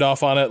of signed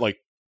off on it. Like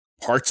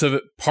parts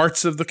of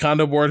the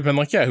condo board have been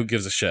like, yeah, who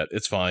gives a shit?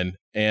 It's fine.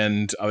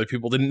 And other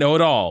people didn't know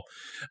at all.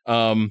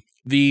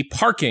 The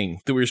parking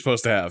that we were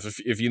supposed to have,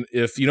 if you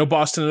know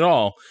Boston at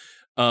all,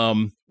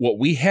 what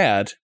we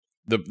had,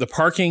 the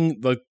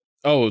parking, like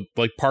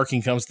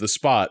parking comes to the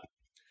spot.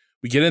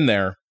 We get in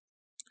there.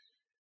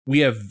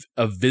 We have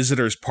a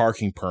visitor's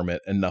parking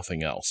permit and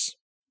nothing else.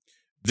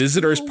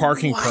 Visitors'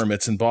 parking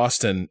permits in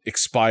Boston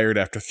expired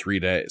after 3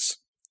 days.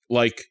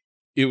 Like,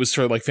 it was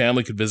sort of like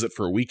family could visit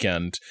for a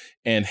weekend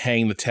and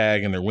hang the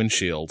tag in their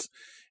windshield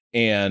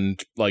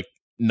and like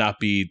not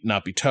be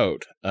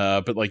towed.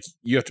 But like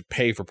you have to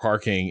pay for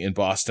parking in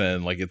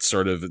Boston. Like it's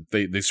sort of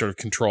they sort of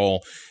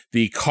control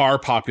the car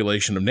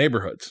population of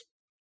neighborhoods.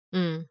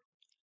 Mm.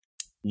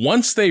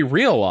 Once they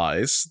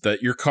realize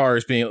that your car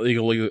is being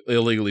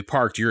illegally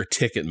parked, you're a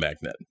ticket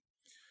magnet.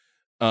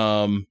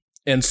 And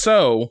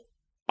so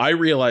I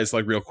realized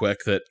like real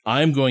quick that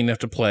I'm going to have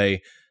to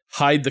play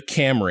hide the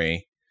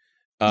Camry,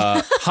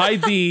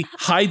 hide the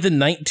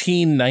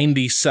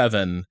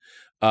 1997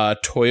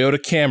 Toyota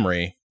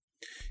Camry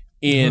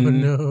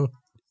in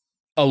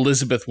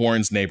Elizabeth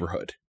Warren's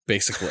neighborhood.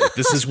 Basically,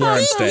 this is where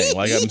I'm staying.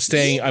 Like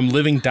I'm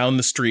living down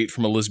the street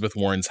from Elizabeth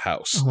Warren's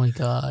house. Oh my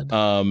God.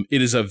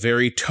 It is a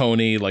very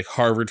Tony, like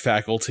Harvard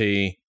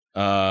faculty,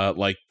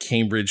 like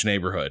Cambridge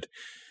neighborhood.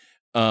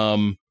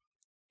 And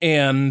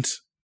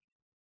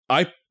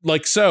I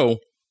that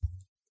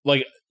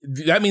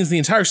means the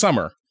entire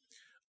summer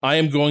I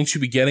am going to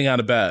be getting out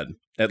of bed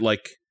at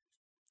like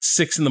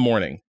 6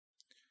 a.m.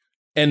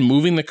 and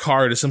moving the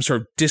car to some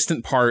sort of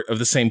distant part of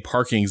the same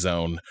parking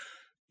zone,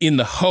 in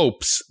the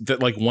hopes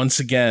that, like, once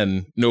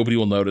again, nobody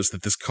will notice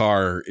that this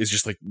car is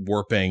just, like,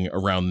 warping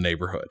around the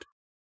neighborhood.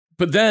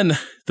 But then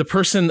the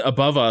person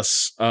above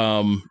us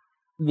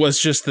was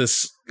just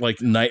this,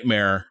 like,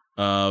 nightmare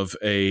of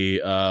a,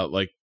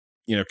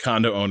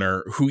 condo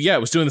owner who,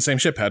 was doing the same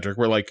shit, Patrick,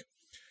 where, like,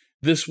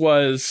 this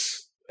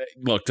was...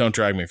 Look, don't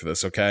drag me for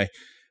this, okay?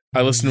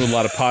 I listened to a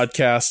lot of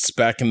podcasts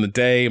back in the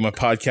day. My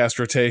podcast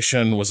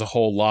rotation was a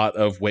whole lot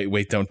of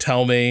Wait, Don't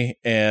Tell Me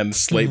and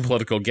Slate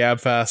Political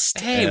Gabfest.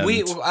 Hey,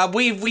 we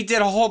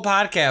did a whole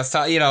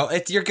podcast. You know,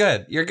 you're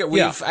good. You're good.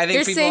 I think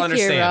you're people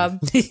understand.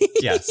 Here, Rob.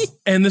 Yes.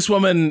 And this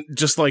woman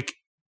just like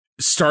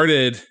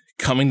started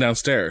coming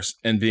downstairs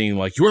and being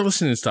like, "You're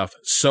listening to stuff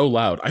so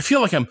loud. I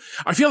feel like I'm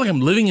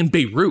living in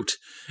Beirut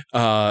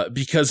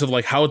because of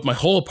like how my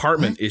whole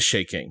apartment is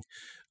shaking,"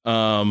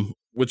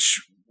 which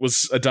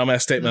was a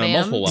dumbass statement on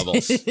multiple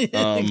levels.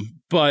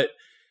 But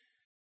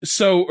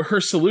so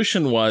her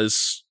solution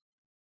was,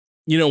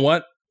 you know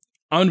what?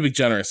 I'm going to be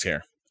generous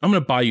here. I'm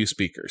going to buy you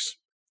speakers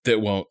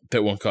that won't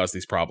cause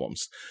these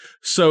problems.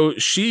 So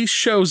she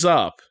shows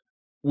up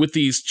with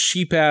these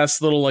cheap ass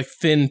little like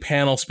thin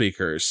panel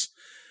speakers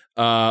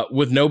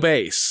with no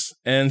bass.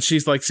 And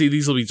she's like, see,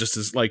 these will be just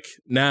as like,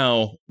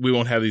 now we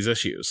won't have these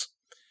issues.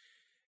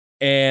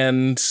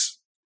 And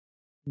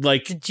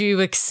like, did you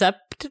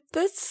accept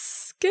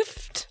this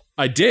gift?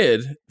 I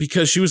did,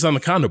 because she was on the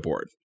condo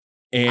board.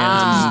 And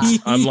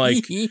I'm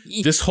like,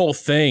 this whole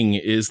thing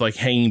is like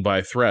hanging by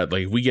a thread.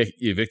 Like, if we get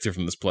evicted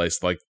from this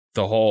place, like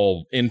the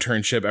whole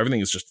internship, everything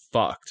is just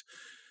fucked.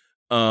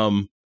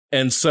 And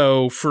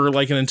so for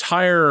like an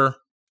entire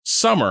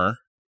summer,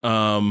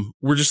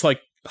 we're just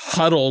like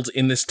huddled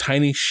in this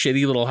tiny,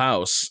 shitty little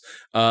house,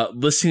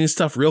 listening to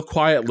stuff real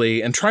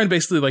quietly and trying to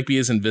basically like be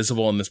as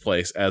invisible in this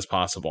place as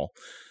possible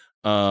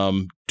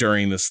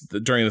during this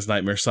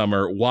nightmare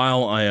summer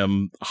while I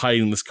am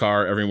hiding this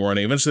car every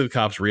morning. Eventually the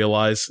cops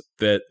realize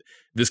that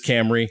this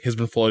Camry has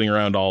been floating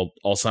around all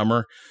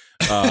summer.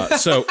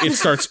 So it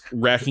starts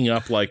racking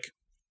up like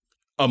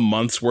a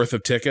month's worth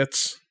of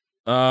tickets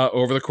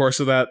over the course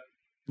of that,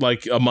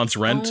 like a month's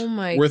rent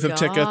worth of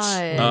tickets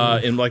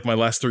in like my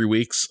last 3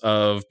 weeks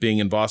of being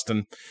in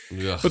Boston.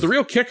 Ugh. But the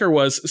real kicker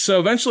was, so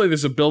eventually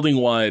there's a building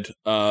wide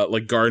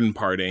like garden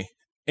party,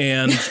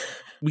 and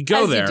we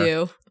go there.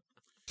 You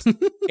do.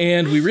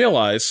 And we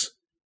realize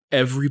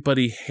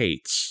everybody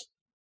hates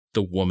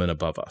the woman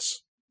above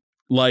us.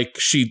 Like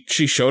she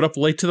showed up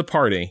late to the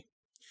party,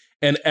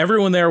 and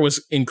everyone there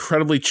was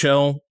incredibly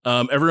chill.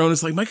 Everyone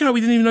was like, "My God, we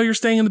didn't even know you're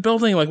staying in the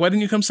building. Like, why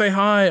didn't you come say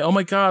hi? Oh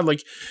my God!"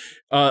 Like,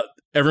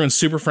 everyone's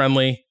super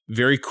friendly,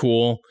 very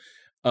cool.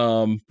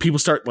 People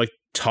start like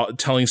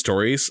telling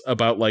stories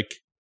about like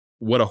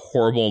what a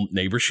horrible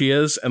neighbor she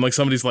is, and like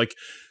somebody's like,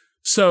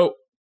 "So,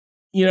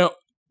 you know,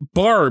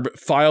 Barb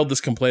filed this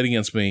complaint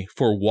against me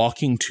for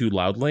walking too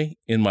loudly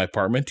in my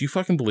apartment. Do you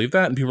fucking believe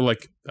that?" And people are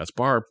like, "That's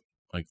Barb."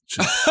 Like,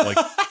 like,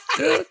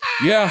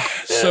 yeah.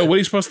 So what are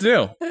you supposed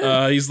to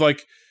do? He's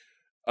like,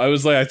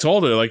 I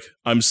told her, like,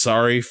 "I'm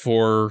sorry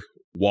for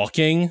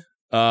walking.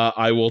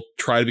 I will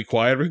try to be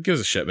quiet." Who gives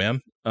a shit,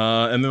 man?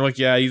 And they're like,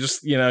 "Yeah, you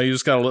just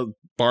gotta let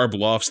Barb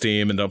blow off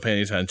steam and don't pay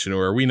any attention to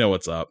her. We know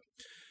what's up."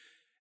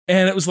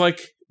 And it was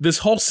like this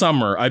whole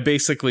summer, I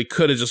basically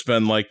could have just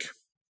been like,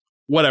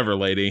 "Whatever,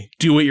 lady,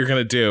 do what you're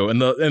gonna do,"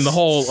 and the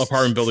whole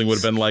apartment building would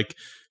have been like,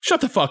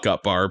 "Shut the fuck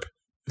up, Barb."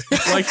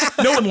 Like,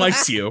 no one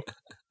likes you.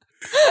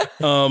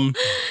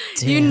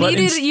 You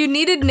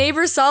needed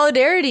neighbor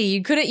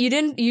solidarity.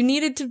 You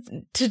needed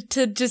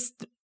to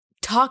just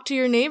talk to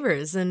your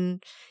neighbors,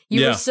 and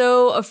you were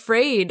so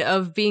afraid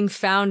of being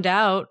found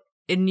out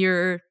in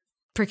your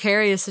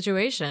precarious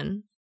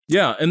situation.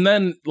 Yeah, and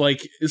then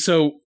like,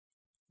 so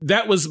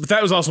that was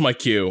also my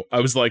cue.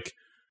 I was like,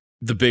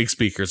 the big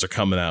speakers are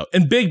coming out.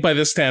 And big by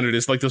this standard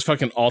is like those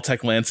fucking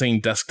Altec Lansing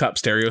desktop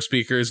stereo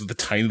speakers with the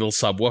tiny little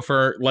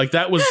subwoofer. Like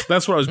that's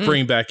what I was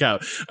bringing back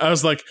out. I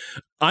was like,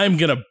 I'm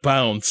going to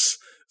bounce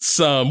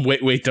some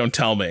wait, don't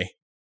tell me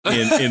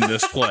in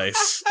this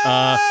place.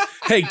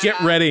 Hey,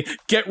 get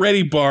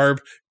ready,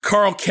 Barb.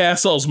 Carl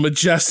Castle's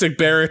majestic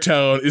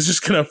baritone is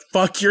just going to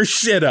fuck your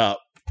shit up.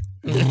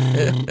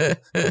 And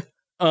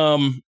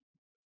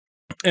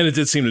it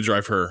did seem to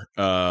drive her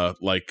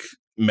like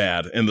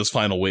mad in those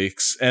final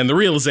weeks, and the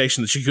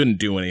realization that she couldn't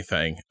do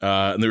anything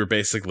and they were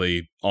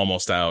basically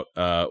almost out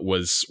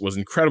was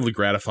incredibly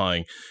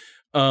gratifying.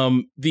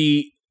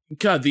 The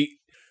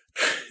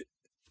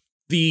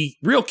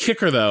real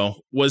kicker though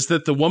was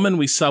that the woman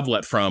we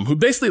sublet from, who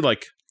basically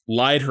like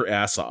lied her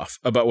ass off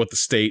about what the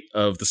state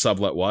of the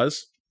sublet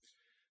was,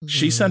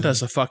 she sent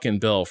us a fucking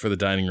bill for the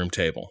dining room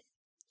table.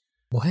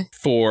 What?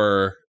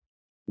 For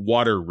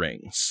water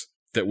rings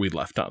that we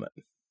left on it.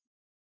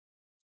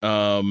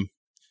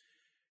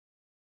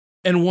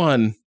 And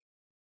one,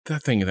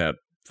 that thing had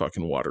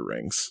fucking water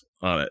rings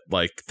on it.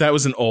 Like, that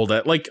was an old,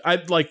 like,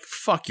 I'd like,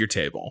 fuck your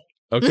table.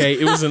 Okay?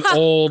 It was an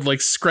old, like,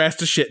 scratch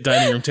to shit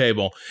dining room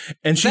table.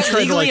 And she tried to, like...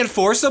 Is that legally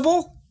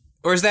enforceable?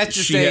 Or is that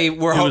just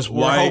we're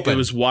hoping? It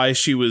was why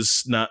she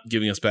was not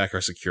giving us back our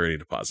security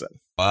deposit.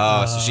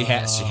 Oh, so she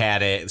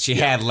had it. She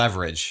had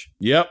leverage.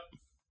 Yep.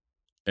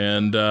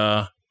 And,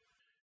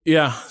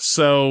 yeah,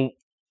 so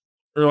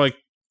we're like,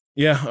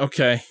 yeah,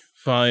 okay,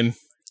 fine.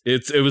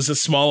 It was a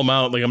small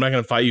amount. Like, I'm not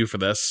going to fight you for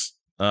this.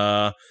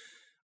 I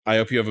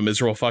hope you have a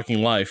miserable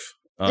fucking life.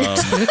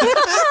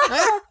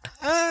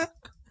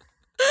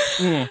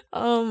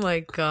 Oh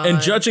my God.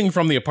 And judging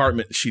from the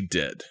apartment, she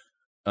did.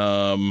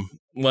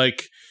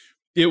 Like,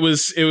 it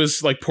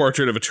was like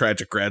portrait of a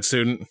tragic grad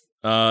student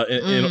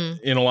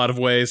in a lot of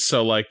ways.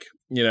 So, like,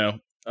 you know,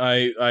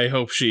 I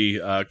hope she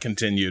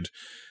continued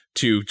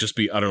to just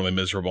be utterly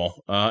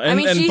miserable. And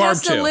she Barb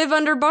has to live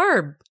under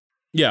Barb.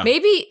 Yeah.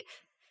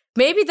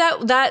 Maybe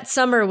that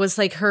summer was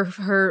like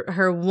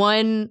her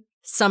one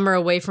summer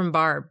away from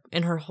Barb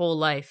in her whole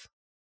life.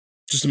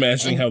 Just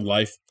imagining how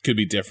life could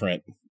be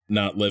different,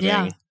 not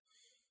living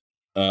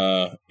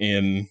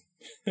in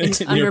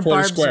under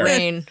Barb's Square.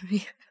 Reign.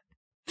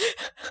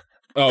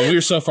 Oh, we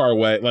were so far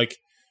away. Like,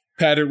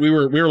 Patrick, we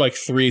were like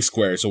 3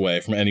 squares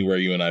away from anywhere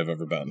you and I have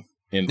ever been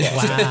in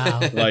Boston. Wow.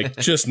 Like,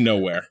 just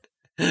nowhere.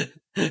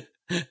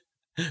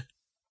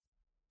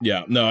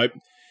 Yeah, no,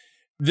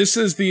 this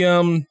is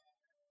the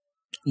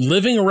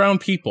living around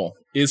people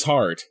is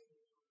hard.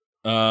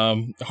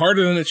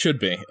 Harder than it should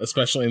be,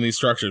 especially in these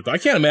structures. But I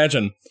can't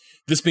imagine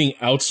this being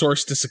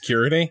outsourced to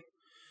security.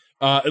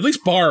 At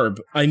least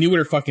Barb, I knew what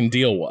her fucking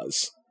deal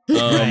was.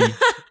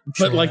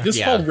 But like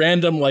this whole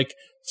random, like,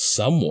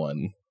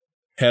 someone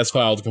has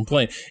filed a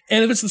complaint.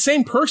 And if it's the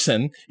same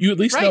person, you at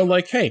least know,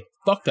 like, hey,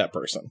 fuck that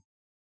person.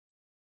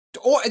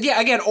 Or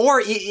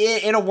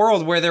in a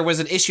world where there was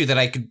an issue that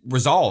I could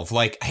resolve,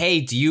 like, hey,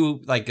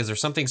 is there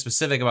something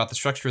specific about the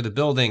structure of the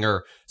building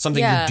or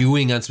something you're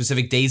doing on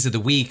specific days of the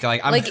week?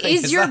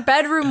 Is your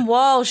bedroom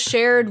wall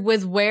shared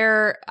with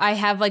where I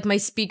have like my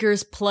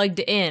speakers plugged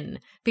in?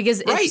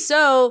 Because if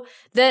so,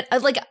 then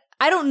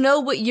I don't know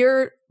what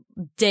your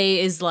day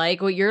is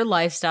like, what your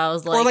lifestyle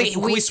is like. Or like,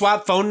 we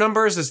swap phone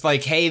numbers. It's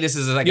like, hey, this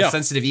is like a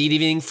sensitive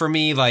evening for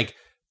me. Like,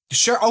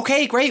 sure,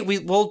 okay, great.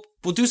 We'll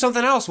do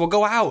something else. We'll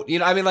go out. You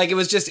know, I mean, like, it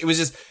was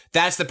just,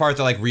 that's the part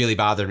that like really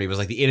bothered me, was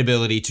like the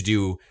inability to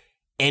do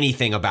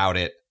anything about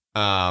it.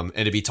 And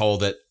to be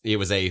told that it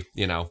was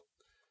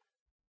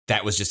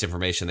that was just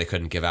information they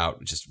couldn't give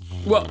out.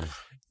 Well,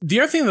 the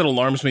other thing that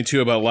alarms me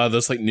too about a lot of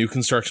those like new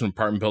construction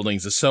apartment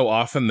buildings is so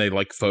often they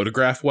like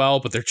photograph well,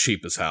 but they're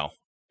cheap as hell.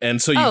 And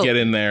so you get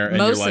in there and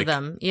you're like, most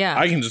of them,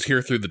 I can just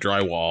hear through the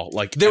drywall.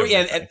 Like,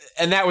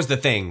 and that was the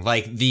thing.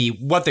 Like,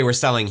 what they were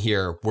selling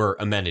here were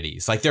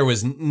amenities. Like, there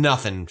was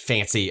nothing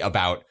fancy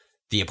about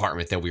the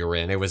apartment that we were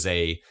in. It was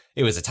a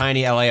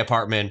tiny LA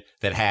apartment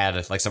that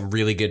had like some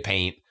really good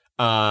paint.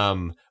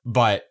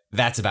 But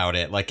that's about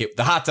it. Like,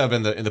 the hot tub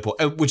in the pool,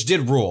 which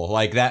did rule.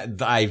 Like,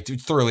 that I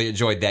thoroughly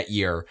enjoyed that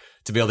year,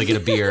 to be able to get a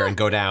beer and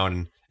go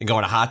down and go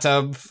in a hot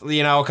tub,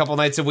 a couple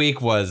nights a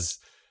week was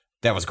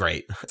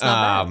great.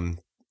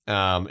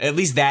 At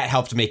least that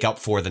helped make up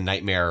for the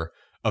nightmare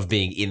of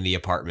being in the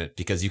apartment,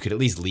 because you could at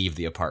least leave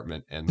the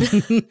apartment and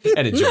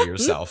and enjoy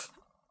yourself.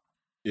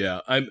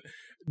 Yeah,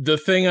 the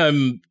thing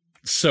I'm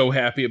so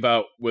happy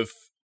about with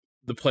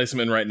the place I'm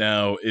in right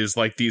now is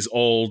like these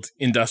old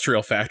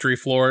industrial factory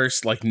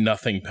floors. Like,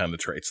 nothing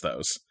penetrates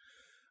those.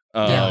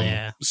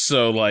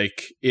 So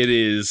like, it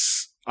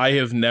is. I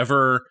have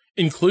never,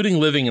 including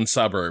living in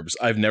suburbs,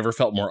 I've never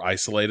felt more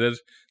isolated,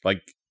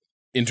 like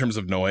in terms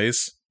of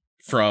noise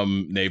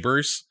from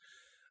neighbors.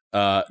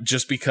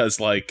 Just because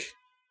like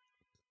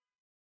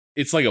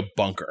it's like a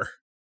bunker,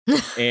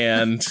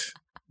 and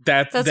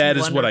that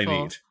is what I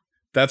need.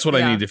 That's what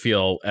I need to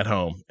feel at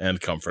home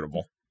and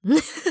comfortable.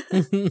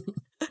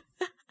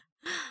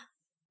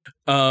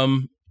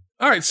 All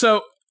right,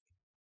 so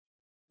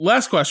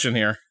last question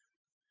here.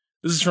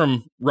 This is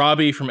from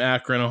Robbie from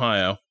Akron,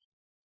 Ohio.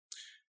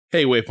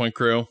 Hey, Waypoint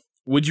crew,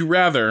 would you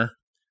rather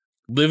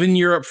live in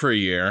Europe for a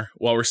year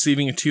while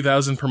receiving a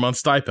 $2,000 per month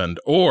stipend,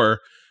 or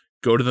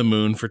go to the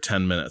moon for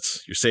 10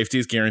 minutes? Your safety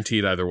is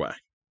guaranteed either way.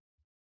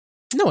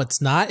 No,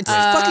 it's not. It's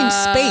fucking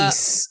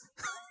space.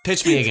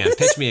 Pitch me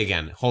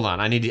again. Hold on.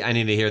 I need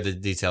to hear the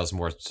details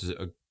more.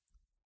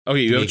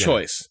 Okay, you have a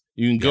choice.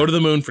 You can go to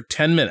the moon for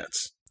 10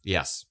 minutes.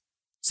 Yes.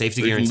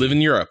 Safety guaranteed. You can live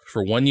in Europe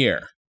for 1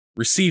 year,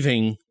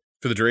 receiving,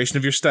 for the duration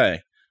of your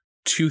stay,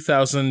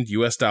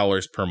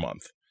 $2,000 per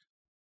month.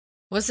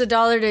 What's the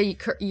dollar to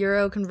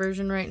euro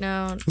conversion right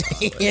now?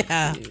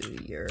 Yeah.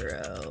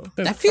 Euro.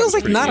 That feels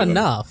like not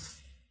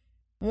enough.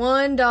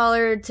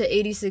 $1 to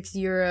 86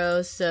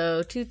 euros,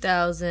 so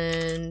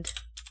 2,000.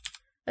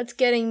 That's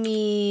getting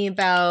me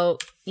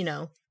about,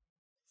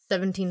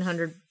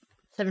 1,700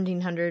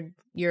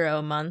 euro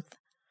a month.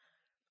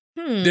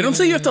 They don't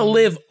say you have to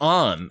live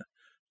on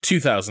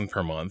 2,000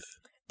 per month.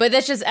 But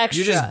that's just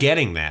extra. You're just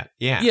getting that.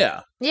 Yeah.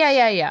 Yeah.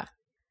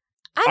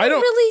 I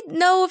don't really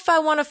know if I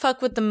want to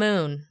fuck with the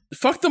moon.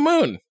 Fuck the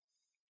moon.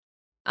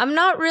 I'm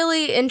not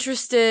really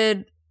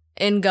interested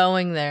in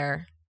going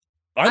there.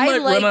 I might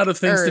run out of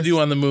things to do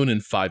on the moon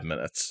in 5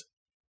 minutes.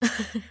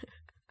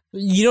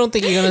 You don't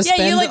think you're going to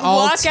spend you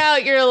walk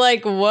out, you're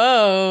like,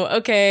 whoa,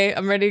 okay,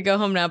 I'm ready to go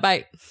home now,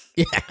 bye.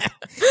 Yeah.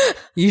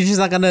 You're just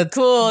not going to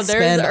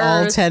spend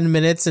all 10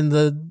 minutes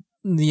in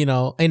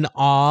in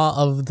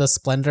awe of the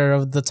splendor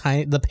of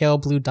the pale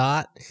blue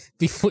dot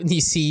before you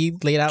see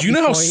laid out. Do you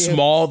know how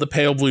small the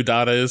pale blue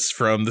dot is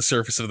from the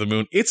surface of the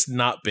moon? It's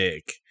not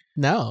big.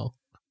 No.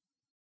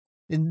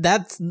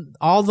 That's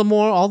all the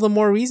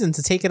more reason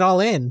to take it all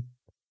in.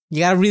 You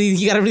gotta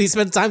really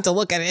spend time to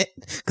look at it,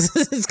 because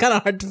it's kind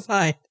of hard to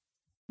find.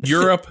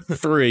 Europe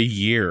for a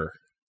year.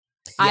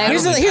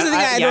 Here's the thing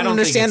I don't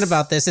understand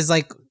about this is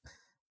like,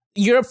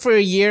 Europe for a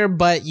year,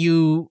 but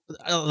you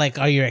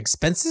are your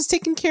expenses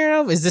taken care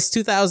of? Is this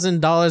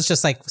 $2,000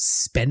 just like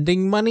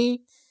spending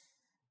money,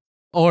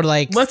 or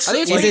like? It's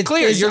pretty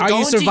clear. Are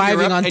you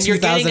surviving on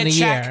 $2,000 a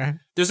year?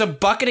 There's a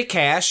bucket of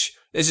cash.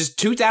 This is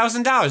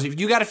 $2,000.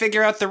 You got to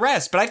figure out the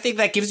rest, but I think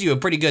that gives you a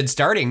pretty good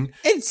starting.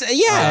 It's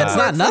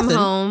not nothing. From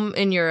home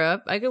in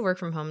Europe, I could work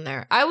from home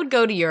there. I would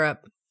go to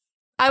Europe.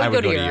 I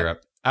would go to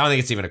Europe. I don't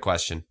think it's even a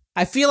question.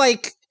 I feel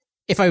like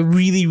if I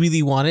really,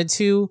 really wanted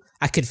to,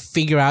 I could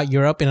figure out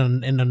Europe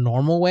in a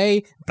normal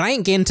way, but I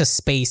ain't getting to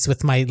space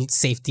with my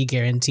safety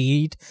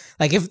guaranteed.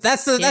 Like, if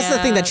that's the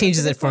thing that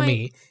changes it for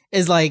me,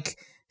 is like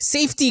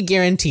safety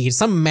guaranteed,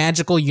 some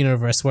magical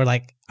universe where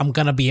like I'm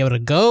gonna be able to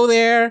go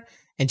there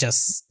and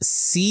just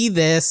see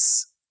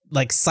this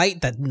like sight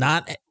that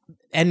not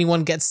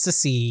anyone gets to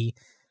see.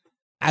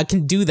 I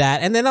can do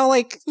that, and then I'll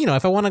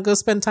if I want to go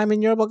spend time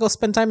in Europe, I'll go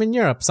spend time in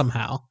Europe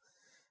somehow.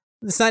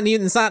 It's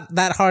not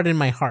that hard in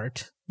my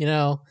heart,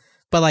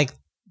 but like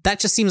that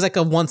just seems like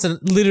a once in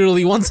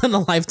a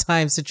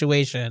lifetime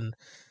situation.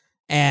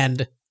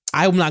 And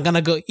I'm not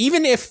gonna go.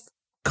 Even if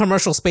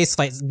commercial space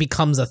flight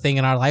becomes a thing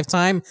in our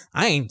lifetime,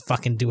 I ain't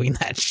fucking doing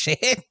that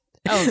shit.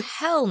 Oh,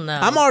 hell no.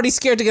 I'm already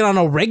scared to get on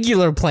a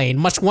regular plane,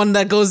 much one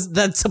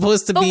that's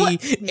supposed to be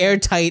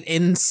airtight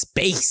in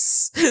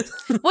space.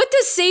 What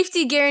does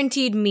safety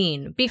guaranteed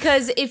mean?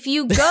 Because if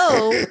you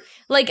go,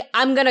 like,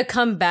 I'm gonna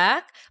come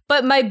back,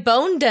 but my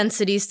bone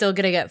density is still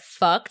gonna get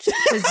fucked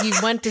because you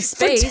went to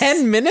space. For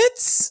 10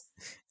 minutes?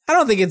 I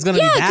don't think it's gonna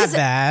be that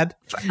bad.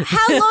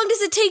 How long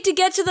does it take to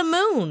get to the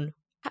moon?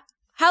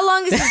 How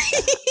long is it?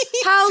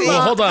 How long?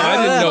 Well, hold on. I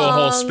didn't know a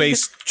whole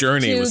space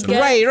journey was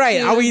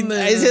right. Are we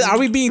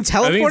being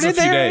teleported I think it's a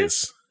few there?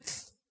 days.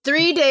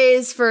 3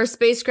 days for a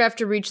spacecraft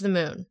to reach the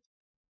moon.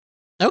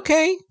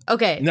 Okay.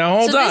 Now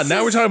hold on.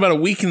 Now we're talking about a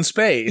week in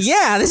space.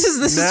 Yeah, this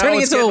is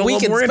turning into a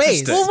week in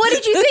space. Well, what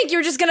did you think?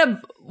 You're just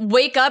gonna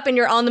wake up and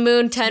you're on the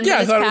moon 10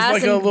 minutes past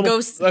and go. I thought it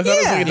was like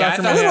a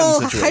Dr.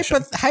 Manhattan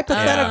situation.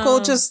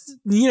 Hypothetical, just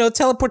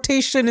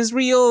teleportation is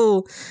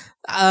real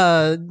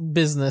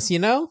business.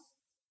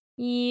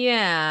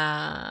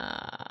 Yeah.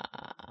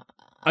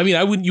 I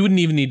mean, you wouldn't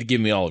even need to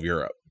give me all of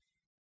Europe.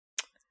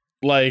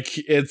 Like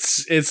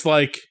it's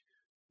like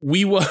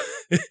we will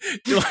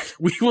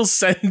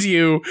send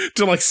you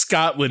to like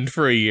Scotland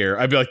for a year.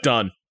 I'd be like,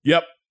 done.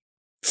 Yep.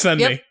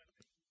 Send me.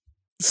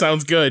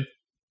 Sounds good.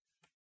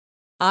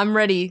 I'm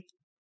ready.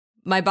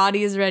 My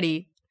body is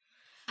ready.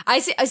 I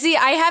see.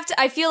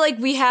 I feel like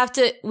we have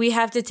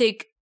to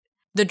take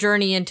the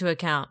journey into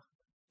account,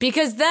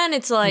 because then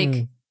it's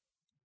like.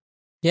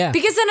 Yeah.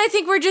 Because then I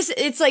think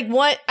it's like,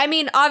 what? I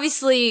mean,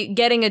 obviously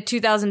getting a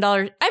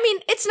 $2,000, I mean,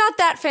 it's not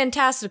that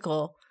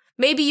fantastical.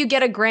 Maybe you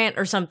get a grant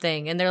or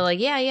something and they're like,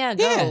 yeah,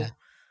 go. Yeah.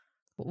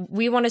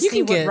 We want to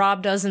see what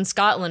Rob does in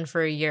Scotland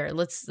for a year.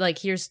 Let's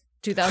here's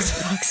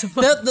 $2,000 a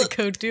month to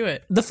go do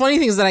it. The funny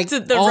thing is that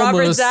the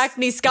Robert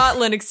Zachney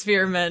Scotland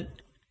experiment.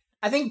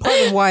 I think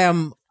part of why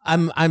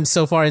I'm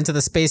so far into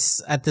the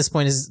space at this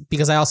point is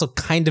because I also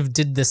kind of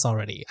did this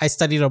already. I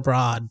studied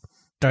abroad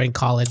during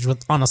college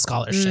on a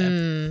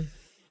scholarship.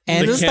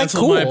 And they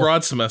canceled my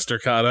abroad semester,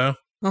 Kato.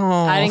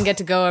 Oh. I didn't get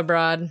to go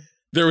abroad.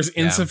 There was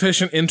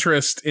insufficient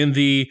interest in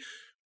the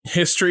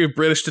history of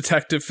British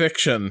detective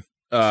fiction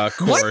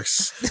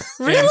course.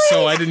 Really? And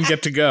so I didn't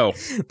get to go.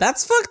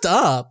 That's fucked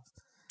up.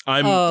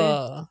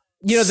 I'm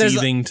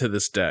seething to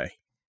this day.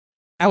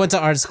 I went to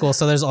art school,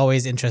 so there's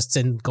always interest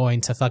in going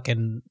to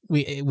fucking...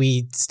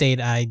 We stayed...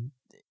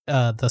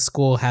 the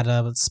school had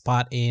a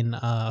spot in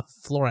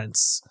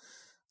Florence,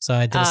 so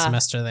I did a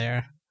semester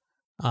there.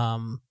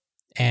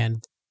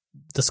 And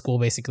the school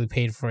basically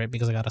paid for it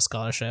because I got a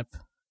scholarship.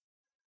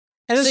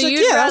 And it's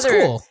that's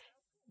cool.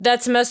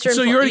 That semester.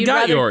 So you already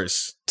got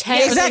yours.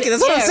 Exactly.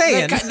 That's what I'm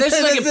saying. This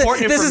is like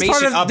important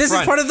information up front. This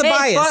is part of the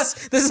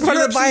bias. This is part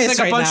of the bias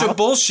like a bunch of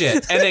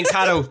bullshit. And then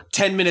Kato,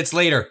 10 minutes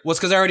later, well, it's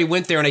because I already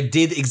went there and I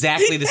did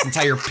exactly this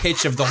entire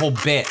pitch of the whole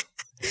bit.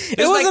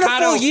 It wasn't a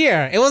full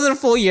year. It wasn't a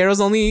full year. It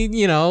was only,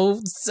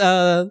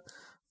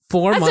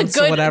 4 months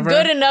or whatever.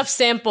 Good enough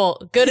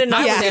sample. Good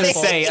enough sample. I would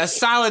say a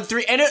solid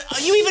 3. And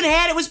you even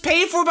had it was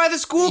paid for by the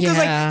school.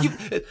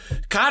 Because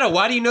Kato,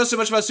 why do you know so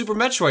much about Super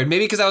Metroid?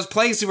 Maybe because I was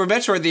playing Super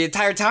Metroid the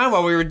entire time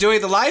while we were doing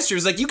the live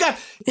streams. Like, you got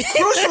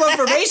crucial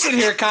information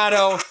here,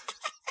 Kato.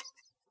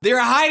 They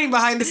were hiding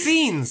behind the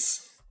scenes.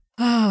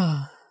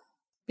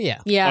 Yeah.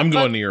 I'm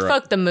going to Europe.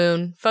 Fuck the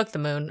moon.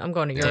 I'm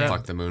going to Europe.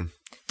 Fuck the moon.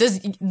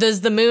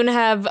 Does the moon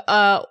have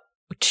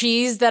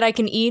cheese that I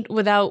can eat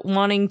without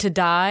wanting to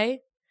die?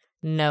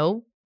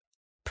 No,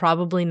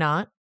 probably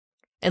not.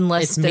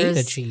 Unless it's made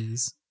of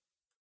cheese.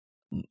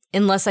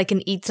 Unless I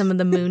can eat some of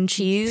the moon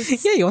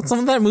cheese. Yeah, you want some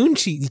of that moon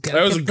cheese.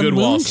 That was a good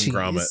Wallace and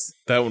Gromit.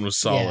 That one was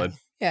solid.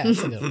 Yeah,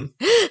 that's a good one.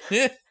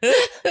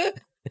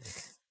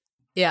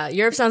 Yeah,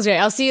 Europe sounds great.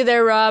 I'll see you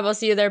there, Rob. I'll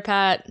see you there,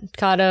 Pat,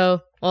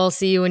 Kato. I'll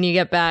see you when you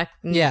get back.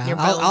 Yeah,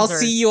 I'll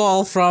see you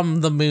all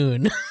from the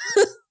moon.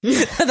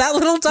 That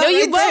little dot. No,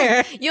 you right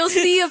won't. There. You'll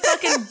see a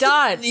fucking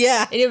dot.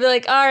 Yeah, and you'll be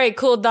like, "All right,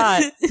 cool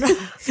dot,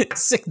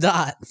 sick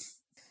dot."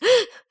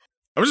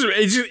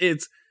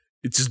 It's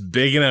just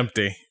big and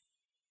empty.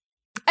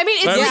 I mean,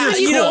 it's sure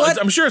it's you cool. know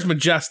what? I'm sure it's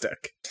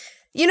majestic.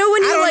 You know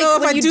when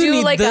you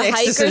do like a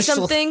hike or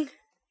something.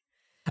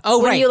 Oh,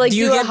 when right.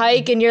 you do a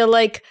hike and you're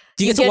like,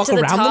 do you get to walk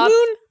around the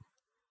moon?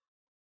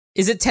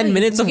 Is it 10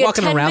 minutes of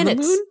walking around the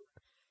moon?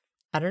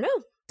 I don't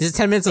know. Is it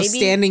 10 minutes of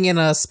standing in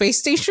a space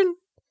station?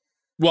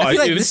 Well,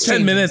 if it's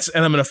 10 minutes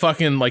and I'm in a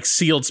fucking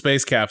sealed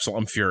space capsule,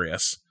 I'm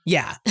furious.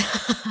 Yeah.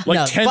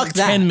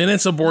 10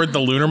 minutes aboard the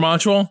lunar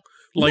module,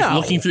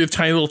 looking through the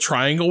tiny little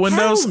triangle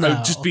windows, I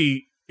would just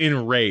be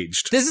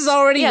enraged. This is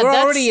already, we're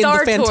already in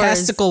the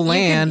fantastical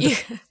land.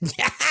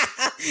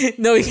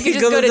 No, you can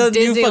just go to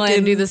Disneyland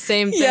and do the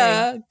same thing.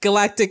 Yeah,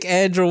 Galactic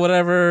Edge or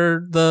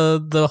whatever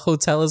the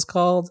hotel is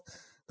called.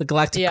 The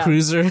Galactic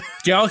Cruiser.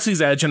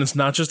 Galaxy's Edge, and it's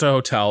not just a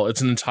hotel,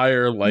 it's an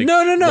entire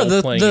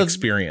role-playing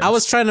experience. I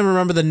was trying to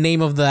remember the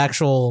name of the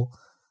actual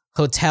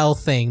hotel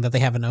thing that they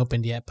haven't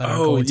opened yet, but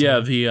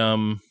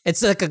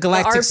it's like a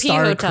Galactic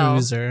Star Hotel.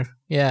 Cruiser.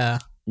 Yeah.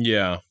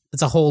 Yeah.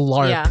 It's a whole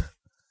LARP. Yeah.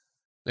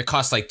 It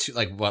costs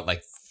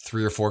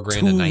 $3 or $4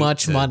 grand a night. Too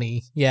much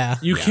money. Yeah.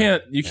 You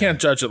can't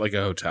judge it like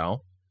a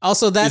hotel.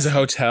 Also, is a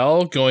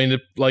hotel going to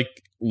like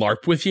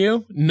LARP with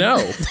you?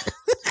 No.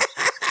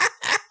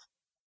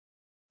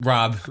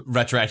 Rob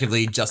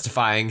retroactively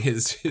justifying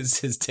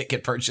his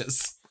ticket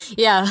purchase.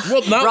 Yeah.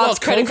 Well, not Rob's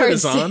while COVID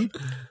is on.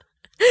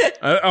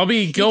 I'll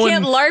be going. You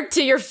can't LARP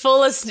to your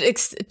fullest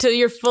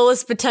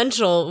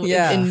potential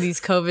in these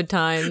COVID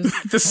times.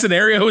 The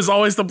scenario is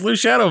always the Blue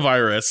Shadow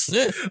virus.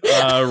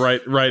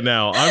 Right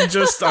now,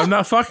 I'm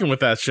not fucking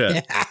with that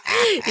shit.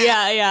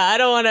 Yeah. I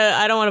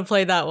don't want to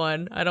play that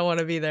one. I don't want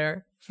to be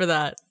there for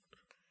that.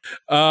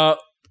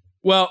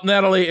 Well,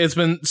 Natalie, it's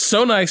been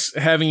so nice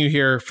having you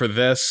here for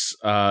this.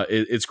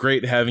 It's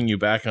great having you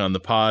back on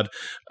the pod.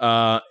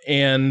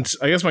 And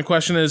I guess my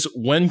question is,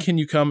 when can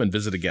you come and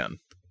visit again?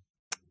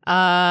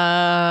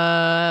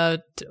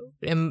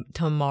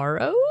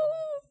 Tomorrow?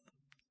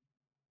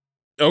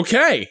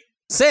 Okay.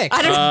 Sick.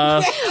 I don't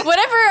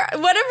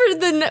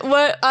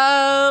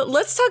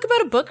let's talk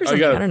about a book or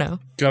something. I don't know.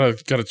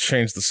 Gotta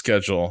change the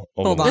schedule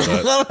a little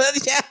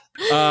bit. Yeah.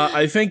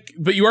 I think,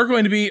 but you are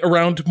going to be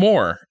around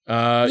more.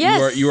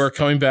 Yes. You are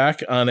coming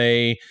back on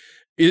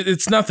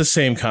it's not the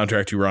same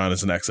contract you were on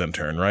as an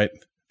ex-intern, right?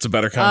 It's a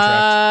better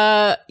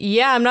contract.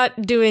 Yeah, I'm not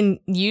doing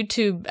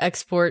YouTube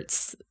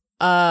exports.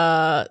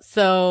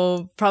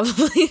 So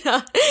probably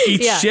not.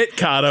 Eat shit,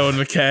 Kato and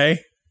McKay.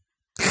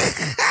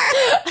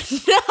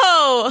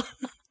 No,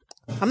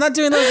 I'm not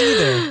doing those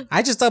either.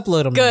 I just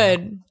upload them.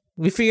 Good. Now.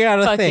 We figured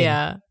out a thing.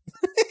 Yeah.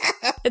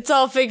 It's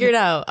all figured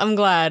out. I'm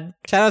glad.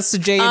 Shoutouts to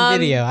JN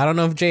Video. I don't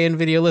know if JN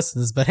Video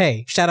listens, but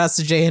hey, shoutouts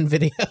to JN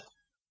Video.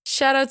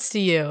 Shoutouts to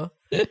you.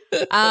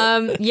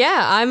 Yeah,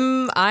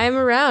 I'm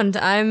around.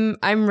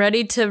 I'm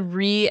ready to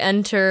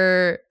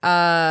re-enter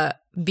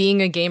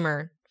being a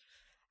gamer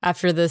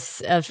after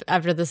this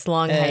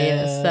long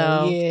hiatus.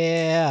 So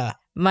yeah,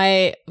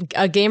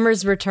 a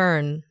gamer's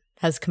return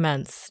has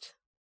commenced.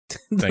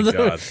 Thank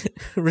God.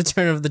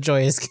 Return of the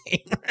joyous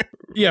gamer.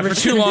 Yeah, for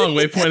too long,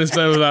 Waypoint has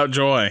been without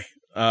joy.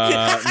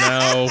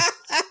 Now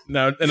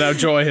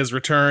joy has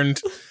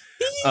returned.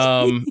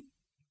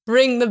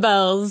 Ring the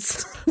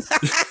bells.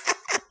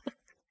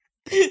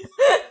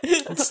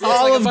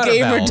 All of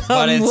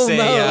gamerdom will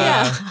know.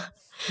 Yeah.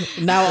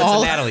 Now it's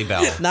all a Natalie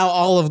Bell. Now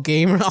all of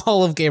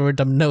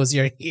gamerdom knows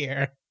you're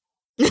here.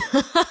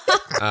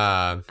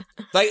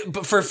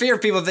 But for fear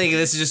of people thinking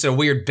this is just a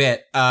weird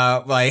bit,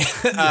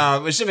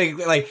 it should be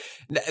like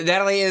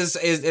Natalie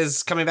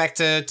is coming back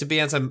to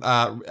be on some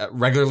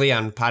regularly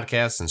on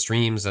podcasts and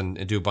streams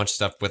and do a bunch of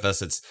stuff with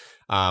us. It's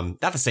not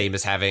the same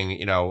as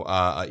having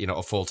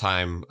a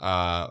full-time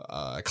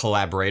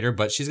collaborator,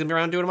 but she's gonna be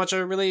around doing a bunch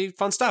of really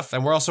fun stuff,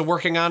 and we're also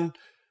working on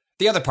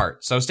the other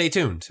part, so stay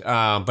tuned.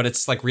 But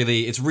it's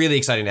really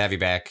exciting to have you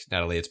back,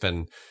 Natalie.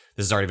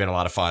 This has already been a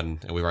lot of fun,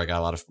 and we've already got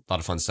a lot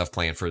of fun stuff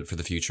planned for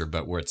the future.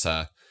 But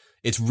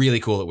it's really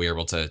cool that we're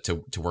able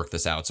to work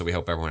this out. So we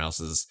hope everyone else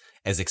is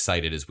as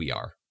excited as we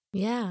are.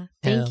 Yeah,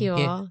 thank you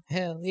all.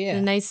 Hell yeah!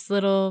 A nice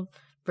little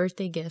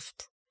birthday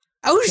gift.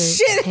 Oh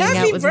shit!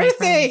 Happy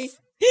birthday!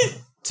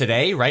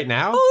 Today, right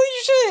now?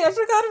 Holy shit! I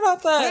forgot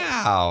about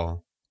that.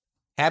 Wow!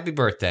 Happy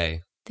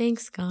birthday!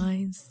 Thanks,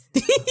 guys.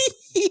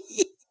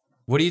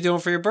 What are you doing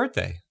for your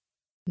birthday?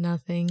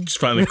 Nothing. Just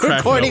finally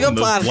cracking open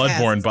those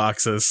Bloodborne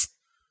boxes.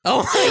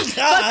 Oh my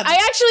god! Fuck, I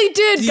actually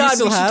did. God,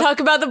 we should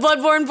talk about the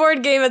Bloodborne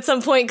board game at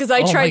some point because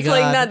I tried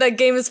playing that. That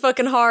game is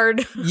fucking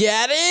hard.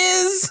 Yeah, it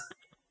is.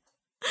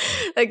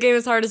 That game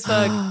is hard as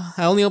fuck.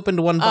 I only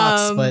opened one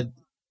box, but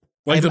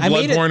like the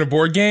Bloodborne of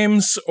board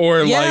games,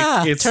 or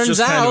like it's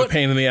just kind of a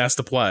pain in the ass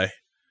to play.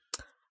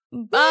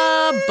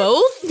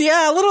 Both.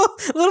 Yeah, a little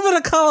bit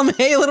of column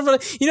A, a little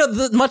bit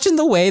of, much in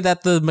the way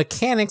that the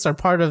mechanics are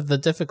part of the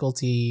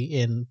difficulty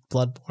in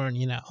Bloodborne.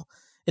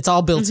 It's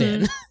all built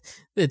in.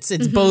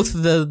 It's both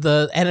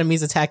the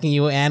enemies attacking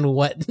you and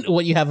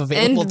what you have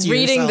available to you.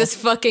 And reading this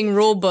fucking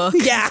rule book.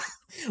 Yeah,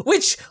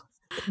 which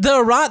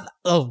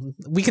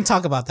we can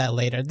talk about that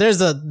later.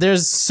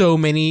 There's so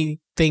many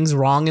things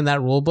wrong in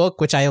that rule book,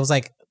 which I was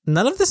like,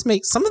 some of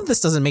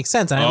this doesn't make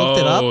sense. And I looked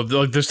it up.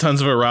 Like there's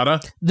tons of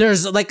errata?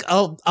 There's like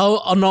an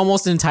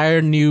almost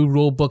entire new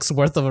rule book's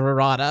worth of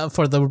errata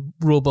for the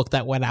rule book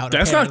that went out.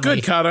 That's apparently not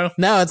good, Kato.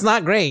 No, it's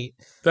not great.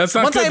 That's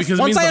not good because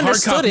it means the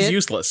hard copy is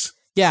useless.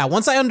 Yeah,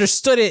 once I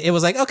understood it, it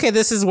was like, okay,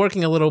 this is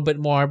working a little bit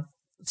more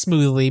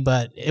smoothly,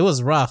 but it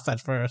was rough at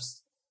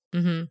first.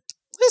 Mm-hmm.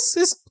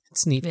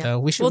 It's neat though.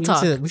 We should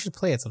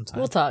play it sometime.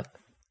 We'll talk.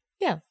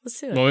 Yeah, let's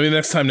do it. Well, maybe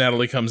next time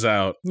Natalie comes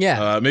out.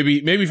 Yeah.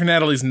 Maybe for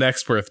Natalie's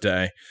next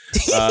birthday,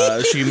 she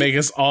can make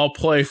us all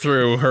play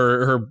through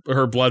her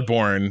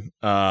Bloodborne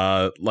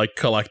like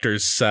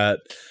collector's set,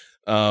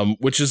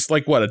 which is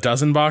like what, a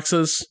dozen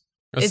boxes.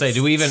 Let's say,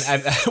 do we even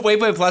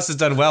Waypoint Plus has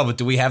done well, but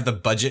do we have the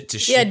budget to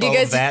ship all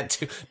of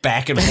that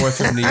back and forth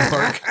from New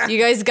York? You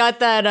guys got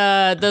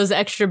that those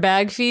extra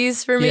bag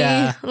fees for me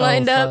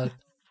lined up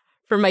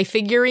for my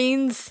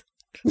figurines?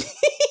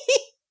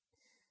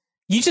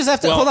 You just have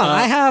to hold on.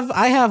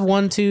 I have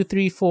 1, 2,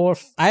 3, 4.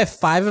 I have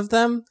 5 of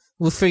them.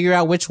 We'll figure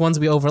out which ones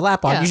we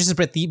overlap on. You just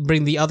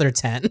bring the other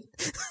 10.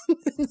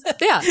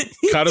 Yeah.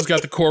 Kato's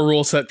got the core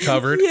rule set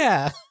covered.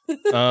 Yeah.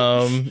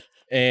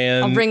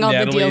 And I'll bring all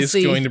Natalie the is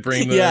DLC. going to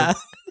bring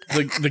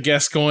the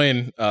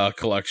Gascoigne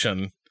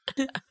collection.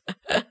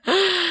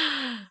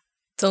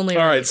 It's only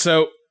all right.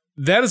 So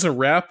that is a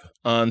wrap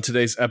on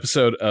today's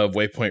episode of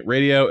Waypoint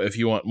Radio. If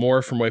you want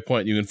more from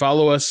Waypoint, you can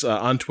follow us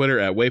on Twitter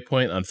at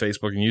Waypoint, on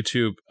Facebook and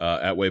YouTube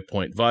at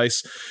Waypoint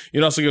Vice. You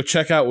can also go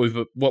check out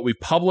what we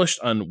published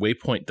on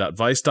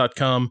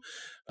waypoint.vice.com.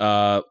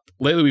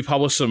 Lately, we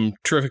published some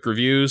terrific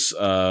reviews.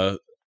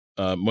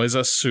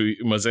 Moises,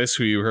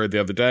 who you heard the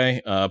other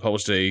day,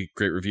 published a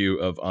great review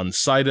of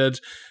Unsighted.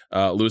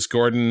 Lewis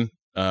Gordon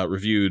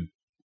reviewed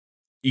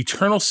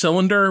Eternal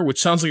Cylinder,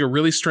 which sounds like a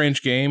really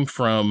strange game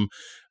from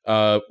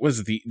what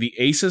is it, the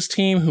Aces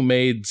team who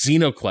made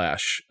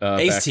Xenoclash.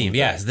 Ace team,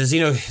 yes. The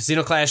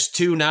Xenoclash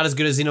 2, not as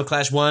good as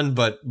Xenoclash 1,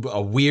 but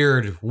a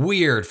weird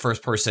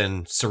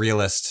first-person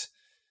surrealist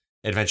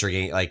adventure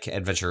game, like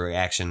adventure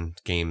action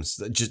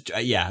games. Just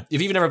yeah,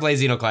 if you've never played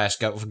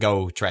Xenoclash,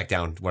 go track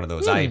down one of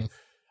those.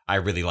 I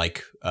really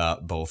like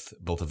both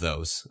of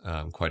those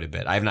quite a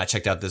bit. I have not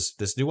checked out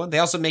this new one. They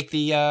also make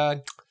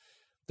the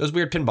those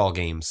weird pinball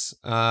games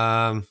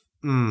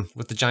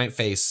with the giant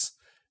face.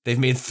 They've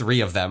made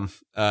 3 of them,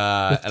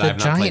 and I've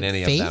not played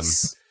any of them.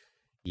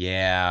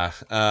 Yeah,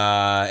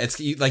 it's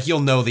like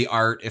you'll know the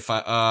art if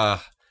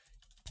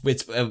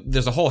it's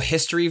there's a whole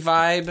history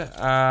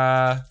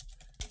vibe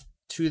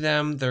to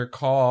them. They're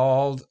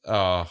called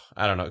I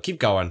don't know. Keep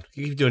going.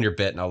 You keep doing your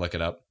bit, and I'll look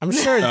it up. I'm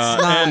sure it's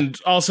not. And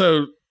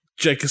also,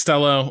 Jake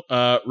Costello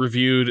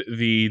reviewed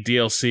the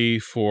DLC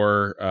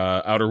for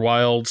Outer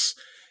Wilds,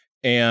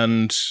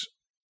 and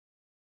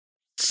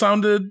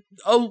sounded.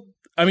 Oh,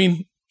 I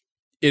mean.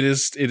 It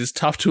is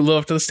tough to live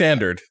up to the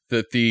standard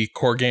that the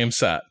core game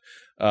set.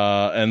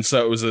 And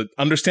so it was an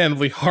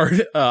understandably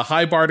hard,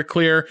 high bar to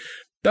clear.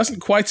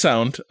 Doesn't quite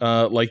sound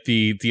like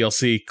the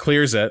DLC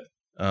clears it,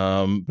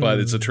 but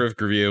it's a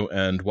terrific review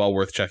and well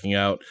worth checking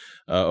out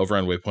over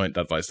on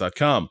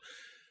waypoint.vice.com.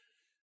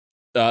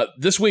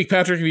 This week,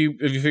 Patrick, have you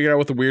figured out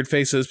what the Weird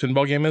Faces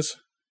pinball game is?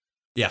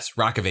 Yes,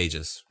 Rock of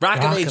Ages.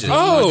 Rock of Ages.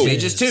 Oh! Rock of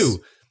Ages 2.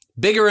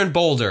 Bigger and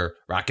bolder.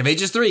 Rock of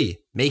Ages 3.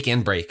 Make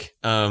and break.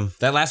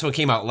 That last one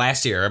came out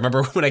last year. I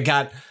remember when I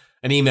got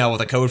an email with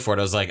a code for it,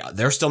 I was like,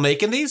 they're still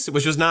making these?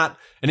 Which was not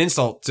an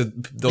insult to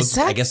those.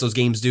 I guess those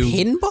games do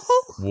pinball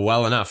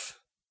well enough.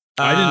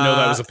 I didn't know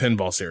that was a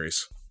pinball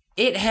series.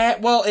 It has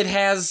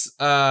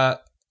I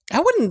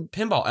wouldn't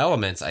pinball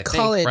elements, I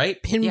call think, it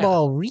right?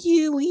 pinball,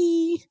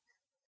 really?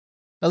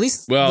 At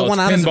least the Well, one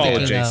it's I was pinball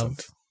thinking adjacent.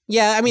 of.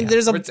 Yeah, I mean,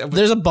 there's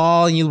a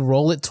ball and you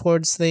roll it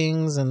towards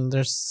things and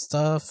there's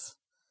stuff.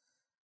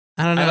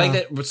 I don't know. I like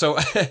that. So,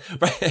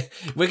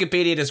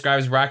 Wikipedia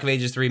describes Rock of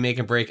Ages 3 Make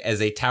and Break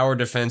as a tower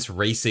defense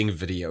racing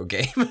video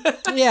game.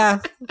 Yeah,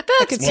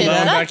 I could see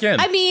that. Back in.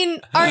 I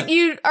mean, aren't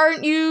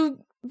you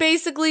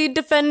basically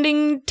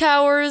defending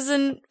towers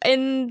and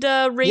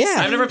racing? Yeah.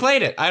 I've never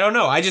played it. I don't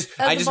know. I just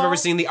ball? remember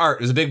seeing the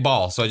art. It was a big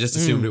ball, so I just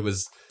assumed it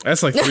was.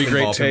 That's like 3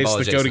 great tastes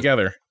that go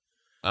together.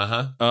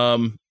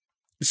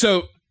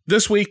 So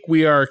this week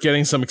we are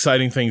getting some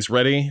exciting things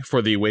ready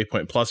for the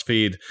Waypoint Plus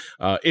feed.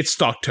 It's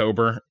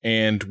Stocktober,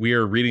 and we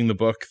are reading the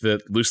book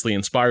that loosely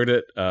inspired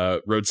it,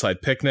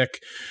 Roadside Picnic.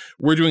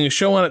 We're doing a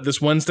show on it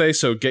this Wednesday,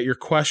 so get your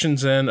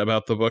questions in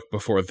about the book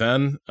before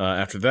then.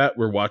 After that,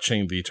 we're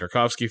watching the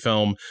Tarkovsky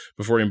film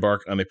before we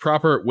embark on a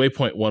proper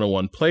Waypoint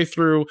 101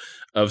 playthrough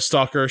of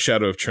Stalker,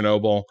 Shadow of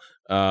Chernobyl.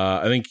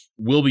 I think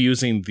we'll be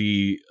using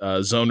the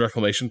Zone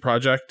Reclamation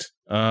Project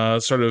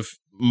sort of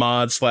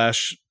mod /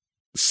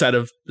 set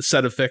of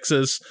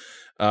fixes.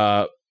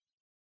 All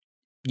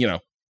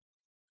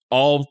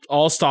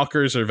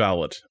stalkers are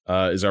valid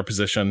is our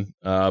position,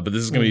 but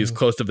this is going to be as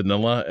close to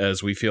vanilla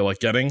as we feel like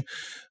getting.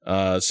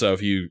 So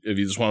if you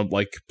just want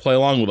to play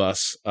along with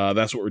us,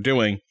 that's what we're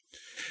doing.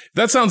 If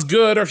that sounds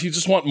good, or if you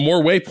just want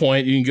more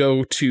Waypoint, you can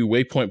go to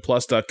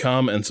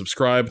waypointplus.com and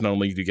subscribe. Not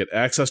only do you get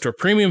access to our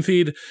premium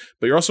feed,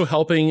 but you're also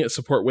helping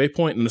support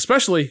Waypoint, and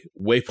especially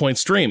Waypoint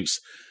streams.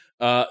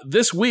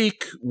 This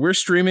week, we're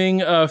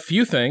streaming a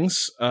few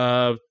things.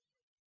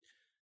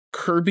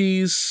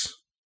 Kirby's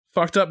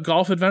Fucked Up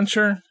Golf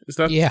Adventure. Is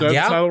that the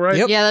title right?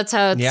 Yep. Yeah, that's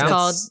how it's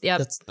called.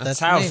 Yep. That's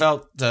how it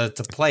felt to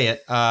play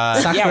it.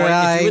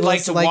 Sakurai if you would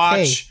like to watch...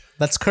 Hey,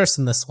 let's curse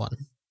in this one.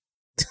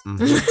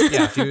 Mm-hmm.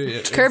 Yeah,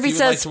 Kirby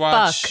says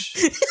fuck.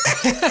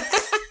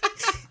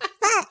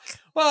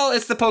 Well,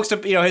 it's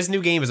the his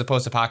new game is a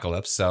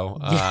post-apocalypse, so,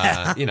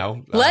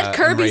 let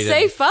Kirby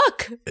say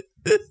fuck.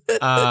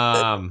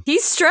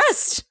 He's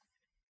stressed.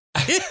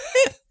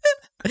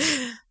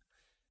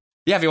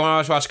 Yeah, if you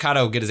want to watch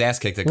Kato get his ass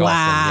kicked at golf,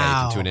 then you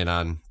can tune in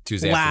on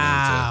Tuesday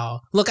afternoon.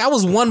 Look, I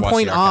was 1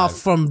 point off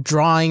from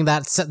drawing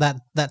that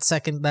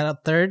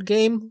third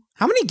game.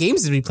 How many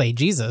games did we play?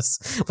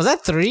 Jesus. Was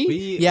that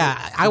 3?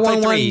 I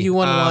won 1, you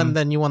won 1,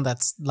 then you won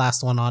that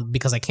last one on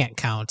because I can't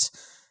count.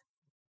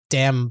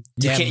 Damn.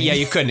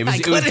 You couldn't.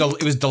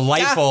 It was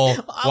delightful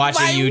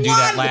watching you do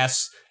that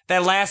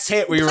that last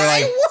hit, we were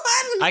like,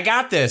 I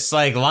got this.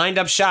 Like, lined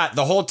up shot.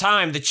 The whole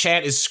time, the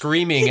chat is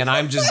screaming, and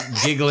I'm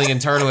just giggling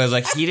internally. I was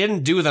like, he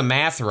didn't do the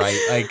math right.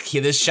 Like,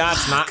 this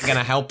shot's not going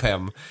to help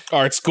him.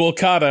 Art school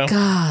Kato.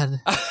 God.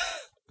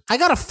 I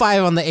got a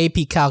 5 on the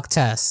AP Calc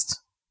test.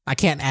 I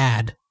can't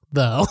add,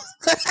 though.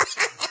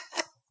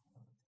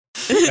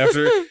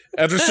 After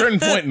a certain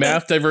point,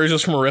 math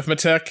diverges from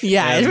arithmetic.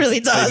 Yeah, it really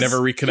does. They never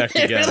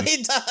reconnect again. It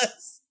really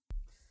does.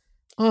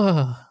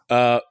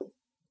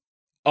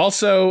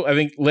 Also, I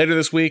think later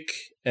this week,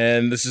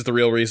 and this is the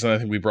real reason I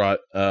think we brought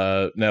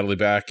Natalie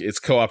back, it's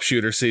co-op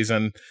shooter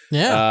season.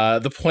 Yeah.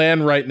 The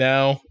plan right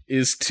now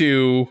is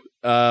to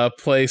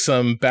play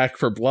some Back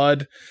 4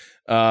 Blood.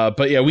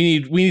 But yeah,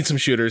 we need some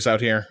shooters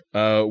out here.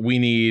 We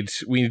need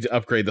to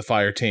upgrade the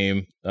fire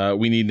team.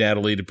 We need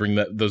Natalie to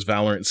bring those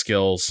Valorant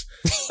skills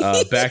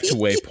back to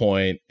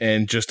Waypoint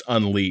and just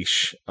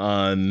unleash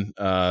on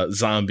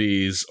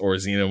zombies or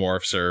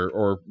xenomorphs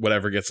or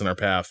whatever gets in our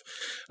path.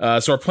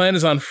 So our plan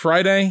is on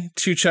Friday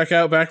to check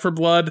out Back 4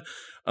 Blood,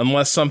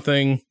 unless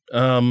something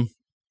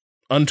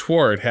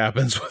untoward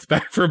happens with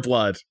Back 4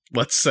 Blood.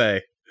 Let's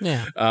say.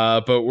 Yeah.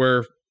 But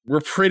we're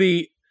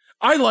pretty.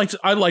 I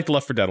liked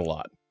Left 4 Dead a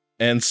lot.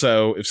 And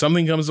so if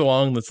something comes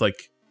along that's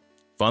like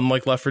fun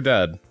like Left 4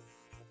 Dead,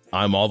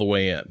 I'm all the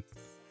way in.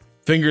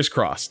 Fingers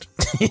crossed.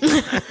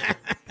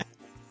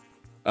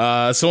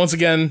 So once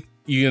again,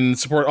 you can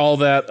support all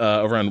that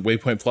over on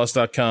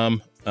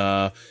waypointplus.com.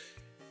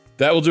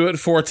 That will do it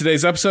for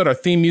today's episode. Our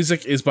theme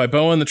music is by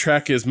Bowen. The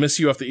track is Miss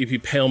You off the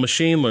EP Pale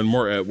Machine. Learn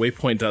more at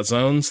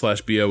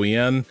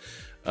waypoint.zone/BOEN.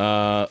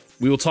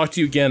 We will talk to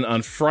you again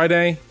on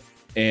Friday.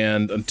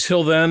 And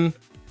until then,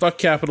 fuck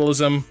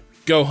capitalism.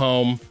 Go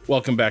home.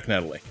 Welcome back,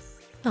 Natalie.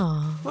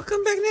 Aww.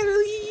 Welcome back,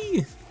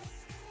 Natalie.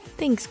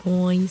 Thanks,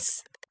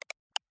 guys.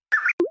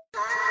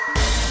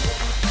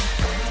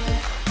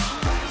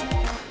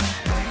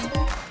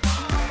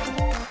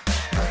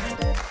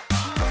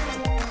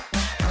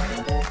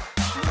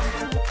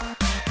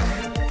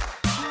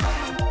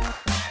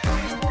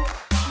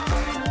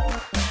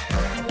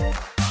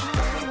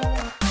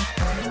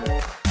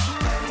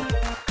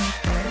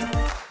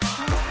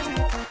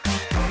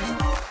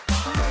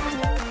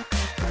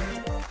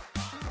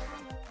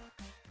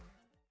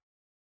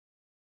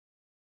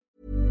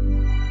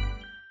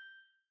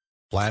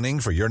 Planning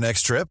for your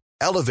next trip?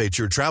 Elevate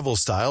your travel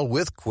style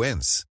with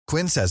Quince.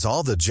 Quince has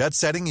all the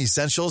jet-setting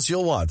essentials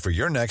you'll want for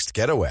your next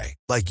getaway,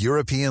 like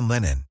European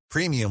linen,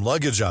 premium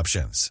luggage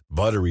options,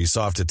 buttery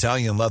soft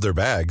Italian leather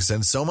bags,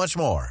 and so much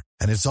more.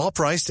 And it's all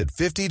priced at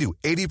 50 to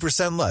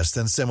 80% less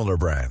than similar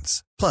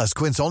brands. Plus,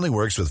 Quince only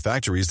works with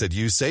factories that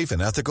use safe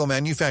and ethical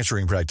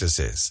manufacturing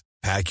practices.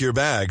 Pack your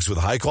bags with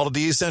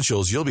high-quality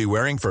essentials you'll be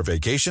wearing for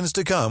vacations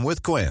to come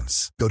with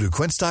Quince. Go to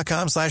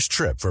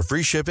quince.com/trip for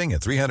free shipping and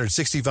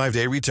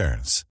 365-day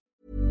returns.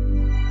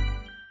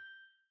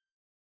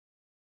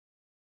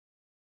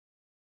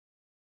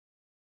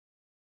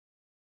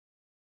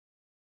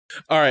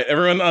 All right,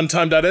 everyone on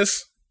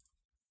time.is?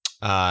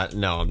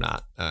 No, I'm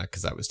not,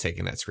 because I was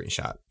taking that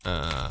screenshot.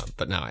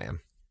 But now I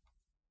am.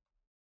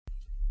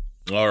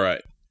 All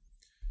right.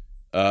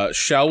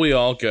 Shall we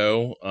all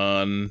go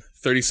on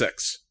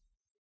 36?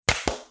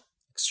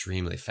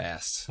 Extremely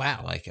fast. Wow.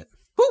 I like it.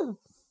 Woo!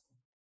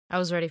 I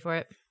was ready for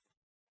it.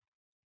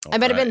 I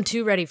might have been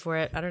too ready for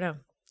it. I don't know.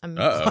 I'm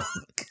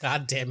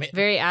God damn it.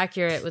 very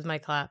accurate with my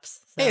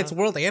claps. So. Hey, it's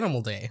World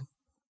Animal Day.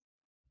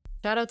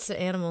 Shout outs to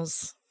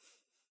animals.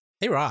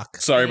 They rock.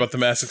 Sorry about the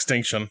mass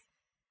extinction.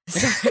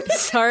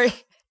 Sorry.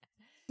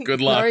 Good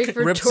luck. Sorry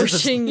for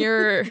torching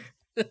your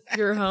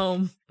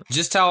home.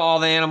 Just tell all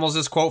the animals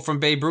this quote from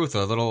Babe Ruth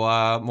a little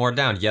more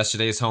down.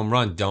 Yesterday's home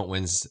run don't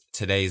win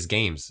today's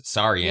games.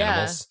 Sorry,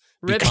 animals.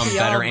 Become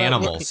better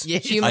animals.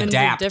 Humans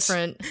Adapt. are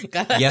different.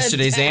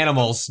 Yesterday's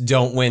animals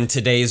don't win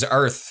today's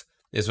Earth,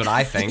 is what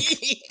I think.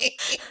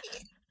 If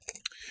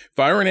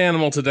I were an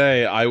animal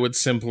today, I would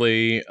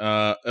simply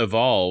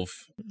evolve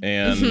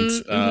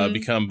and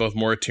become both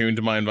more attuned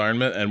to my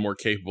environment and more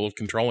capable of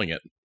controlling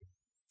it.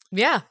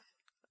 Yeah.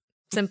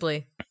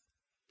 Simply.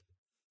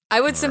 I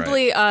would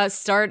simply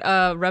start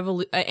a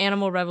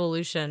animal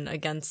revolution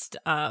against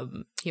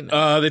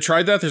humans. They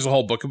tried that. There's a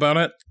whole book about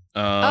it.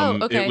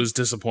 Okay. It was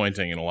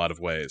disappointing in a lot of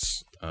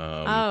ways.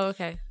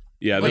 Okay.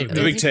 Yeah, the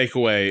big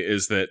takeaway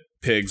is that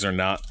pigs are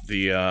not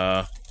they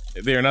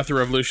are not the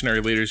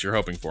revolutionary leaders you're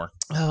hoping for.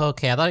 Oh,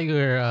 okay. I thought you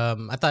were.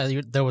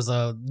 There was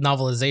a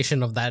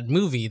novelization of that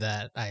movie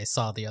that I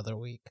saw the other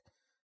week.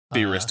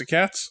 The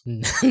Aristocats?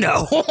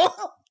 No.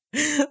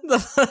 The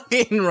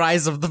fucking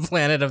Rise of the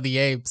Planet of the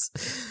Apes.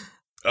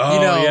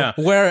 Oh, yeah.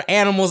 Where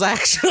animals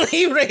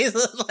actually raise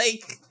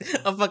like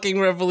a fucking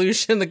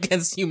revolution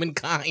against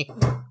humankind.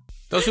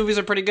 Those movies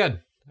are pretty good.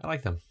 I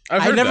like them.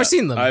 I've never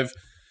seen them.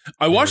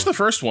 I watched the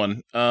first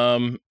one.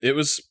 It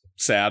was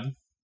sad.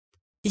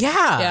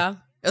 Yeah.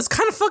 It was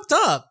kind of fucked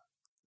up.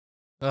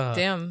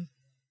 Damn.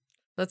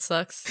 That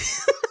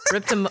sucks.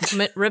 Ripped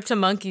to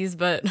monkeys,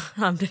 but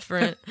I'm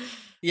different.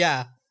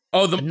 Yeah.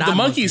 Oh, the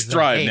monkeys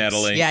thrive,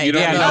 Natalie. Yeah, you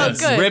don't know Oh, this.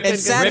 good.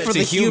 It's sad for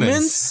the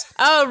humans.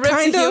 Oh, ripped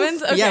Kind to of.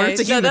 humans? Okay. Yeah, ripped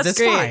to humans. That's It's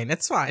great. fine.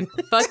 It's fine.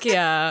 Fuck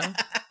yeah.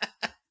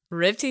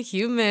 Ripped to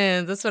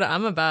humans. That's what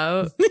I'm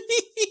about.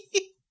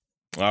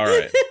 All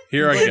right,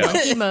 here I go.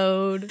 Monkey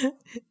mode.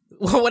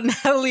 Well, what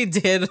Natalie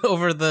did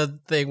over the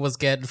thing was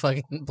get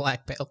fucking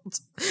blackpilled.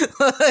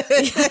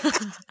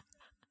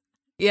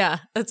 Yeah,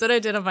 that's what I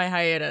did on my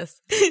hiatus.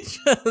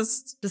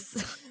 Just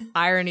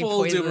irony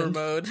full poison. doomer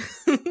mode.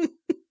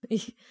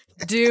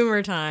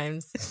 Doomer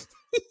times.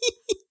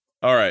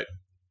 All right,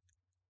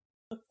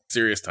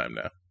 serious time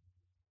now.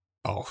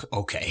 Oh,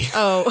 okay.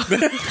 Oh.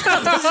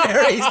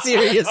 Very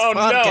serious Oh,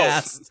 no.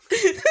 podcast.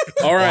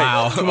 All right,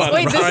 Wow. come on.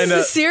 Wait, Ryan, this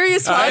is a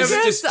serious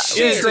podcast?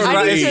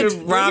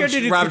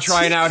 Rob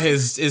trying out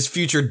his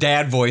future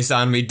dad voice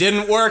on me.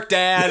 Didn't work,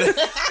 Dad.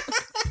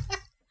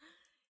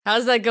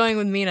 How's that going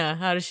with Mina?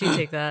 How does she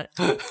take that?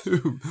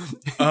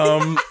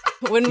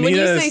 When you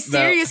Mina's say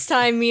serious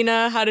time,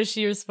 Mina, how does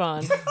she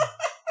respond?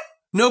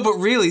 No, but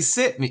really,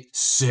 sit,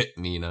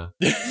 Mina.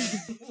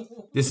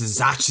 This is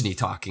Zachny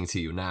talking to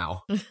you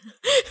now.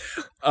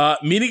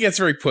 Mina gets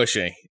very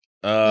pushy.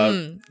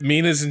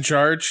 Mina's in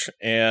charge,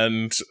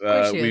 and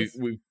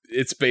we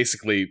it's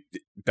basically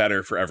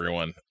better for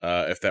everyone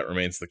if that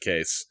remains the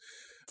case.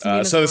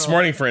 So this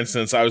morning, for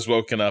instance, I was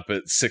woken up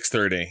at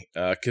 6:30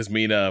 because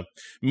Mina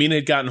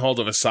had gotten hold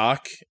of a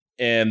sock,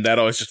 and that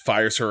always just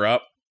fires her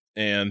up.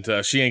 And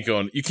she ain't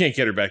going. You can't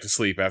get her back to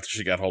sleep after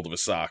she got hold of a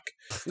sock.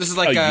 This is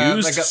like a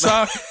used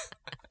sock.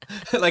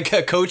 Like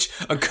a coach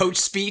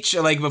speech,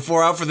 like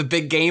before out for the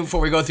big game,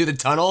 before we go through the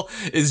tunnel,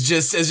 is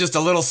just a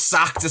little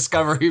sock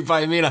discovery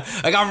by Mina.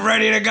 Like, I'm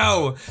ready to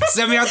go.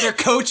 Send me out there,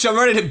 coach. I'm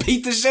ready to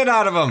beat the shit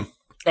out of him.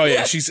 Oh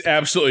yeah, she's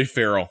absolutely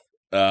feral.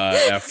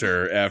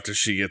 After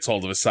she gets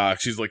hold of a sock,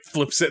 she's like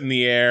flips it in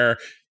the air,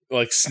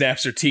 like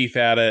snaps her teeth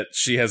at it.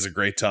 She has a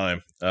great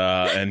time,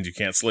 and you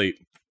can't sleep.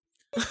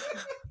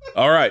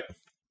 All right,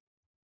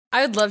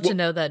 I would love to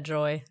know that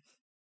joy.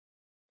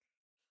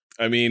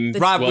 I mean,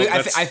 Rob,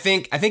 I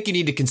think you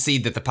need to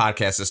concede that the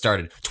podcast has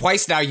started.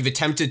 Twice now you've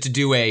attempted to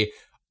do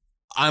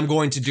I'm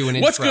going to do an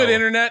intro. What's good,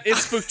 Internet?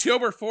 It's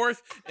Spooktober 4th,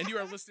 and you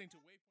are listening to